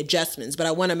can make adjustments. But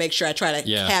I want to make sure I try to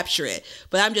capture it.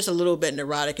 But I'm just a little bit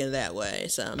neurotic in that way.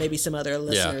 So maybe some other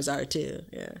listeners are too.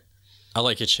 Yeah. I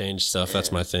like to change stuff.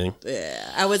 That's my thing.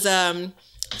 Yeah. I was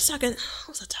talking,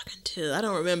 who was I talking to? I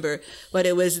don't remember, but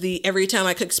it was every time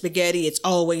I cook spaghetti, it's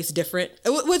always different.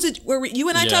 Were you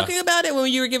and I talking about it when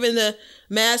you were giving the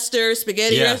master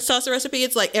spaghetti salsa recipe?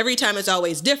 It's like every time it's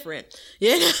always different.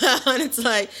 You know? And it's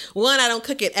like, one, I don't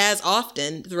cook it as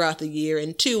often throughout the year.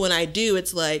 And two, when I do,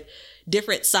 it's like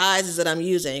different sizes that I'm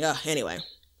using. Anyway.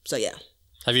 So yeah.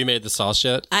 Have you made the sauce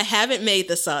yet? I haven't made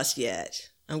the sauce yet.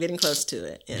 I'm getting close to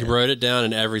it. Yeah. You wrote it down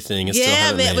and everything. And still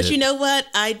haven't made but it. You know what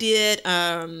I did?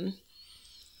 I'm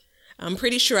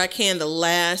pretty sure I canned the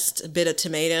last bit of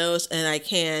tomatoes, and I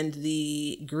canned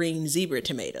the green zebra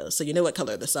tomatoes. So you know what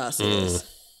color the sauce is?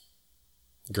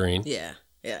 Green. Yeah.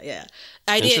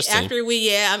 I did after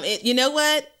you know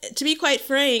what? To be quite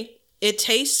frank, it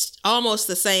tastes almost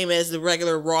the same as the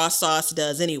regular raw sauce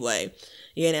does anyway.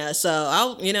 So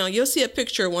I'll, you'll see a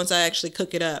picture once I actually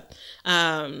cook it up.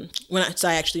 So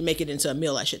I actually make it into a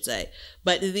meal, I should say.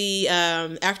 But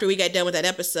after we got done with that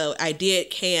episode, I did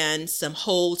can some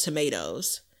whole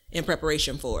tomatoes in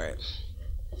preparation for it.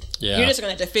 Yeah. You're just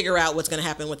going to have to figure out what's going to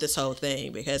happen with this whole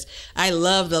thing, because I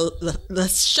love the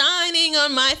shining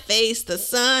on my face. The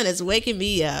sun is waking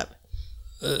me up.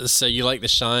 So you like the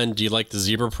shine? Do you like the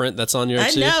zebra print that's on your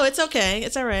too? I know. It's okay.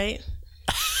 It's all right.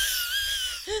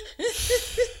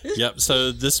 Yep.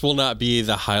 So this will not be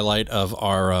the highlight of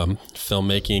our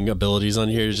filmmaking abilities on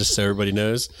here, just so everybody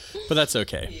knows. But that's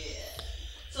okay. Yeah.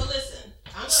 So listen,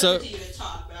 I'm going to continue to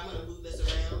talk, but I'm going to move this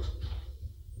around.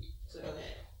 So go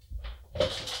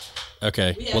ahead.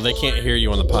 Okay. Well, they can't hear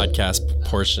you on the podcast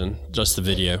portion, just the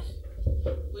video.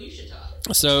 Well, you should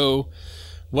talk. So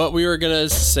what we were going to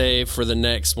say for the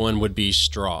next one would be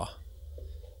straw.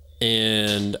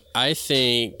 And I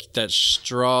think that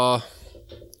straw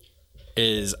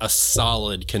is a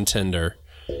solid contender.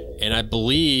 And I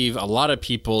believe a lot of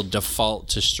people default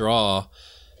to straw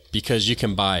because you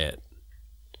can buy it.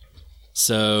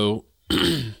 So,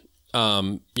 and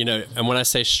when I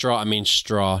say straw, I mean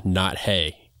straw, not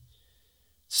hay.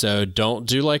 So don't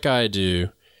do like I do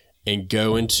and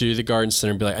go into the garden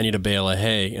center and be like, I need a bale of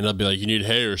hay. And they'll be like, you need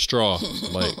hay or straw?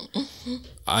 I'm like,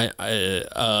 I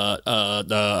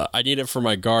need it for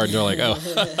my garden. They're like,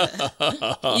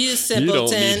 oh, you simpleton. You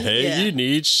don't need hay. Yeah. You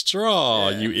need straw,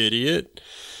 you idiot.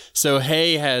 So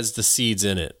hay has the seeds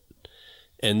in it.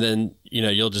 And then,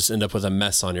 you'll just end up with a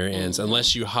mess on your hands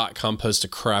unless you hot compost the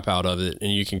crap out of it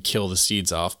and you can kill the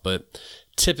seeds off. But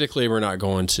typically we're not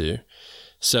going to.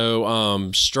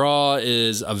 So straw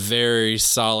is a very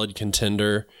solid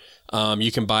contender.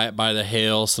 You can buy it by the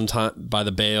by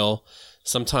the bale.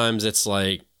 Sometimes it's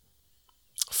like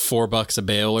 $4 a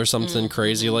bale or something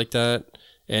crazy like that.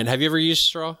 And have you ever used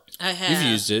straw? I have.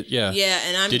 You've used it, yeah. Yeah,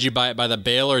 and Did you buy it by the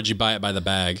bale or did you buy it by the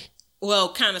bag?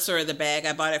 Well, kind of sort of the bag.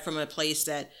 I bought it from a place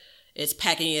that is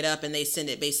packing it up and they send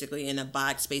it basically in a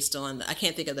box based on, I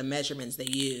can't think of the measurements they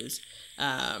use.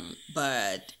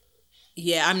 But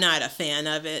yeah, I'm not a fan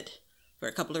of it for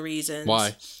a couple of reasons.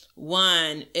 Why?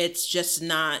 One, it's just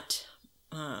not,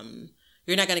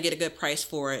 you're not going to get a good price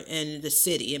for it in the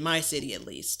city, in my city at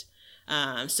least.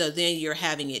 So then you're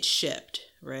having it shipped,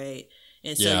 right?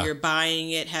 And so you're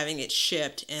buying it, having it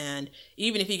shipped. And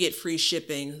even if you get free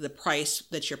shipping, the price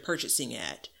that you're purchasing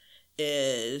at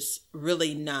is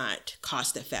really not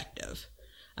cost effective.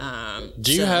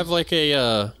 Do you have like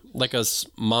a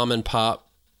mom and pop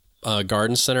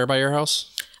garden center by your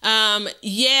house?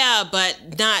 Yeah, but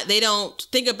they don't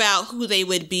think about who they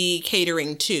would be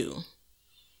catering to.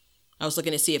 I was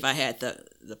looking to see if I had the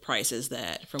prices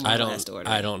that from my last order.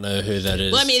 I don't know who that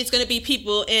is. Well, I mean, it's going to be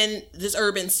people in this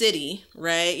urban city,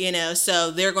 right?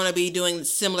 So they're going to be doing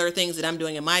similar things that I'm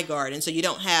doing in my garden. So you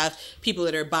don't have people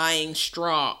that are buying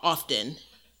straw often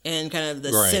in kind of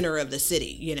the center of the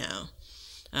city,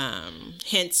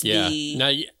 hence the...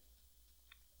 Now,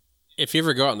 if you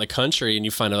ever go out in the country and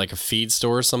you find like a feed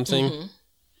store or something,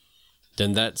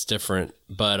 then that's different.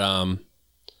 But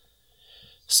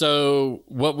so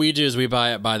what we do is we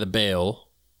buy it by the bale.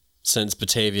 Since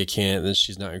Batavia can't, then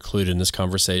she's not included in this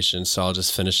conversation, so I'll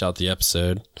just finish out the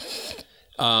episode.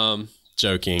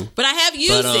 Joking. But I have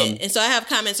used it, and so I have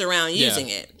comments around using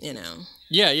it,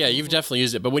 Yeah, you've definitely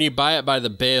used it. But when you buy it by the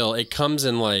bale, it comes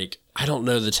in like, I don't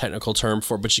know the technical term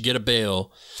for it, but you get a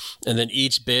bale, and then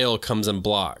each bale comes in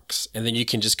blocks, and then you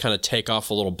can just kind of take off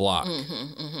a little block.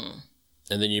 And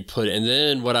then you put it, and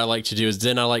then what I like to do is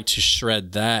then I like to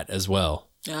shred that as well.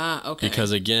 Ah, okay.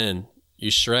 Because again, you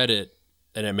shred it,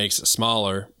 and it makes it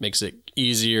smaller, makes it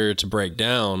easier to break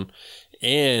down,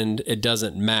 and it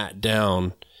doesn't mat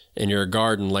down in your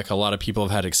garden like a lot of people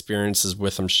have had experiences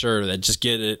with, I'm sure, that just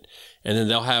get it, and then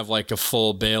they'll have like a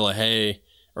full bale of hay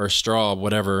or straw,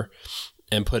 whatever,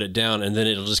 and put it down, and then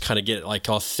it'll just kind of get like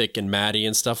all thick and matty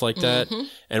and stuff like that.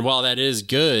 And while that is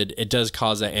good, it does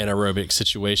cause that anaerobic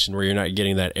situation where you're not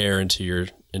getting that air into your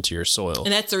soil.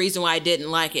 And that's the reason why I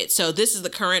didn't like it. So this is the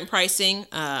current pricing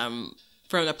from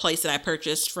the place that I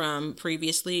purchased from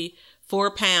previously.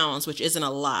 4 pounds, which isn't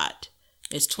a lot,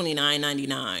 is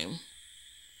 $29.99.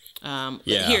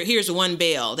 Here's one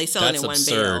bale. They sell it in one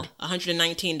bale.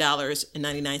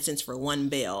 $119.99 for one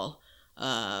bale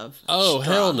of straw.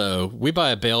 Hell no. We buy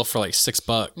a bale for like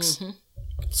 $6.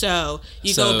 So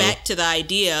you go back to the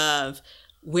idea of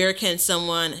where can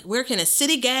a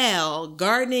city gal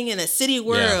gardening in a city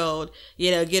world,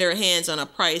 get her hands on a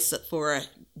price for a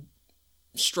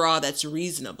straw that's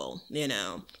reasonable,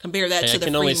 compare that to the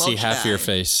free mulch guy. I can only see half of your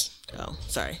face. Oh,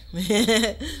 sorry.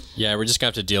 Yeah, we're just gonna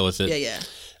have to deal with it. Yeah.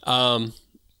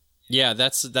 Yeah,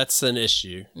 that's an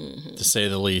issue, to say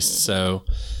the least. So,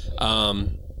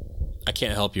 I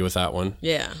can't help you with that one.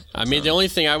 Yeah. I mean, the only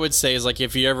thing I would say is, like,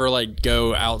 if you ever, like,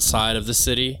 go outside of the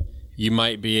city, you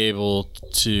might be able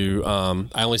to,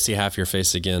 I only see half your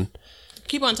face again.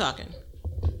 Keep on talking.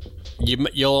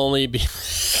 You'll only be...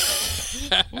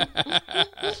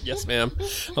 Yes, ma'am.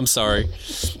 I'm sorry.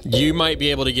 You might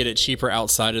be able to get it cheaper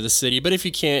outside of the city, but if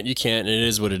you can't, you can't, and it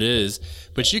is what it is.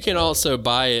 But you can also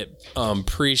buy it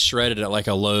pre-shredded at like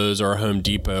a Lowe's or a Home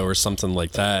Depot or something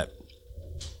like that.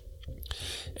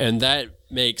 And that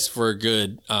makes for a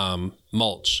good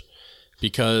mulch,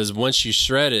 because once you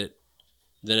shred it,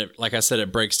 then it, like I said,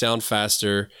 it breaks down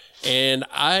faster. And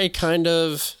I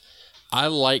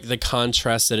like the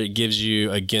contrast that it gives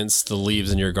you against the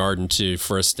leaves in your garden too,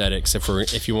 for aesthetics.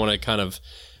 If you want to kind of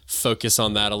focus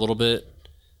on that a little bit,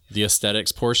 the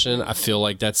aesthetics portion, I feel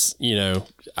like that's,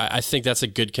 I think that's a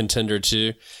good contender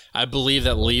too. I believe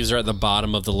that leaves are at the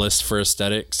bottom of the list for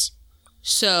aesthetics.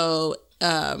 So,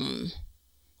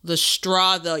 the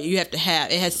straw though, it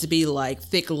has to be like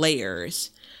thick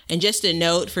layers. And just a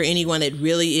note for anyone that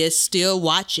really is still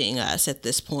watching us at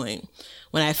this point.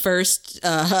 When I first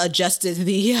adjusted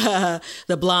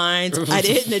the blinds,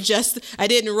 I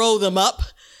didn't roll them up,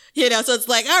 so it's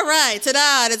like, all right,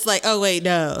 ta-da. And it's like, oh, wait,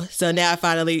 no. So now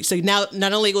now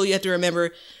not only will you have to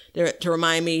remember to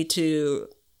remind me to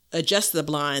adjust the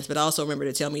blinds, but also remember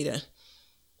to tell me to,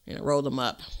 roll them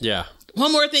up. Yeah.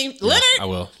 One more thing, yeah, Leonard. I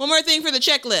will. One more thing for the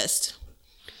checklist.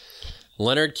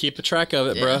 Leonard, keep a track of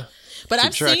it, bruh. But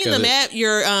I've seen them at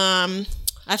your,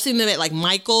 I've seen them at like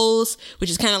Michael's, which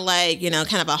is kind of like,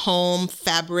 kind of a home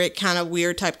fabric kind of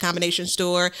weird type combination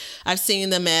store. I've seen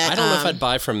them at... I don't know if I'd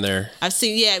buy from there. I've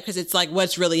seen, because it's like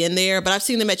what's really in there. But I've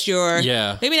seen them at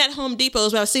maybe not Home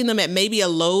Depot's, but I've seen them at maybe a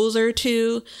Lowe's or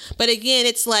two. But again,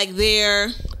 it's like they're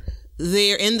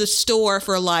in the store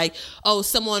for like,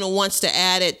 someone wants to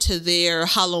add it to their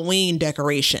Halloween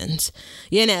decorations,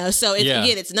 so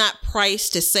again, it's not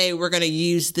priced to say we're going to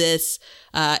use this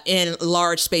in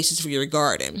large spaces for your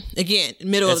garden. Again,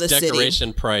 middle of the city. It's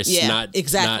decoration price, not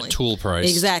tool price.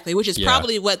 Exactly, which is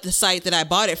probably what the site that I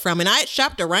bought it from. And I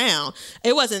shopped around.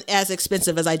 It wasn't as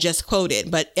expensive as I just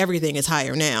quoted, but everything is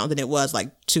higher now than it was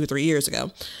like 2 or 3 years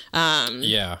ago.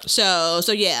 So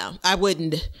yeah, I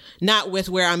wouldn't, not with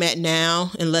where I'm at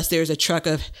now, unless there's a truck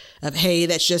of hay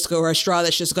or a straw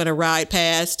that's just going to ride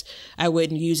past, I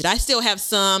wouldn't use it. I still have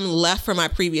some left from my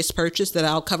previous purchase that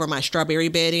I'll cover my strawberry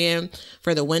bed in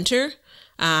for the winter,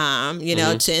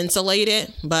 to insulate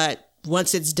it. But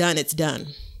once it's done, it's done.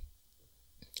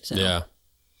 So. Yeah.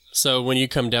 So when you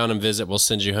come down and visit, we'll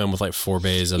send you home with like 4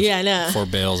 bales of straw.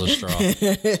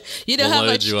 You know how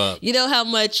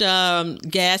much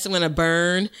gas I'm going to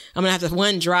burn? I'm going to have to,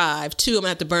 1, drive. 2, I'm going to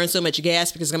have to burn so much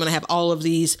gas because I'm going to have all of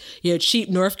these, cheap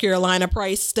North Carolina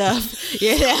price stuff.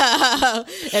 In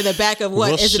the back of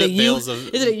what? Is it a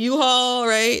U-Haul,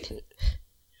 right?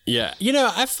 Yeah.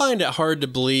 I find it hard to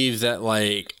believe that,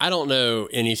 like, I don't know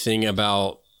anything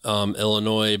about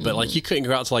Illinois, but like you couldn't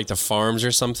go out to like the farms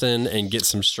or something and get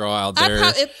some straw out there. You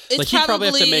probably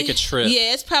have to make a trip.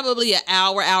 Yeah, it's probably an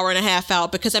hour and a half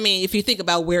out, because I mean, if you think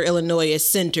about where Illinois is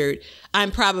centered, I'm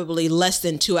probably less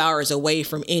than 2 hours away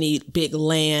from any big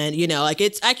land.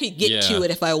 I could get to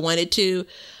it if I wanted to.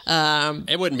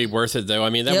 It wouldn't be worth it though. I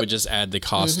mean, that would just add the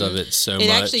cost of it so much. It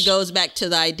actually goes back to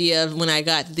the idea of when I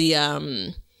got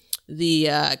the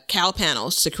cow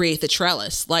panels to create the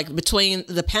trellis. Like, between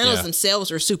the panels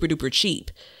themselves are super duper cheap.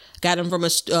 Got them from a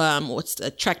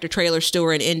tractor trailer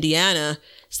store in Indiana.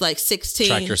 It's like 16.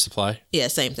 Tractor Supply. Yeah,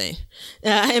 same thing.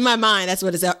 In my mind, that's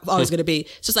what it's always going to be.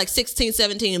 So it's like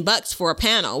 $16-17 for a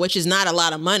panel, which is not a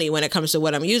lot of money when it comes to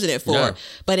what I'm using it for. Yeah.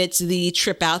 But it's the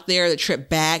trip out there, the trip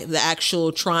back, the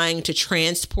actual trying to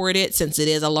transport it, since it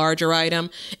is a larger item.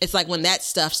 It's like when that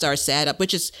stuff starts to add up,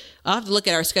 which is, I'll have to look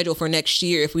at our schedule for next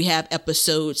year if we have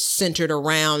episodes centered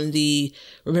around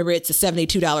remember, it's a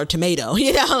 $72 tomato.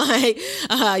 You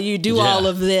do all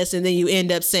of this and then you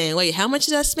end up saying, wait, how much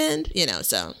did I spend?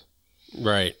 So.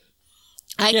 Right.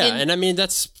 And I mean,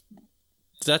 that's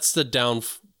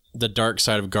the dark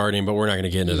side of gardening, but we're not going to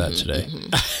get into that today.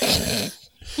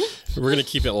 We're going to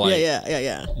keep it light.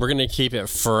 Yeah. We're going to keep it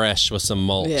fresh with some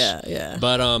mulch. Yeah.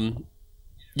 But, and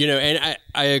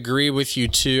I agree with you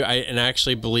too. I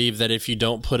actually believe that if you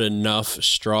don't put enough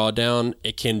straw down,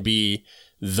 it can be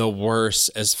the worst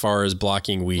as far as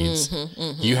blocking weeds.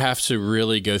 You have to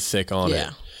really go thick on it.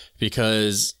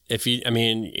 Because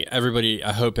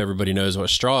I hope everybody knows what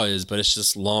straw is, but it's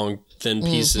just long, thin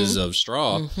pieces of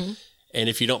straw. And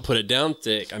if you don't put it down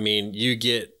thick, I mean, you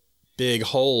get big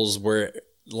holes where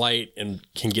light can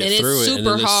get through it. And it's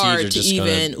super hard to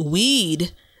even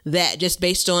weed that just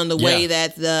based on the way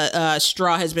that the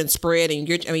straw has been spread. And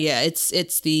you got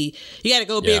to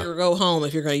go big or go home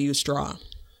if you're going to use straw.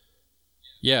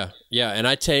 Yeah. And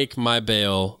I take my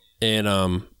bale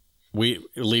and we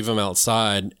leave them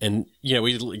outside, and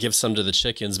we give some to the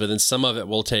chickens, but then some of it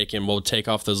we'll take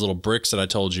off those little bricks that I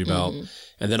told you about,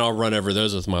 and then I'll run over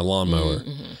those with my lawnmower.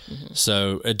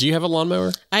 So, do you have a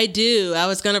lawnmower? I do. I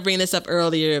was going to bring this up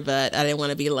earlier, but I didn't want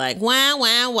to be like, wow.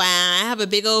 I have a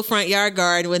big old front yard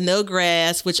garden with no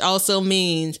grass, which also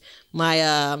means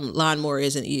my lawnmower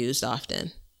isn't used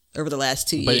often over the last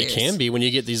 2 years. But it can be when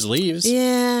you get these leaves.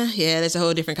 Yeah. There's a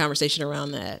whole different conversation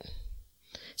around that.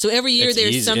 So every year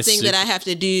there's something that I have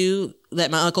to do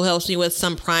that my uncle helps me with,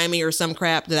 some priming or some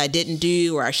crap that I didn't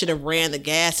do, or I should have ran the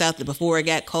gas out before it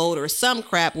got cold, or some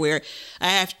crap where I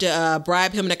have to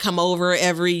bribe him to come over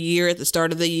every year at the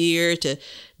start of the year to,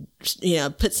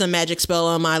 put some magic spell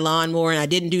on my lawnmower. And I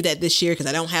didn't do that this year because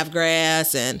I don't have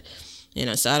grass. And,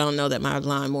 so I don't know that my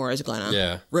lawnmower is going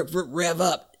to rev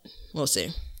up. We'll see.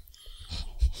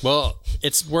 Well,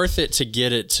 it's worth it to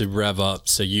get it to rev up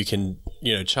so you can,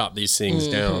 chop these things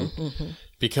down,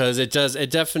 because it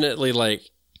definitely, like,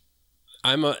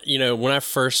 when I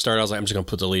first started, I was like, I'm just going to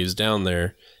put the leaves down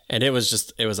there, and it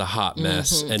was a hot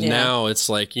mess. And now it's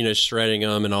like, shredding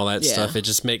them and all that stuff. It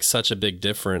just makes such a big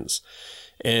difference.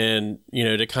 And,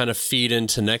 to kind of feed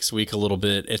into next week a little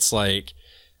bit, it's like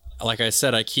I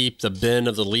said, I keep the bin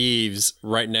of the leaves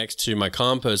right next to my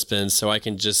compost bin so I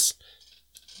can just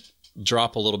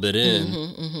drop a little bit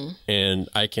in and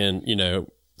I can,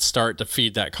 start to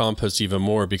feed that compost even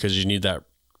more, because you need that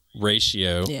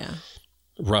ratio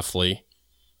roughly.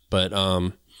 But,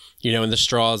 and the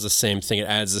straw is the same thing. It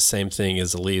adds the same thing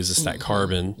as the leaves. It's that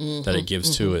carbon that it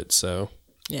gives to it. So,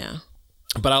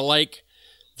 but I like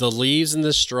the leaves and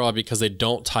the straw because they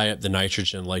don't tie up the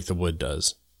nitrogen like the wood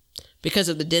does. Because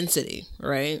of the density,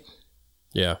 right?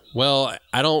 Yeah. Well,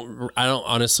 I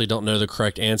honestly don't know the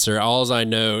correct answer. All I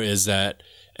know is that,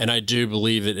 and I do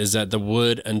believe it, is that the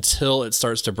wood, until it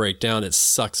starts to break down, it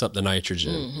sucks up the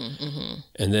nitrogen.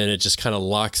 And then it just kind of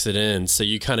locks it in. So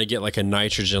you kind of get like a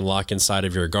nitrogen lock inside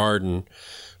of your garden,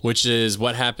 which is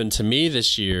what happened to me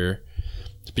this year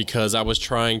because I was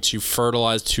trying to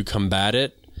fertilize to combat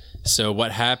it. So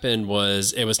what happened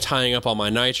was it was tying up all my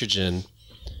nitrogen,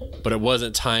 but it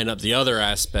wasn't tying up the other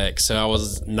aspects. So I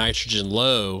was nitrogen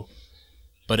low,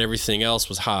 but everything else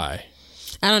was high.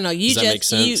 I don't know. You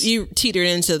you teetered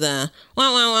into the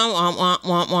womp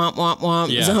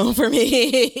zone for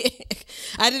me.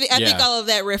 I think all of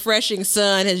that refreshing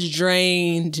sun has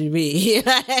drained me.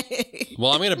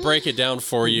 Well, I'm going to break it down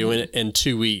for you in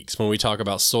 2 weeks when we talk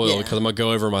about soil, because I'm going to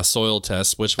go over my soil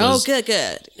test, which was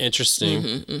good.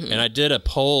 Interesting. And I did a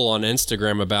poll on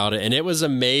Instagram about it, and it was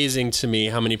amazing to me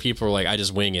how many people were like, I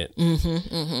just wing it.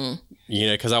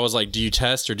 Because I was like, do you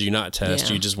test or do you not test?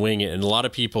 Do you just wing it? And a lot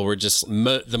of people were just,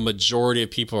 the majority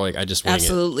of people were like, I just wing it.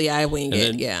 Absolutely, I wing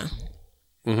it,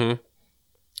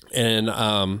 And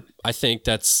I think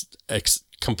that's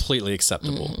completely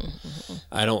acceptable.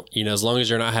 I don't, as long as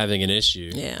you're not having an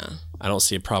issue. I don't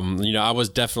see a problem. I was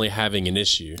definitely having an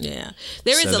issue.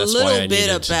 There's a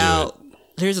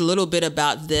little bit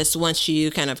about this once you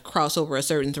kind of cross over a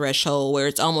certain threshold where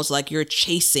it's almost like you're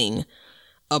chasing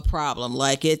a problem.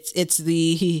 Like it's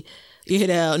the,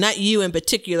 not you in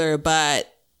particular,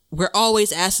 but we're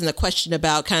always asking the question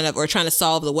about kind of, or trying to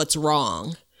solve the what's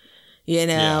wrong,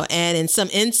 and in some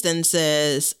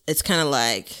instances it's kind of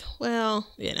like, well,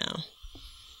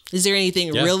 is there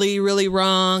anything really, really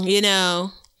wrong? I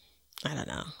don't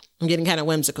know. I'm getting kind of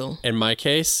whimsical. In my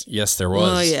case, yes, there was.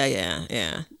 Oh,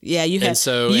 yeah.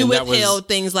 You withheld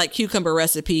things like cucumber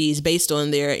recipes based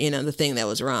on their, the thing that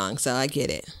was wrong. So I get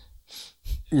it.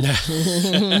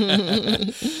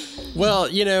 Well,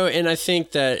 and I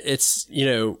think that it's,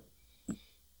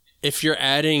 if you're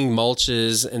adding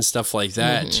mulches and stuff like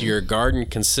that to your garden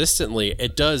consistently,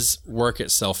 it does work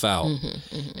itself out.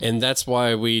 And that's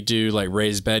why we do like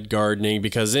raised bed gardening,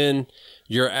 because then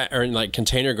or like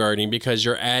container gardening, because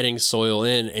you're adding soil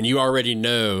in and you already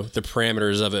know the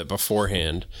parameters of it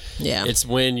beforehand. It's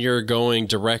when you're going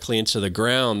directly into the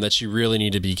ground that you really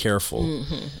need to be careful.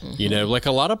 Like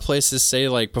a lot of places say,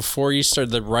 like, before you start,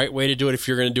 the right way to do it, if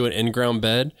you're going to do an in-ground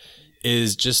bed,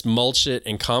 is just mulch it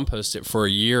and compost it for a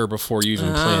year before you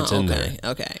even plant in there.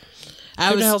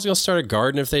 Who the hell's going to start a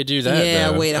garden if they do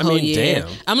that? Wait a whole year. Damn.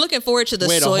 I'm looking forward to the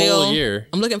soil. Wait a whole year.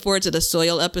 I'm looking forward to the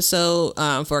soil episode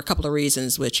for a couple of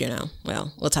reasons, which,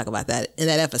 we'll talk about that in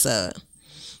that episode.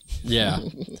 Yeah.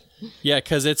 Yeah,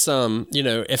 because it's,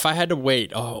 if I had to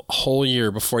wait a whole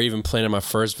year before I even planted my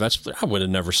first vegetable, I would have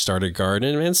never started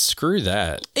gardening, man. Screw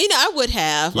that. I would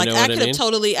have. You know what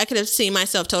I could have seen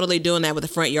myself totally doing that with a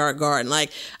front yard garden.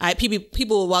 Like,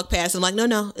 people will walk past and I'm like,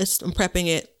 no, I'm prepping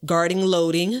it. Garden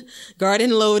loading,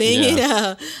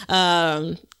 Yeah.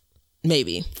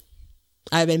 Maybe.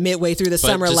 I've been midway through the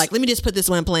summer, let me just put this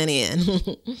one plant in.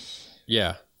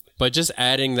 Yeah. But just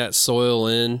adding that soil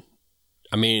in,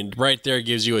 I mean, right there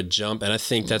gives you a jump. And I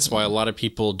think that's why a lot of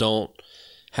people don't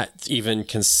even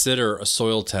consider a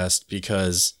soil test,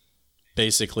 because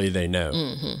basically they know.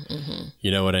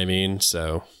 You know what I mean?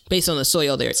 So based on the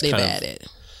soil they've added.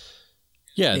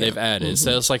 Yeah, they've added.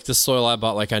 So it's like the soil I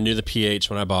bought, like I knew the pH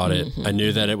when I bought it. I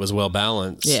knew that it was well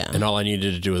balanced. Yeah. And all I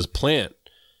needed to do was plant.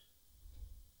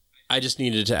 I just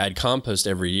needed to add compost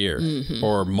every year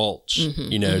or mulch,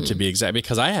 to be exact,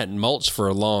 because I hadn't mulched for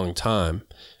a long time,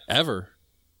 ever.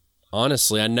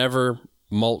 Honestly, I never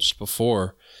mulched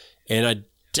before. And I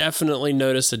definitely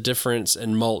noticed a difference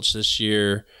in mulch this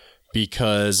year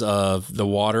because of the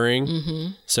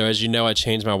watering. So as you know, I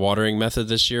changed my watering method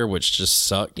this year, which just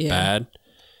sucked bad.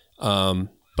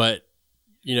 But,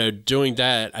 doing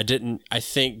that, I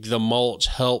think the mulch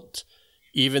helped.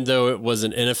 Even though it was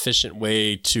an inefficient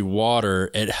way to water,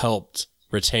 it helped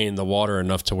retain the water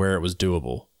enough to where it was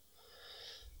doable.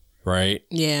 Right?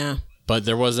 Yeah. But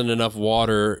there wasn't enough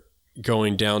water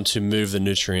going down to move the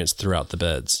nutrients throughout the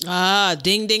beds. Ah,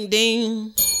 ding, ding,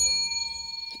 ding.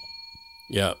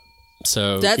 Yep.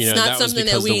 So, that's not that was something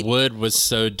because that the wood was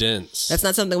so dense. That's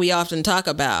not something we often talk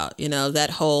about,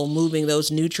 that whole moving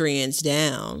those nutrients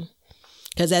down.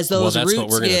 Because as those that's roots what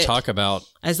we're going to talk about.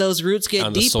 As those roots get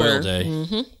on deeper. the soil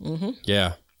day.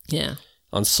 Yeah. Yeah.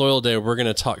 On soil day, we're going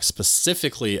to talk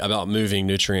specifically about moving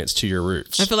nutrients to your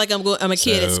roots. I feel like I'm a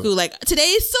kid at school. Like,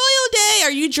 today's soil day.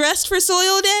 Are you dressed for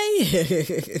soil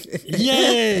day?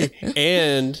 Yay!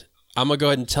 And I'm going to go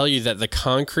ahead and tell you that the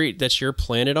concrete that you're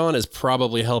planted on is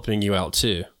probably helping you out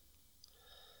too.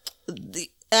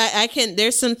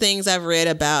 There's some things I've read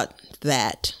about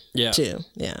that too.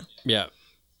 Yeah. Yeah.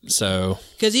 So,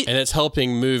 and it's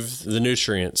helping move the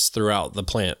nutrients throughout the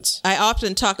plants. I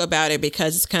often talk about it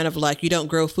because it's kind of like you don't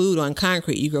grow food on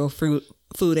concrete, you grow food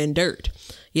in dirt,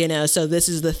 so this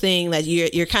is the thing that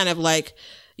you're kind of like,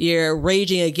 you're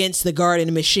raging against the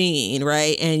garden machine,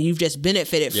 right? And you've just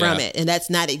benefited from it. And that's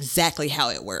not exactly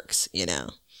how it works,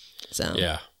 so.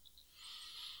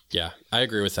 Yeah, I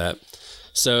agree with that.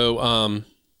 So,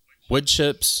 wood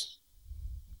chips,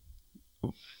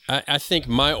 I think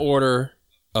my order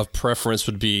of preference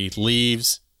would be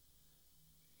leaves,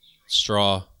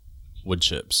 straw, wood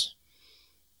chips.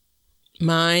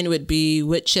 Mine would be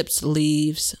wood chips,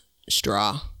 leaves,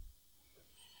 straw.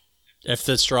 If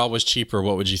the straw was cheaper,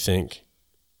 what would you think?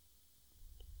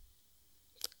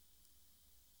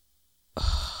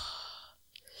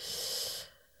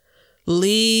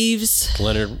 Leaves.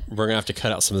 Leonard, we're going to have to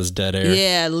cut out some of this dead air.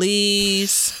 Yeah,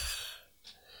 leaves.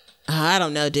 I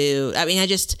don't know, dude. I mean,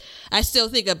 I still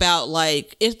think about,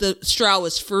 like, if the straw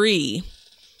was free,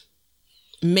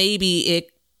 maybe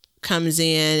it comes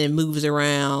in and moves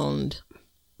around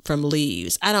from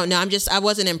leaves. I don't know. I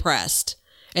wasn't impressed.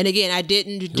 And again, I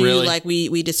didn't do like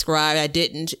we described. I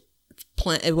didn't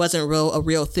plant. It wasn't a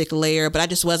real thick layer, but I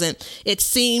just wasn't. It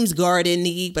seems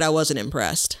garden-y, but I wasn't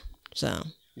impressed. So.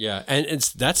 Yeah, and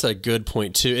that's a good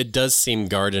point too. It does seem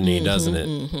garden-y, doesn't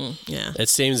it? Yeah. It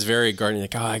seems very garden-y.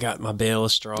 Like, I got my bale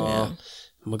of straw. Yeah.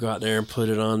 I'm going to go out there and put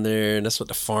it on there, and that's what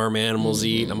the farm animals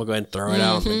eat. I'm going to go ahead and throw it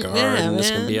out in the garden. It's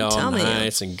going to be all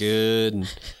nice and good.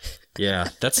 And yeah,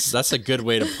 that's a good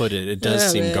way to put it. It does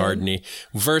seem garden-y.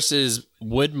 Versus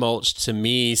wood mulch, to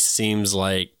me, seems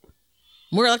like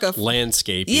more like a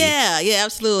landscape. Yeah,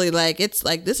 absolutely. Like, it's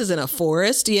like, this isn't a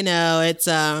forest, it's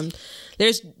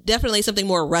there's definitely something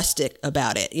more rustic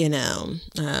about it,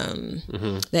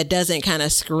 that doesn't kind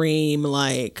of scream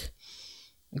like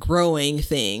growing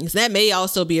things. That may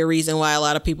also be a reason why a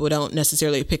lot of people don't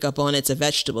necessarily pick up on it's a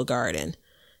vegetable garden.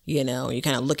 You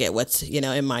kind of look at what's,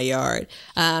 in my yard.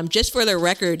 Just for the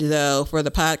record, though, for the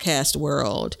podcast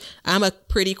world, I'm a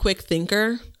pretty quick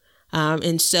thinker.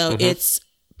 And so it's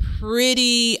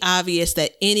pretty obvious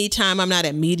that anytime I'm not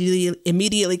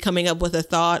immediately coming up with a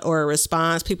thought or a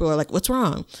response, people are like, what's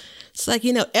wrong? It's like,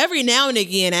 every now and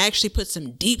again, I actually put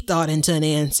some deep thought into an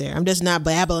answer. I'm just not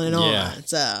babbling on.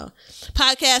 So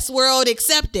podcast world,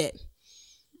 accept it.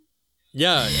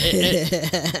 Yeah.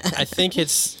 I think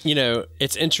it's,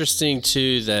 it's interesting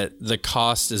too that the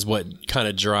cost is what kind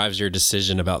of drives your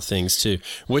decision about things too,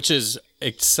 which is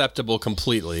acceptable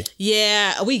completely.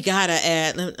 Yeah, we gotta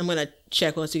add, I'm going to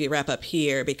check once we get wrap up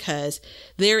here, because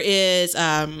there is,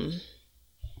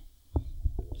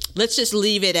 let's just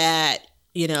leave it at,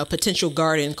 potential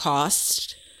garden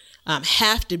costs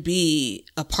have to be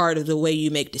a part of the way you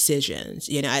make decisions.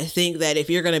 I think that if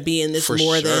you're going to be in this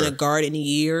than a garden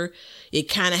year, you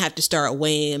kind of have to start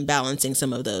weighing and balancing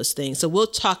some of those things. So we'll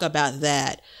talk about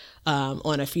that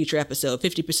on a future episode.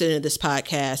 50% of this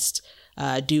podcast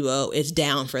duo is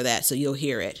down for that, so you'll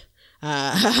hear it.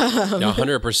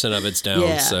 100% of it's down.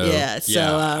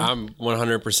 Yeah. I'm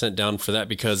 100% down for that,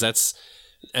 because that's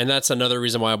another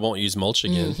reason why I won't use mulch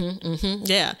again.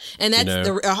 Yeah, and that's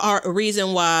the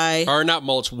reason why. Or not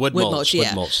mulch, wood mulch. Yeah.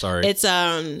 Wood mulch. Sorry. It's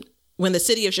when the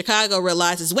city of Chicago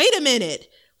realizes, wait a minute,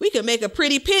 we could make a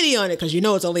pretty penny on it, because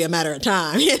it's only a matter of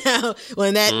time.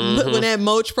 When that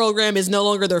mulch program is no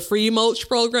longer the free mulch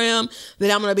program, then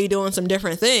I'm going to be doing some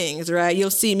different things, right? You'll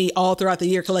see me all throughout the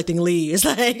year collecting leaves.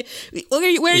 Like, where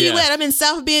are you at? I'm in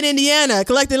South Bend, Indiana,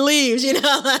 collecting leaves. So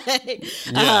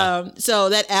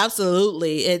that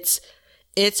absolutely,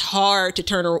 it's hard to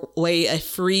turn away a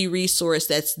free resource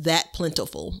that's that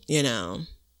plentiful.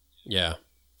 Yeah.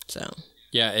 So.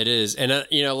 Yeah, it is. And,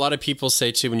 a lot of people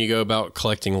say, too, when you go about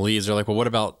collecting leaves, they're like, well, what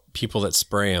about people that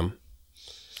spray them?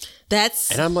 And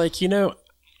I'm like,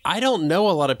 I don't know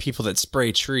a lot of people that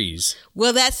spray trees.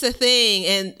 Well, that's the thing.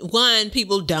 And one,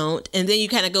 people don't. And then you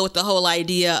kind of go with the whole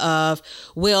idea of,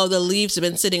 well, the leaves have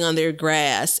been sitting on their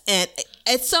grass. And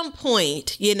at some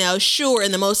point, sure,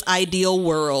 in the most ideal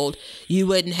world, you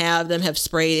wouldn't have them have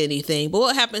sprayed anything. But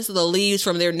what happens to the leaves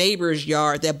from their neighbor's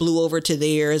yard that blew over to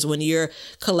theirs when you're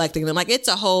collecting them? Like, it's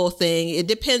a whole thing. It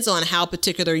depends on how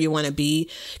particular you want to be.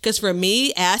 Because for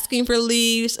me, asking for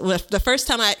leaves, the first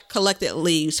time I collected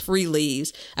leaves, free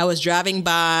leaves, I was driving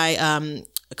by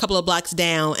a couple of blocks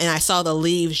down, and I saw the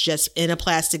leaves just in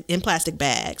plastic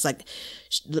bags. Like,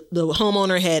 the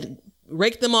homeowner had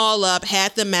raked them all up,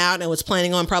 had them out, and was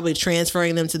planning on probably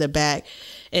transferring them to the back.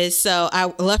 And so I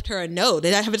left her a note.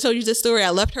 And I haven't told you this story. I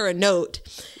left her a note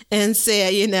and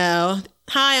said,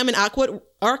 hi, I'm an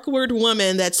awkward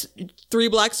woman that's 3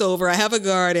 blocks over. I have a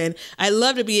garden. I'd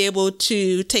love to be able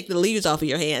to take the leaves off of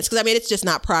your hands. Because, it's just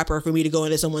not proper for me to go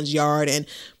into someone's yard and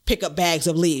pick up bags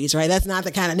of leaves, right? That's not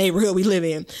the kind of neighborhood we live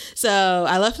in. So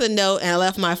I left the note, and I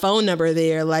left my phone number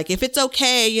there. Like, if it's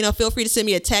okay, feel free to send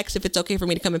me a text if it's okay for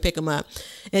me to come and pick them up.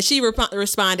 And she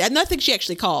responded. I don't think she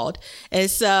actually called. And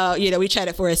so, we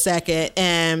chatted for a second,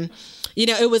 and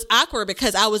it was awkward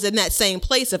because I was in that same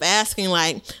place of asking,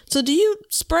 like, so do you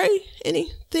spray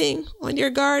anything on your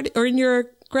garden or in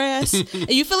your grass? And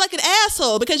you feel like an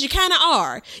asshole because you kind of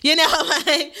are,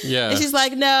 Yeah. And she's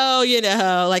like, no,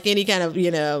 like any kind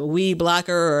of, weed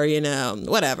blocker or,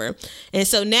 whatever. And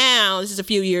so now, this is a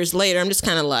few years later, I'm just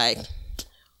kind of like,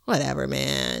 whatever,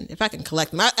 man. If I can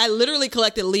collect them. I literally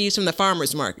collected leaves from the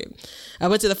farmer's market. I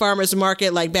went to the farmer's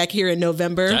market like back here in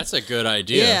November. That's a good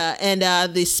idea. Yeah.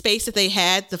 And the space that they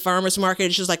had, the farmer's market,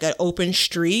 is just like an open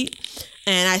street.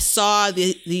 And I saw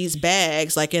these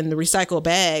bags, like in the recycled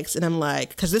bags. And I'm like,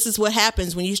 because this is what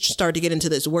happens when you start to get into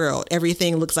this world.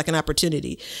 Everything looks like an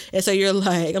opportunity. And so you're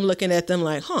like, I'm looking at them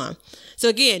like, huh. So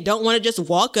again, don't want to just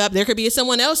walk up. There could be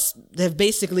someone else that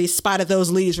basically spotted those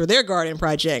leaves for their garden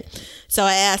project. So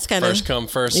I asked first come,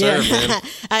 first serve, man.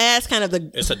 I asked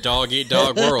it's a dog eat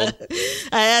dog world.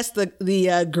 I asked the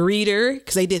greeter,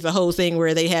 because they did the whole thing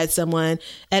where they had someone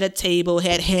at a table,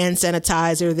 had hand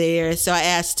sanitizer there. So I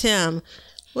asked him,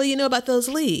 well, you know about those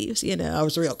leaves? I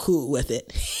was real cool with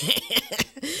it.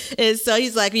 And so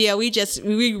he's like, yeah, we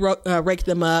raked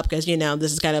them up because,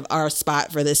 this is kind of our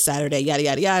spot for this Saturday, yada,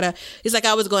 yada, yada. He's like,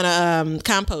 I was going to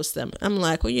compost them. I'm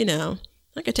like, well,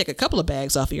 I could take a couple of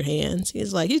bags off of your hands.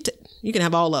 He's like, you can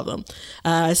have all of them.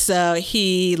 So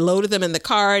he loaded them in the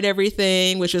car and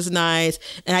everything, which was nice.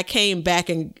 And I came back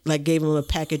and gave him a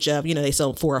package of, they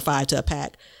sold 4 or 5 to a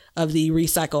pack of the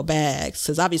recycled bags.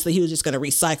 Because obviously he was just going to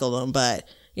recycle them, but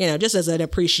just as an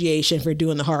appreciation for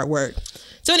doing the hard work.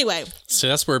 So anyway. So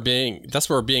that's where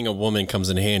being a woman comes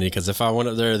in handy, because if I went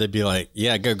up there, they'd be like,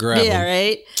 yeah, go grab them. Yeah,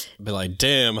 right? I'd be like,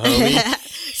 damn, homie.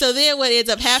 So then what ends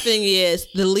up happening is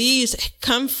the leaves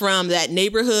come from that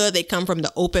neighborhood. They come from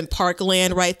the open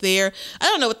parkland right there. I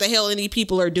don't know what the hell any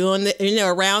people are doing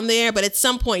around there, but at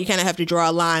some point you kind of have to draw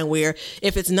a line where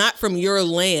if it's not from your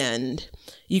land,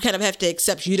 you kind of have to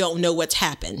accept you don't know what's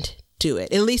happened to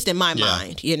it, at least in my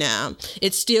mind.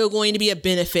 It's still going to be a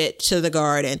benefit to the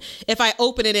garden. If I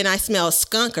open it and I smell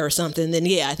skunk or something, then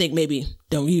I think maybe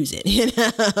don't use it.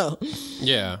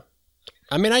 Yeah,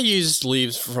 I mean, I used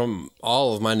leaves from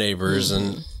all of my neighbors,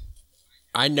 and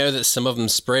I know that some of them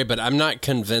spray, but I'm not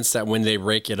convinced that when they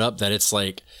rake it up that it's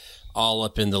like all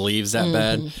up in the leaves that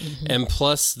bad. And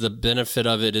plus the benefit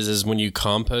of it is when you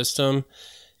compost them,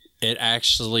 it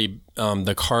actually,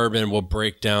 the carbon will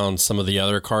break down some of the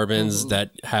other carbons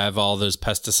that have all those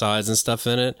pesticides and stuff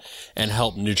in it and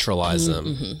help neutralize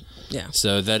them. Yeah.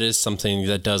 So that is something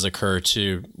that does occur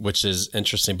too, which is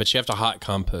interesting, but you have to hot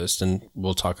compost, and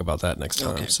we'll talk about that next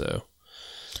time. Okay. So,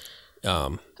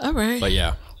 All right. but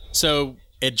yeah, so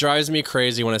it drives me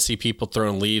crazy when I see people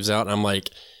throwing leaves out, and I'm like,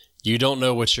 you don't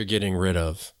know what you're getting rid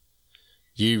of.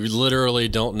 You literally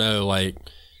don't know, like,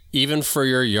 even for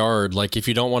your yard, like if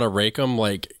you don't want to rake them,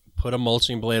 like put a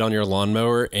mulching blade on your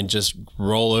lawnmower and just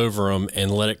roll over them and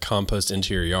let it compost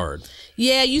into your yard.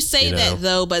 Yeah, you say that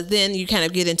though, but then you kind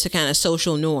of get into kind of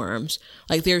social norms.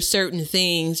 Like there's certain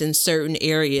things in certain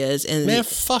areas, and Man,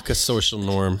 fuck a social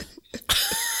norm.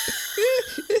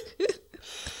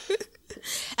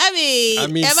 I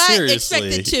mean am seriously. I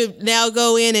expected to now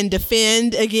go in and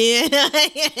defend again?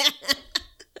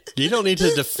 You don't need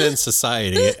to defend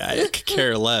society. I could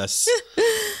care less.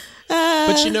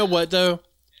 But you know what, though?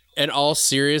 In all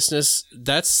seriousness,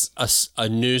 that's a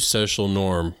new social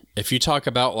norm. If you talk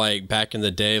about, like, back in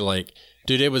the day, like,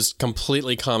 dude, it was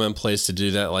completely commonplace to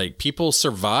do that. Like, people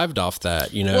survived off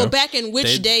that, you know? Well, back in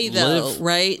which day, though,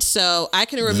 right? So I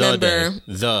can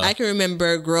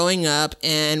remember growing up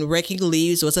and raking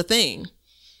leaves was a thing.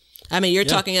 I mean, you're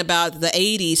talking about the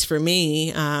 80s for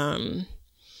me.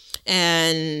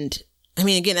 And I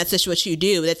mean, again, that's just what you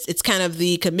do. It's kind of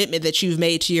the commitment that you've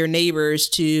made to your neighbors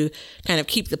to kind of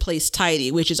keep the place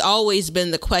tidy, which has always been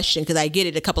the question, because I get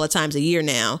it a couple of times a year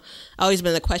now. Always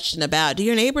been the question about, do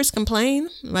your neighbors complain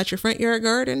about your front yard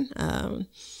garden? And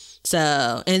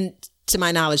to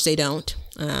my knowledge, they don't.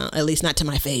 At least not to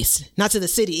my face. Not to the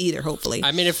city either, hopefully.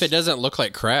 I mean, if it doesn't look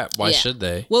like crap, why should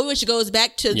they? Well, which goes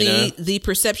back to the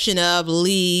perception of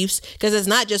leaves, because it's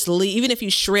not just leaves. Even if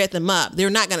you shred them up, they're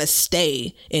not going to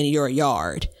stay in your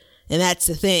yard. And that's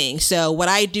the thing. So what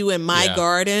I do in my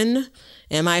garden,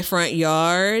 in my front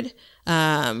yard,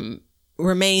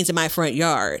 remains in my front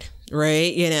yard,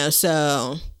 right? You know,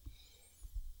 so...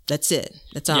 That's it.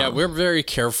 That's all. Yeah, we're very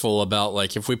careful about,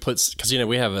 like, if we put, because, you know,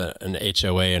 we have an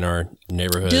HOA in our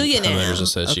neighborhood homeowners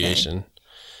association. Okay.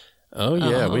 Oh,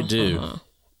 yeah, we do.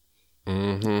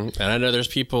 And I know there's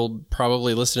people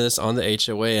probably listening to this on the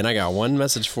HOA, and I got one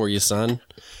message for you, son.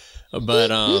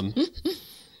 But,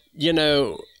 you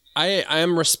know, I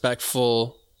am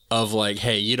respectful of, like,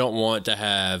 hey, you don't want to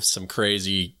have some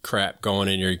crazy crap going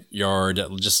in your yard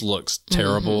that just looks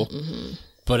terrible.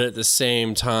 But at the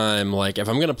same time, like, if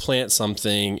I'm going to plant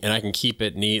something and I can keep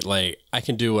it neat, like, I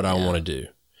can do what I want to do.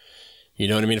 You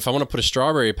know what I mean? If I want to put a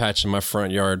strawberry patch in my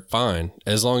front yard, fine,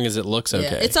 as long as it looks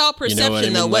okay. It's all perception, you know what I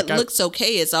mean? though. What looks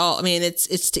okay is all. I mean,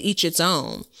 it's to each its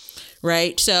own,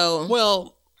 right? So,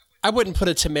 well, I wouldn't put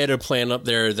a tomato plant up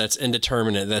there that's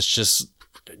indeterminate. That's just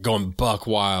going buck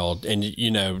wild, and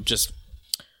just.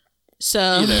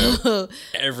 So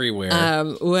everywhere.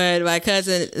 When my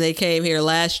cousin, they came here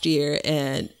last year,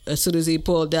 and as soon as he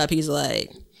pulled up, he's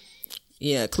like,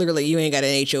 yeah, clearly you ain't got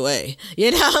an HOA,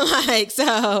 you know, like,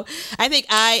 so I think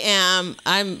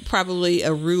I'm probably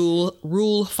a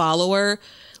rule follower,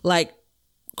 like,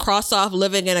 cross off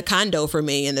living in a condo for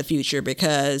me in the future,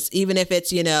 because even if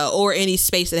it's, or any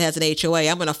space that has an HOA,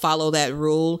 I'm going to follow that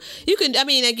rule. You could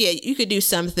do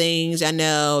some things. I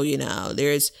know,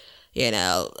 there's,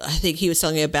 I think he was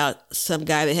telling me about some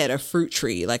guy that had a fruit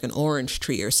tree, like an orange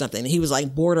tree or something. He was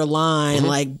like borderline,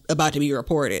 like about to be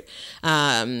reported.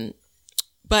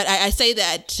 But I say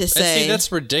that to say, that's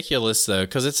ridiculous though,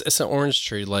 because it's an orange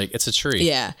tree, like it's a tree.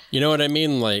 Yeah, you know what I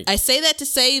mean. Like, I say that to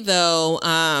say though,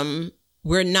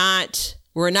 we're not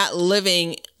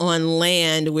living on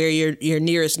land where your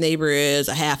nearest neighbor is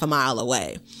a half a mile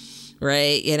away.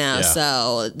 Right.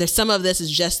 So there's some of this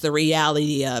is just the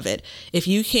reality of it. If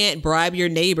you can't bribe your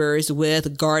neighbors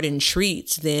with garden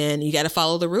treats, then you got to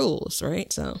follow the rules.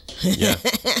 Right. So, yeah,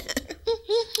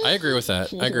 I agree with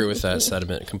that. I agree with that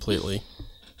sentiment completely.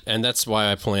 And that's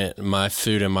why I plant my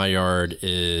food in my yard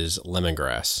is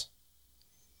lemongrass.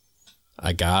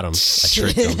 I got them. I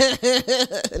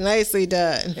tricked them. Nicely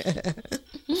done.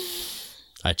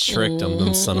 I tricked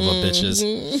them son of a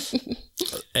bitches.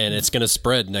 And it's going to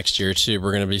spread next year, too.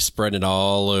 We're going to be spreading it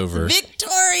all over.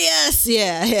 Victorious!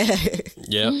 Yeah.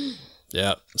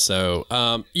 Yep. So,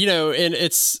 and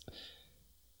it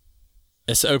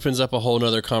opens up a whole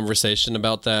nother conversation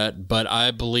about that. But I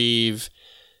believe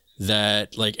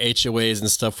that, like, HOAs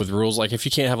and stuff with rules, like, if you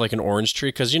can't have, like, an orange tree,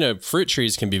 because, fruit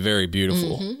trees can be very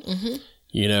beautiful.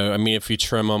 I mean, if you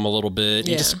trim them a little bit,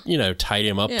 you just, tidy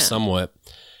them up somewhat.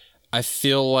 I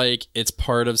feel like it's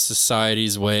part of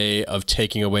society's way of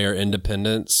taking away our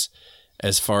independence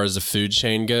as far as the food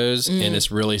chain goes. And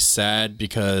it's really sad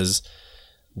because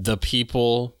the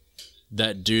people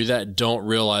that do that don't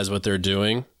realize what they're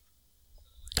doing.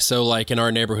 So like in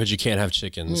our neighborhood, you can't have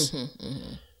chickens.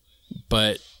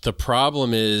 But the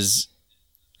problem is,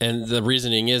 and the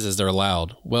reasoning is they're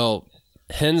loud. Well,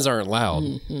 hens aren't loud.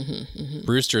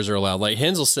 Roosters are loud. Like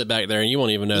hens will sit back there and you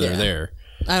won't even know they're there.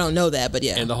 I don't know that, but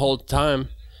yeah. And the whole time,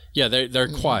 yeah, they're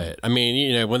quiet. I mean,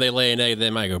 you know, when they lay an egg, they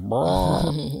might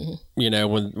go, you know,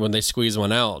 when they squeeze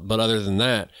one out. But other than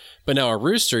that, but now a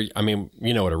rooster, I mean,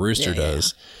 you know what a rooster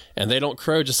does. And they don't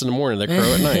crow just in the morning. They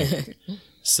crow at night.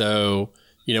 So,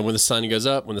 you know, when the sun goes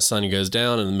up, when the sun goes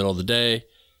down in the middle of the day.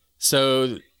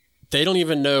 So they don't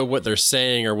even know what they're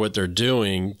saying or what they're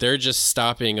doing. They're just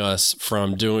stopping us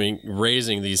from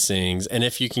raising these things. And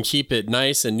if you can keep it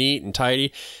nice and neat and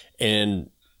tidy and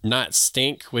not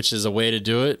stink, which is a way to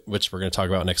do it, which we're going to talk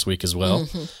about next week as well,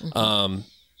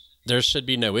 there should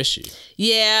be no issue.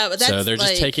 Yeah, but that's so they're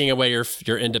just taking away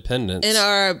your independence. In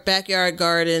our Backyard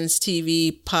Gardens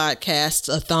TV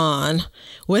podcast-a-thon,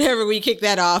 whenever we kick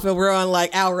that off and we're on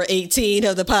like hour 18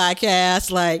 of the podcast,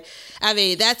 like, I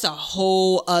mean, that's a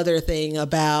whole other thing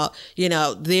about, you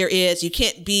know, you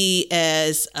can't be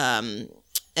as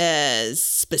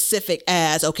specific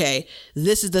as, okay,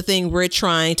 this is the thing we're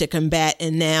trying to combat,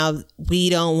 and now we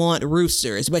don't want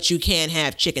roosters, but you can't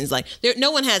have chickens. Like,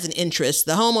 no one has an interest.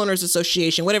 The homeowners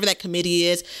association, whatever that committee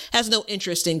is, has no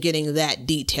interest in getting that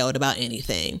detailed about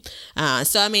anything.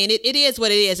 So I mean, it is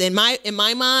what it is. In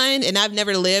my mind, and I've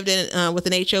never lived in with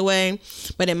an HOA,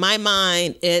 but in my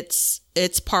mind, it's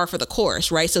par for the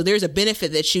course, right? So there's a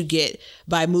benefit that you get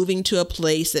by moving to a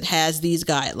place that has these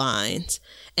guidelines.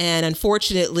 And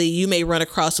unfortunately, you may run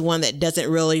across one that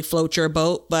doesn't really float your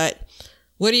boat, but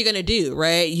what are you going to do,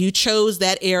 right? You chose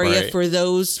that area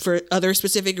for other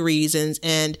specific reasons,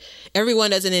 and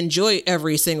everyone doesn't enjoy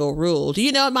every single rule. Do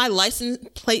you know my license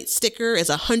plate sticker is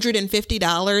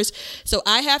 $150? So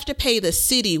I have to pay the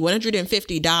city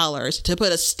 $150 to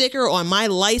put a sticker on my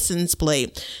license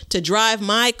plate to drive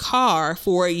my car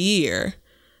for a year.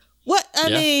 I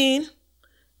mean,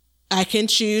 I can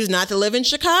choose not to live in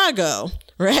Chicago.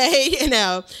 Right? You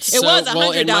know, it was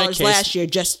 $100 last year,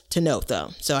 just to note,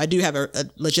 though. So I do have a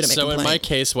legitimate complaint. In my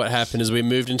case, what happened is we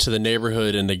moved into the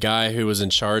neighborhood, and the guy who was in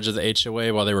charge of the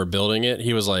HOA while they were building it,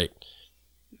 he was like,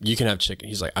 you can have chicken.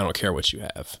 He's like, I don't care what you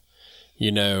have.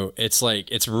 You know, it's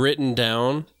like, it's written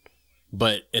down,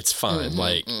 but it's fine.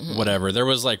 Whatever. There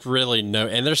was like really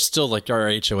and there's still like,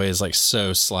 our HOA is like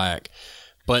so slack.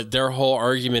 But their whole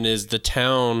argument is the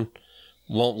town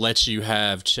won't let you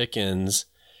have chickens.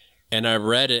 And I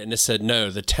read it and it said, no,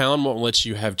 the town won't let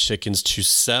you have chickens to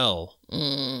sell,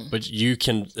 but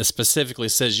it specifically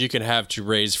says you can have to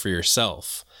raise for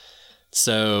yourself.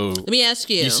 So let me ask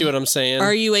you. You see what I'm saying?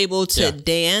 Are you able to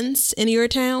dance in your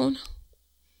town?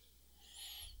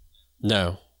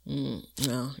 No. No,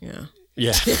 yeah.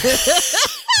 Yeah.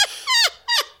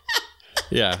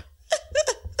 Yeah.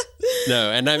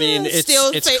 No, and I mean, it's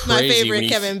my favorite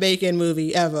Kevin Bacon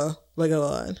movie ever. But go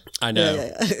on. I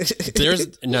know.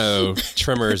 There's no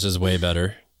Tremors is way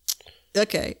better.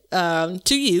 Okay. To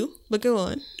you, but go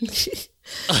on.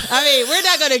 I mean, we're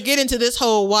not going to get into this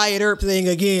whole Wyatt Earp thing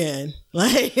again.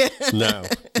 Like, no,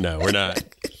 we're not.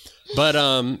 But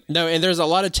no, and there's a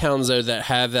lot of towns though that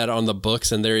have that on the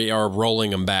books, and they are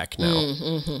rolling them back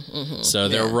now. So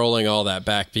they're rolling all that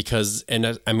back because,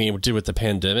 and I mean, dude, with the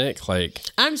pandemic, like,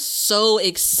 I'm so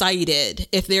excited.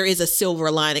 If there is a silver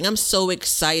lining, I'm so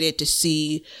excited to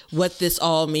see what this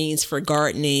all means for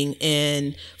gardening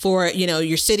and for, you know,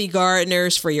 your city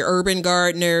gardeners, for your urban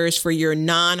gardeners, for your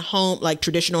non-home, like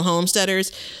traditional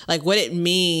homesteaders, like what it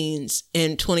means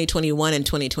in 2021 and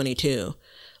 2022.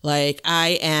 Like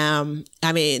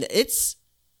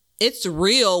it's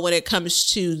real when it comes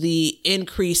to the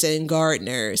increase in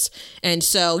gardeners. And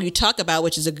so you talk about,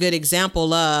 which is a good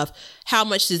example of how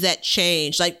much does that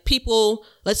change? Like people,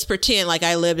 let's pretend like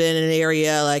I lived in an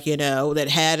area like, you know, that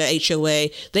had a HOA.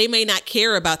 They may not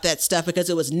care about that stuff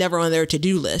because it was never on their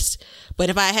to-do list. But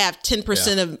if I have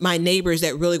 10% of my neighbors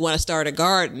that really want to start a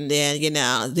garden, then, you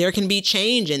know, there can be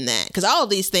change in that. Because all of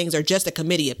these things are just a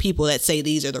committee of people that say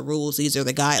these are the rules, these are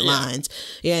the guidelines,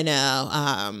 you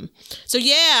know. So,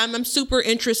 yeah, I'm super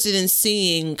interested in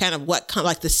seeing kind of what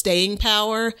like the staying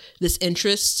power this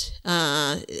interest,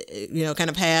 you know, kind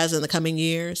of has in the coming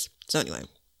years. So anyway.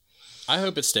 I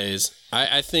hope it stays.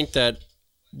 I think that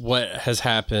what has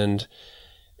happened...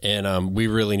 And we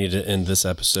really need to end this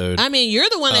episode. I mean, you're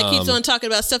the one that keeps on talking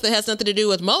about stuff that has nothing to do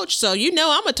with mulch, so you know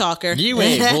I'm a talker. You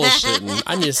ain't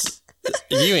bullshitting.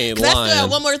 You ain't lying. That's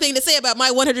one more thing to say about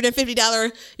my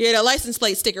 $150, you know, license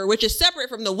plate sticker, which is separate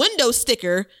from the window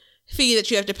sticker fee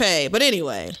that you have to pay. But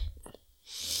anyway.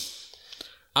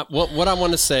 What I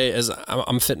want to say is,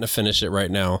 I'm fitting to finish it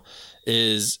right now,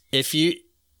 is if you,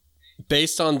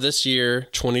 based on this year,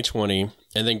 2020,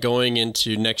 and then going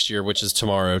into next year, which is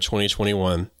tomorrow,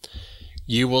 2021,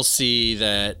 you will see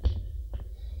that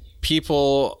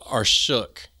people are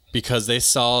shook because they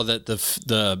saw that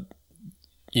the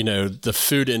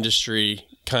food industry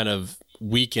kind of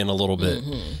weaken a little bit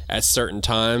at certain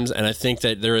times. And I think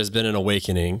that there has been an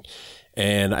awakening,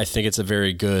 and I think it's a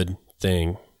very good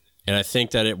thing. And I think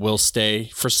that it will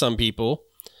stay for some people,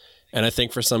 and I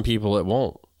think for some people it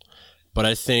won't. But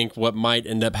I think what might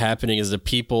end up happening is the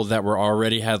people that were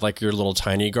already had like your little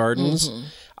tiny gardens,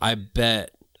 I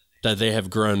bet that they have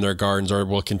grown their gardens or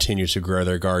will continue to grow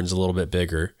their gardens a little bit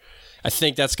bigger. I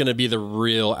think that's going to be the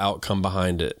real outcome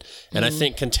behind it. And I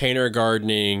think container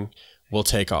gardening will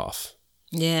take off.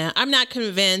 Yeah, I'm not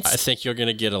convinced. I think you're going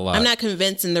to get a lot. I'm not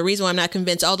convinced. And the reason why I'm not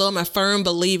convinced, although I'm a firm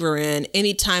believer in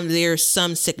anytime there's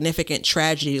some significant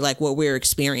tragedy like what we're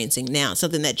experiencing now,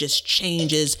 something that just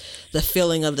changes the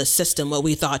feeling of the system, what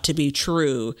we thought to be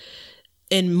true.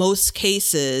 In most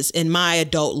cases, in my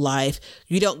adult life,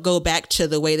 you don't go back to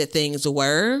the way that things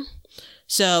were.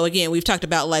 So again, we've talked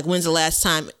about like, when's the last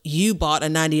time you bought a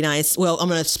 99? Well, I'm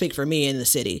going to speak for me in the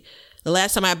city. The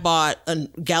last time I bought a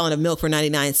gallon of milk for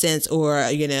 99 cents or,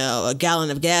 a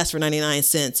gallon of gas for 99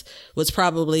 cents was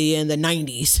probably in the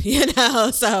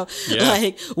 90s, So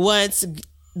like once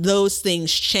those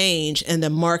things change and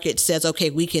the market says, okay,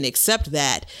 we can accept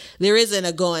that, there isn't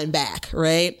a going back.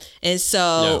 Right. And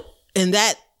so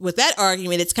with that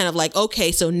argument, it's kind of like,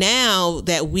 okay, so now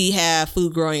that we have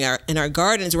food growing in our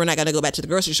gardens, we're not going to go back to the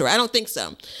grocery store. I don't think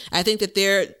so. I think that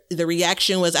the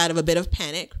reaction was out of a bit of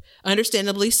panic.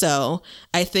 Understandably so.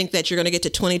 I think that you're going to get to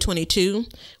 2022.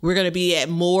 We're going to be at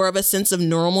more of a sense of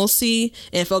normalcy,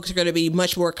 and folks are going to be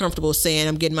much more comfortable saying,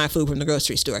 I'm getting my food from the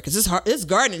grocery store, because this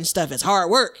gardening stuff is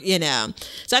hard work, So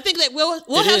I think that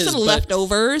we'll have some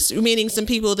leftovers, meaning some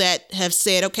people that have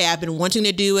said, okay, I've been wanting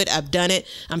to do it. I've done it.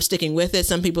 I'm sticking with it.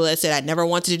 Some people that said, I never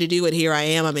wanted to do it. Here I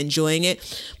am. I'm enjoying it.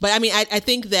 But I mean, I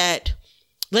think that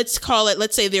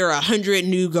let's say there are 100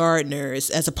 new gardeners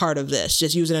as a part of this,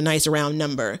 just using a nice round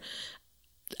number.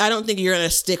 I don't think you're going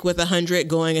to stick with 100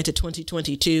 going into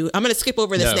 2022. I'm going to skip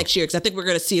over this next year because I think we're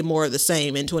going to see more of the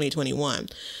same in 2021.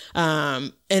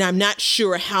 And I'm not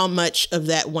sure how much of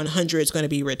that 100 is going to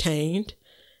be retained.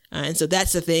 And so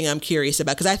that's the thing I'm curious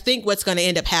about, because I think what's going to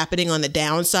end up happening on the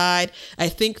downside, I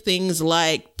think things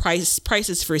like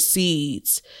prices for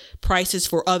seeds, prices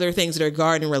for other things that are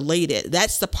garden related,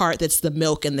 that's the part that's the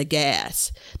milk and the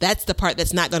gas. That's the part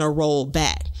that's not going to roll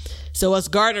back. So us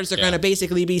gardeners are going to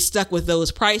basically be stuck with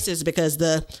those prices because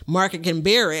the market can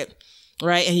bear it.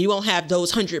 Right. And you won't have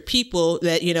those 100 people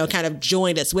that, kind of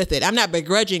joined us with it. I'm not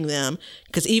begrudging them,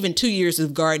 because even 2 years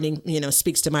of gardening,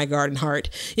 speaks to my garden heart.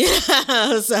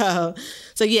 So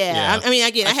yeah. I mean,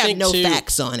 again, I have no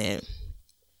facts on it.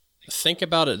 Think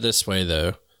about it this way,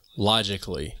 though,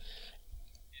 logically.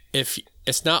 If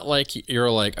it's not like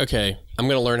you're like, okay, I'm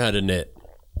going to learn how to knit.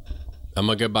 I'm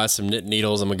going to go buy some knit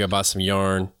needles. I'm going to go buy some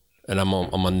yarn, and I'm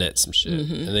going to knit some shit.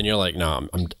 And then you're like, no,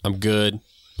 I'm good.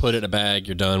 Put it in a bag,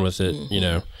 you're done with it,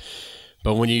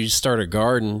 But when you start a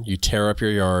garden, you tear up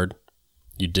your yard,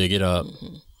 you dig it up,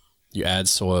 you add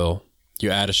soil,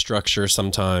 you add a structure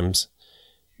sometimes,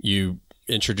 you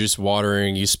introduce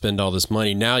watering, you spend all this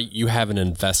money. Now you have an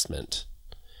investment.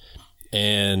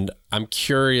 And I'm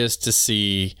curious to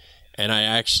see, and I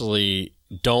actually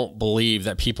don't believe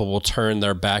that people will turn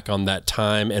their back on that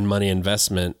time and money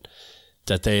investment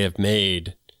that they have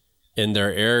made in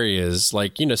their areas.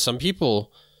 Like, some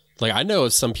people... Like, I know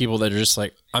of some people that are just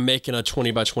like, I'm making a 20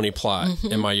 by 20 plot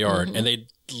in my yard, and they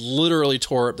literally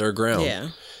tore up their ground. Yeah.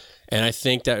 And I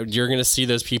think that you're going to see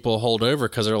those people hold over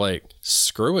because they're like,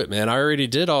 screw it, man. I already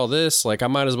did all this. Like, I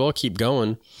might as well keep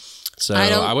going. So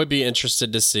I would be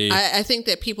interested to see. I think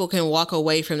that people can walk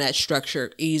away from that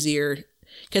structure easier,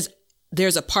 because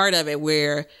there's a part of it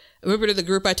where, remember the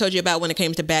group I told you about when it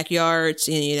came to backyards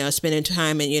and, spending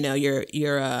time in,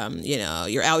 your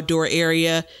outdoor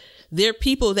area. There are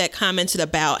people that commented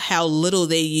about how little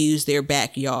they use their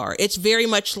backyard. It's very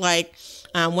much like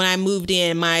when I moved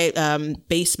in, my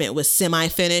basement was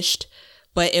semi-finished,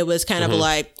 but it was kind of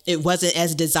like, it wasn't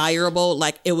as desirable.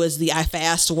 Like I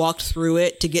fast walked through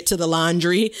it to get to the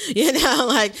laundry,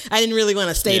 like I didn't really want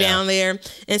to stay down there.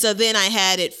 And so then I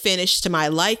had it finished to my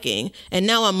liking. And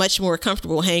now I'm much more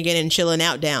comfortable hanging and chilling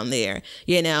out down there,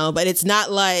 but it's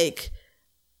not like...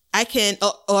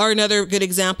 or another good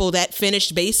example, that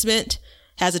finished basement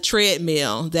has a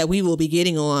treadmill that we will be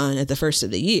getting on at the first of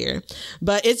the year.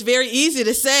 But it's very easy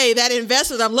to say that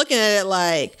investment. I'm looking at it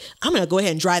like, I'm going to go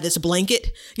ahead and dry this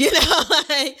blanket. You know,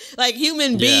 like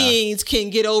human beings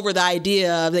can get over the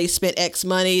idea of they spent X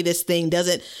money. This thing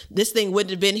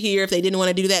wouldn't have been here if they didn't want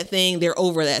to do that thing. They're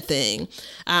over that thing.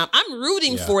 I'm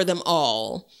rooting for them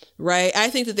all, right?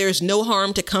 I think that there's no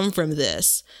harm to come from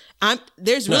this.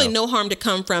 There's really no harm to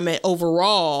come from it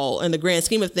overall in the grand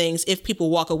scheme of things if people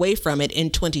walk away from it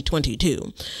in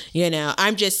 2022. You know,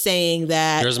 I'm just saying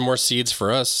that there's more seeds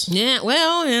for us. Yeah,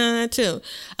 well, yeah, that too.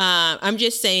 I'm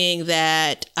just saying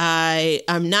that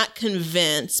I'm not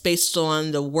convinced based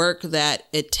on the work that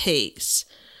it takes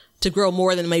to grow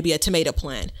more than maybe a tomato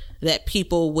plant that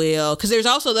people will, because there's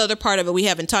also the other part of it we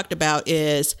haven't talked about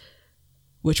is,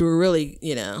 which we're really,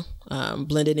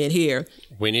 blending in here.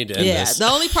 We need to end this. The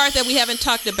only part that we haven't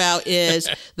talked about is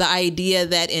the idea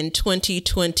that in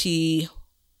 2020,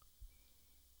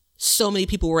 so many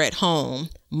people were at home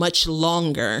much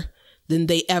longer than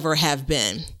they ever have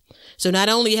been. So not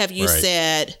only have you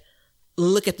said,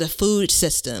 look at the food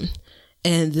system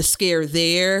and the scare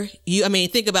there,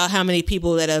 think about how many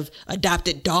people that have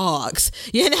adopted dogs,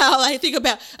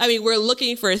 we're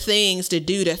looking for things to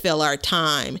do to fill our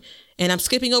time. And I'm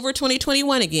skipping over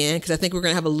 2021 again, because I think we're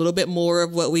going to have a little bit more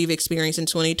of what we've experienced in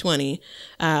 2020.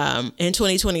 In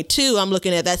 2022, I'm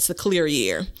looking at that's the clear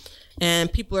year.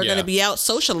 And people are going to be out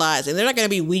socializing. They're not going to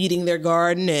be weeding their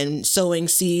garden and sowing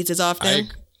seeds as often.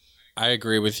 I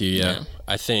agree with you, yeah.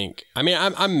 I think,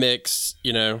 I'm mixed,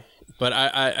 but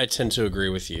I tend to agree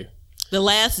with you. The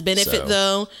last benefit,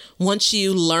 though, once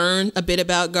you learn a bit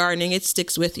about gardening, it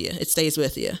sticks with you. It stays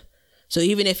with you. So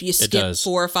even if you skip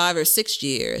 4 or 5 or 6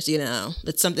 years,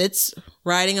 it's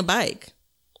riding a bike.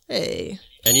 Hey.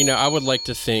 And I would like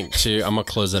to think too. I'm gonna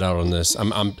close it out on this.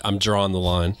 I'm drawing the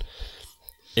line.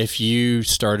 If you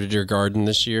started your garden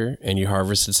this year and you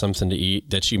harvested something to eat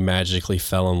that you magically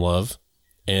fell in love,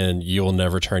 and you'll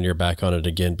never turn your back on it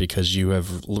again because you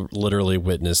have literally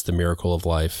witnessed the miracle of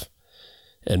life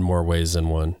in more ways than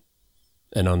one.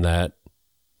 And on that,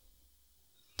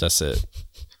 that's it.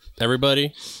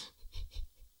 Everybody,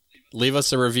 leave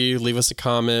us a review, leave us a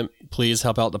comment. Please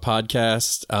help out the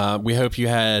podcast. We hope you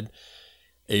had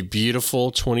a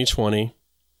beautiful 2020.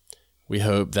 We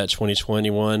hope that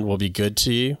 2021 will be good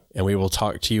to you, and we will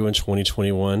talk to you in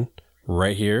 2021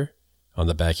 right here on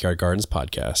the Backyard Gardens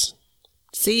podcast.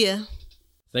 See ya.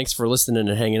 Thanks for listening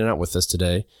and hanging out with us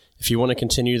today. If you want to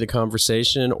continue the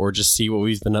conversation or just see what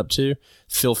we've been up to,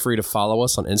 feel free to follow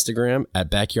us on Instagram at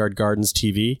Backyard Gardens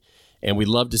TV. And we'd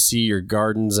love to see your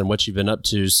gardens and what you've been up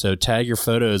to. So tag your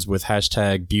photos with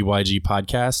hashtag BYG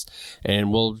podcast,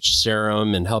 and we'll share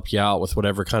them and help you out with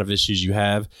whatever kind of issues you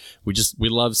have. We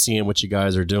love seeing what you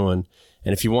guys are doing.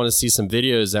 And if you want to see some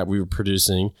videos that we were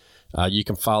producing, you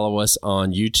can follow us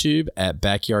on YouTube at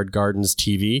Backyard Gardens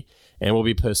TV. And we'll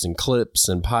be posting clips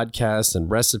and podcasts and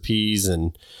recipes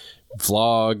and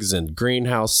vlogs and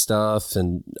greenhouse stuff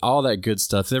and all that good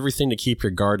stuff, everything to keep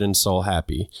your garden soul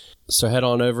happy. So head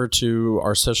on over to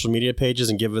our social media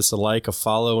pages and give us a like, a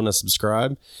follow, and a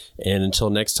subscribe. And until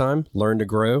next time, learn to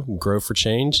grow for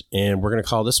change, and we're going to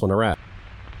call this one a wrap.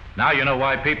 Now you know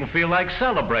why people feel like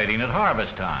celebrating at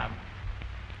harvest time.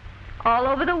 All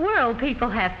over the world, people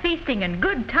have feasting and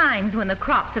good times when the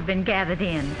crops have been gathered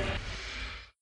in.